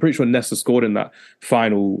shootouts. I'm pretty sure Nesta scored in that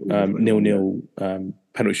final 0-0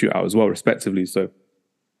 penalty shootout as well, respectively. So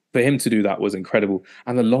for him to do that was incredible.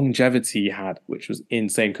 And the longevity he had, which was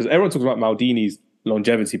insane, because everyone talks about Maldini's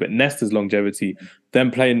longevity, but Nesta's longevity,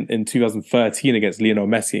 them playing in 2013 against Lionel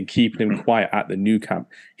Messi and keeping him quiet at the Nou Camp.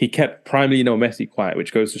 He kept prime Lionel Messi quiet,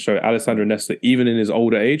 which goes to show Alessandro Nesta, even in his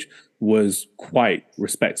older age, was quite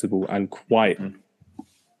respectable and quite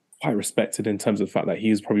respected in terms of the fact that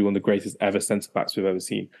he is probably one of the greatest ever centre-backs we've ever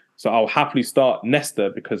seen. So I'll happily start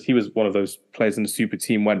Nesta because he was one of those players in the super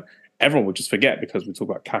team when everyone would just forget because we talk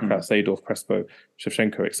about Kaká, Seedorf, Crespo,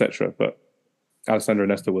 Shevchenko, etc. But Alessandro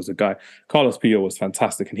Nesta was a guy. Carlos Puyol was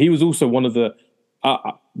fantastic, and he was also one of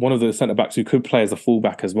the centre backs who could play as a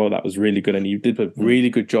fullback as well. That was really good, and he did a really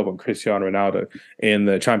good job on Cristiano Ronaldo in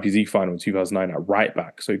the Champions League final in 2009 at right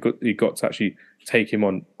back. So he got to actually take him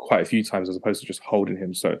on quite a few times as opposed to just holding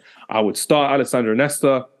him. So I would start Alessandro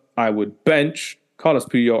Nesta, I would bench Carlos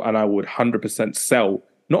Puyol, and I would 100% sell,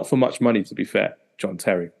 not for much money to be fair, John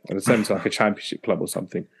Terry, and send him to like a championship club or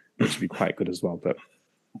something, which would be quite good as well. But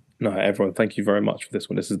no, everyone, thank you very much for this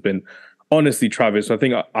one. This has been, honestly, Travis, I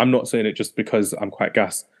think I'm not saying it just because I'm quite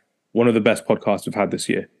gassed, one of the best podcasts we've had this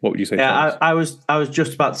year. What would you say, Travis? I was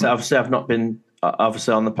just about to say, obviously, I've not been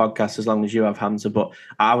obviously on the podcast as long as you have, Hamza, but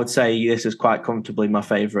I would say this is quite comfortably my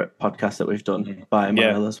favourite podcast that we've done by a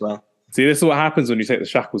mile as well. See, this is what happens when you take the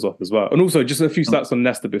shackles off as well. And also, just a few stats on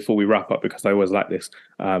Nesta before we wrap up, because I always like this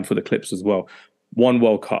for the clips as well. 1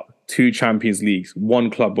 World Cup, 2 Champions Leagues, 1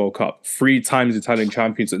 Club World Cup, 3 times Italian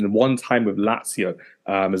champions, and 1 time with Lazio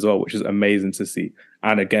as well, which is amazing to see.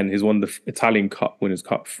 And again, he's won the Italian Cup Winners'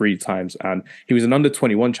 Cup 3 times, and he was an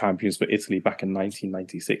under-21 champions for Italy back in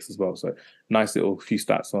 1996 as well. So nice little few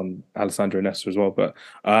stats on Alessandro Nesta as well. But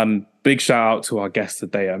big shout out to our guest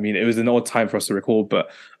today. I mean, it was an odd time for us to record,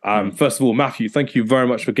 but first of all, Matthew, thank you very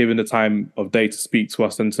much for giving the time of day to speak to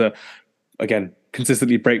us and to, again,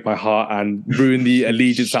 consistently break my heart and ruin the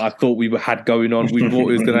allegiance that I thought we had going on. We thought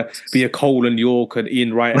it was going to be a Cole and York and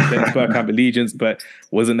Ian Wright and Dennis Bergkamp allegiance, but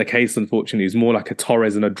wasn't the case, unfortunately. It was more like a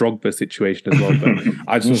Torres and a Drogba situation as well. But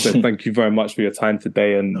I just want to say thank you very much for your time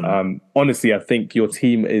today. And honestly, I think your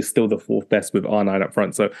team is still the 4th best with R9 up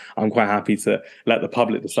front. So I'm quite happy to let the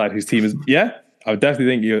public decide whose team is. Yeah, I would definitely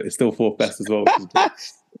think you're still 4th best as well,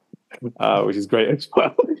 which is great as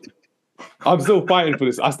well. I'm still fighting for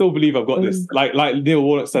this. I still believe I've got this. Like Neil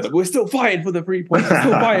Warnock said, we're still fighting for the 3 points. We're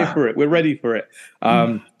still fighting for it. We're ready for it.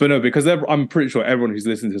 But no, because I'm pretty sure everyone who's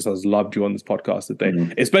listening to this has loved you on this podcast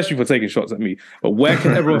today, especially for taking shots at me. But where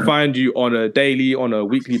can everyone find you on a daily, on a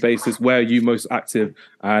weekly basis? Where are you most active?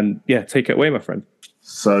 And yeah, take it away, my friend.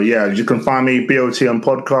 So yeah, you can find me BOT on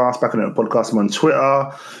podcast, Back on It podcast. I'm on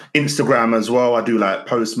Twitter, Instagram as well. I do like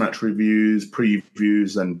post-match reviews,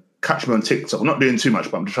 previews, and catch me on TikTok. I'm not doing too much,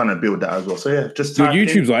 but I'm just trying to build that as well. So yeah, just your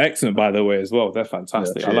YouTubes are excellent, by the way, as well. They're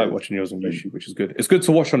fantastic. I like watching yours on YouTube, which is good. It's good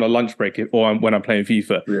to watch on a lunch break or when I'm playing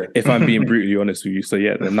FIFA. If I'm being brutally honest with you, so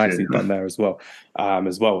yeah, they're nicely done there as well.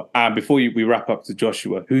 And before we wrap up to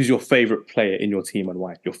Joshua, who's your favorite player in your team and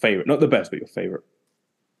why? Your favorite, not the best, but your favorite.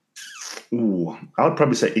 Ooh, I would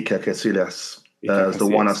probably say Iker Casillas. The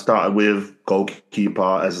one I started with,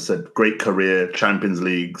 goalkeeper. As I said, great career, Champions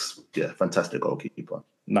Leagues. Yeah, fantastic goalkeeper.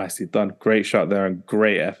 Nicely done. Great shot there and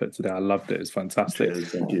great effort today. I loved it. It's fantastic. Cheers,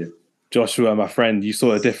 thank you. Joshua, my friend, you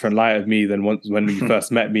saw a different light of me than when you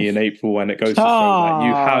first met me in April, and it goes to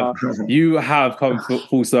show that you have come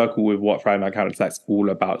full circle with what Friday Night Counter Attack's all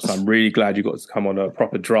about. So I'm really glad you got to come on a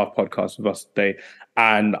proper draft podcast with us today.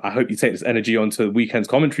 And I hope you take this energy onto the weekend's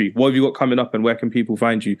commentary. What have you got coming up, and where can people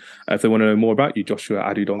find you if they want to know more about you, Joshua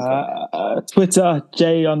Adu Donkor? Twitter,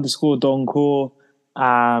 J_Donkor.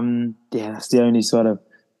 Yeah, that's the only sort of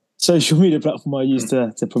social media platform I use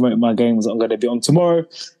to promote my games that I'm going to be on tomorrow.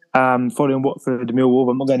 Following Watford, the Millwall.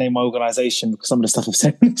 I'm not going to name my organisation because some of the stuff I've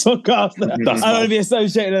said in this podcast, I don't want to be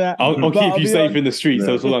associated with that. I'll keep you safe in the streets.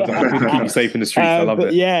 That's all I'm saying. I'll keep you safe in the streets. I love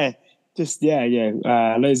it. Yeah, loads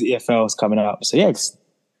of EFLs coming up. So yeah, just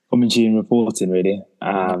commentary and reporting really.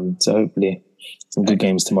 So hopefully some good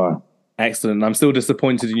games tomorrow. Excellent. I'm still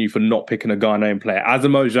disappointed in you for not picking a Ghanaian player.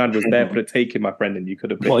 Asamoah Gyan was there for the taking, my friend, and you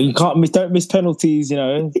could have picked. Well, you don't miss penalties,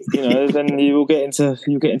 then you will get into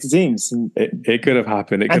teams. It could have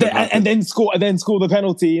happened. And then score the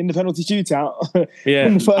penalty in the penalty shootout. Yeah,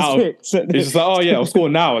 in the first pick. It's just like, I'll score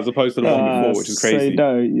now as opposed to the one before, which is crazy.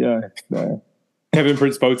 No. Kevin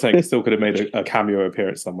Prince Boateng still could have made a cameo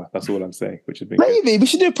appearance somewhere. That's all I'm saying. Which would be maybe we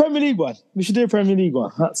should do a Premier League one.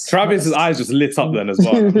 Travis's eyes just lit up then as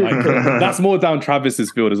well. Like, that's more down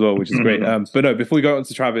Travis's field as well, which is great. But no, before we go on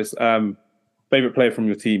to Travis, favorite player from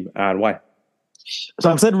your team and why?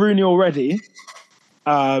 So I've said Rooney already,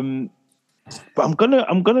 but I'm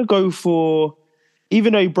gonna go for,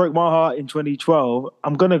 even though he broke my heart in 2012,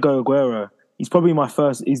 I'm gonna go Aguero. He's probably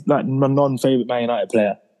he's like my non-favorite Man United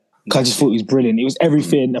player. I just thought he was brilliant. He was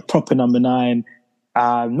everything, a proper number 9.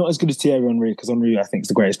 Not as good as Thierry Henry, because Henry, I think, is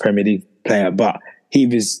the greatest Premier League player, but he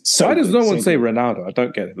was so Why does no one say Ronaldo? I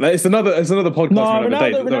don't get it. It's another podcast. No,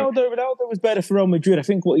 Ronaldo was better for Real Madrid. I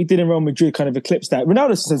think what he did in Real Madrid kind of eclipsed that.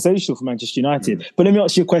 Ronaldo's sensational for Manchester United. But let me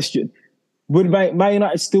ask you a question. Would Man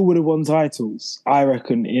United still would have won titles, I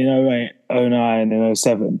reckon, in 08, 09 and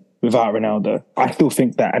 07 without Ronaldo? I still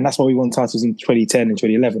think that. And that's why we won titles in 2010 and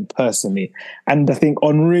 2011, personally. And I think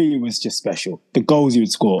Henry was just special. The goals he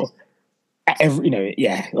would score.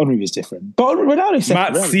 Henry was different. But Ronaldo's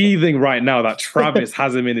Matt's seething right now that Travis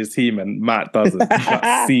has him in his team and Matt doesn't.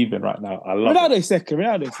 Matt's seething right now. I love Ronaldo's second.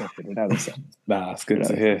 Nah, that's good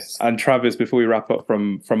to hear. And Travis, before we wrap up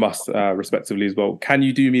from us respectively as well, can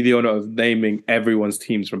you do me the honour of naming everyone's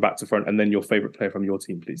teams from back to front and then your favourite player from your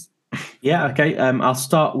team, please? Yeah, okay. I'll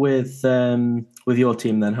start with your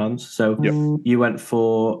team then, Hans. So you went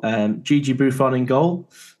for Gigi Buffon in goal,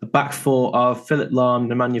 the back four of Philip Lahm,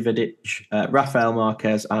 Nemanja Vidic, Rafael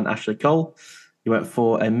Marquez and Ashley Cole. You went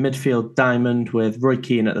for a midfield diamond with Roy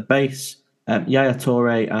Keane at the base, Yaya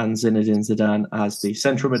Toure and Zinedine Zidane as the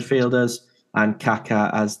central midfielders, and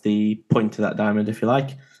Kaká as the point to that diamond, if you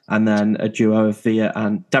like. And then a duo of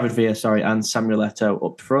David Villa, and Samuel Eto'o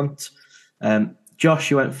up front.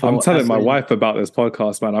 Josh, you went for... I'm telling my wife about this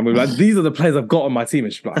podcast, man. I'm like, these are the players I've got on my team.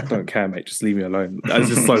 And she's like, I don't care, mate. Just leave me alone. It's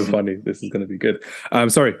just so funny. This is going to be good.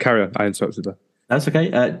 Sorry, carry on. I interrupted her. That's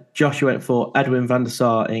okay. Josh, you went for Edwin van der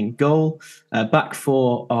Sar in goal. Back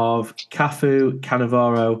four of Cafu,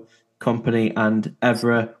 Cannavaro, Kompany and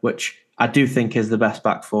Evra, which I do think is the best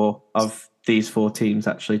back four of these 4 teams,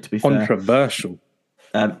 actually, to be fair. Controversial.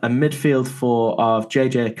 A midfield four of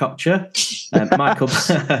JJ Okocha,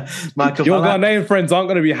 Michael. Your Ghanaian friends aren't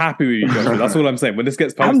going to be happy with you, Joshua. That's all I'm saying. When this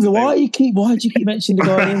gets posted, Hamza, why do you keep mentioning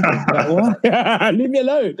the Ghanaian? Like, leave me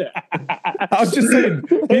alone. I was just saying,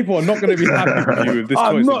 people are not going to be happy with you with this choice.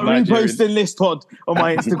 I'm not reposting this pod on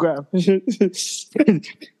my Instagram.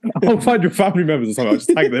 I'll find your family members or something. I'll just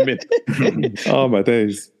tag them in. Oh my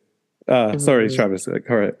days. Sorry, Travis.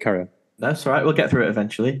 Carry on. That's all right. We'll get through it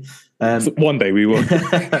eventually. One day we will.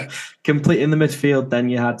 Completing the midfield, then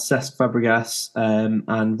you had Cesc Fabregas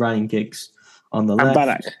and Ryan Giggs on the And left.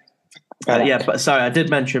 Ballack. Yeah, but sorry, I did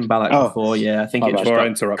mention Ballack before. Yeah, I think it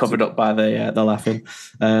just got covered up by the laughing.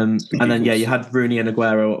 And then you had Rooney and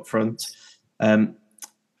Aguero up front.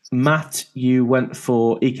 Matt, you went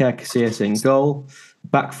for Iker Casillas in goal.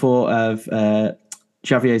 Back four of Javier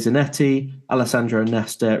Zanetti, Alessandro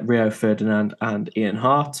Nesta, Rio Ferdinand, and Ian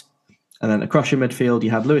Hart. And then across your midfield,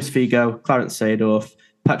 you had Luis Figo, Clarence Seedorf,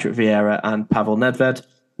 Patrick Vieira, and Pavel Nedved.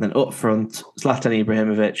 And then up front, Zlatan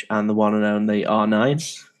Ibrahimovic and the one and only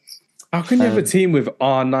R9. How can you have a team with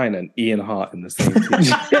R9 and Ian Hart in the same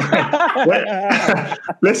team?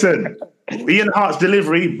 Listen, Ian Hart's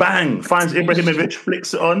delivery, bang, finds Ibrahimovic,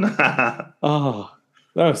 flicks it on.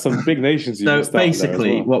 There are some big nations. So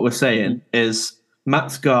basically, what we're saying is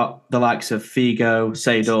Matt's got the likes of Figo,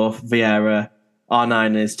 Seedorf, Vieira, R9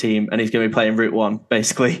 in his team, and he's going to be playing Route 1,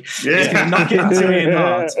 basically. Yeah. He's going to knock it into Ian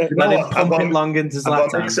Hart, let him pump it long into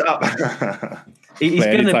Zlatan. Mix it up. He's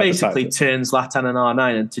going to basically turn Zlatan and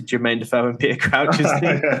R9 into Jermaine Defoe and Peter Crouch's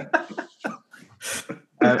team.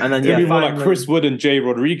 And then, it'll be more like Chris Wood and Jay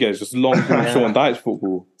Rodriguez, just long Sean Dyche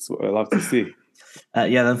football. That's what I love to see.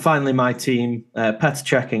 Then finally my team, Petr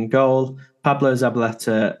Cech in goal, Pablo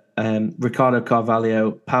Zabaleta, Ricardo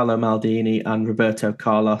Carvalho, Paolo Maldini, and Roberto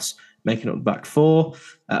Carlos making up the back four.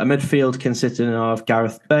 A midfield consisting of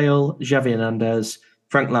Gareth Bale, Xavi Hernandez,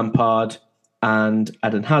 Frank Lampard, and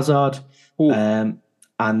Eden Hazard. And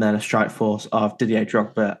then a strike force of Didier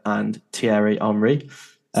Drogba and Thierry Henry.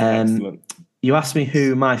 Excellent. You asked me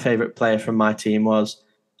who my favourite player from my team was,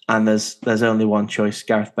 and there's only one choice,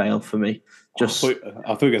 Gareth Bale for me. I thought you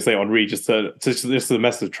were going to say Henry just to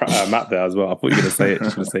mess with Matt there as well. I thought you were going to say it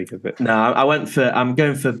just for the sake of it. No, I'm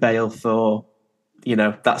going for Bale for,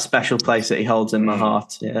 that special place that he holds in my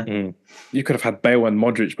heart. Yeah. You could have had Bale and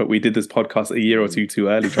Modric, but we did this podcast a year or two too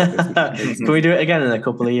early. Can we do it again in a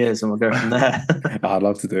couple of years and we'll go from there? I'd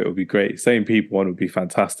love to do it. It would be great. Same people one would be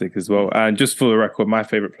fantastic as well. And just for the record, my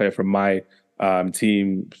favourite player from my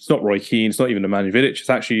team, it's not Roy Keane, it's not even Nemanja Vidic,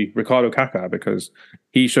 it's actually Ricardo Kaká, because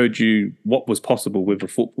he showed you what was possible with the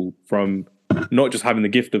football, from not just having the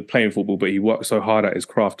gift of playing football, but he worked so hard at his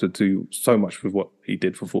craft to do so much with what he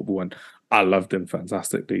did for football. And I loved him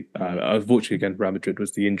fantastically. Unfortunately, again, Real Madrid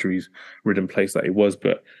was the injuries-ridden place that he was.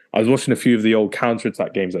 But I was watching a few of the old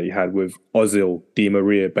counter-attack games that he had with Ozil, Di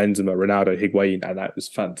Maria, Benzema, Ronaldo, Higuain, and that was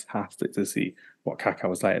fantastic to see what Kaká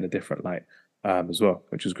was like in a different light as well,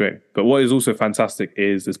 which is great. But what is also fantastic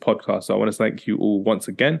is this podcast. So I want to thank you all once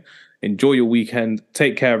again. Enjoy your weekend.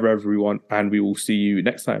 Take care of everyone, and we will see you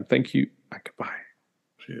next time. Thank you and goodbye.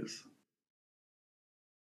 Cheers.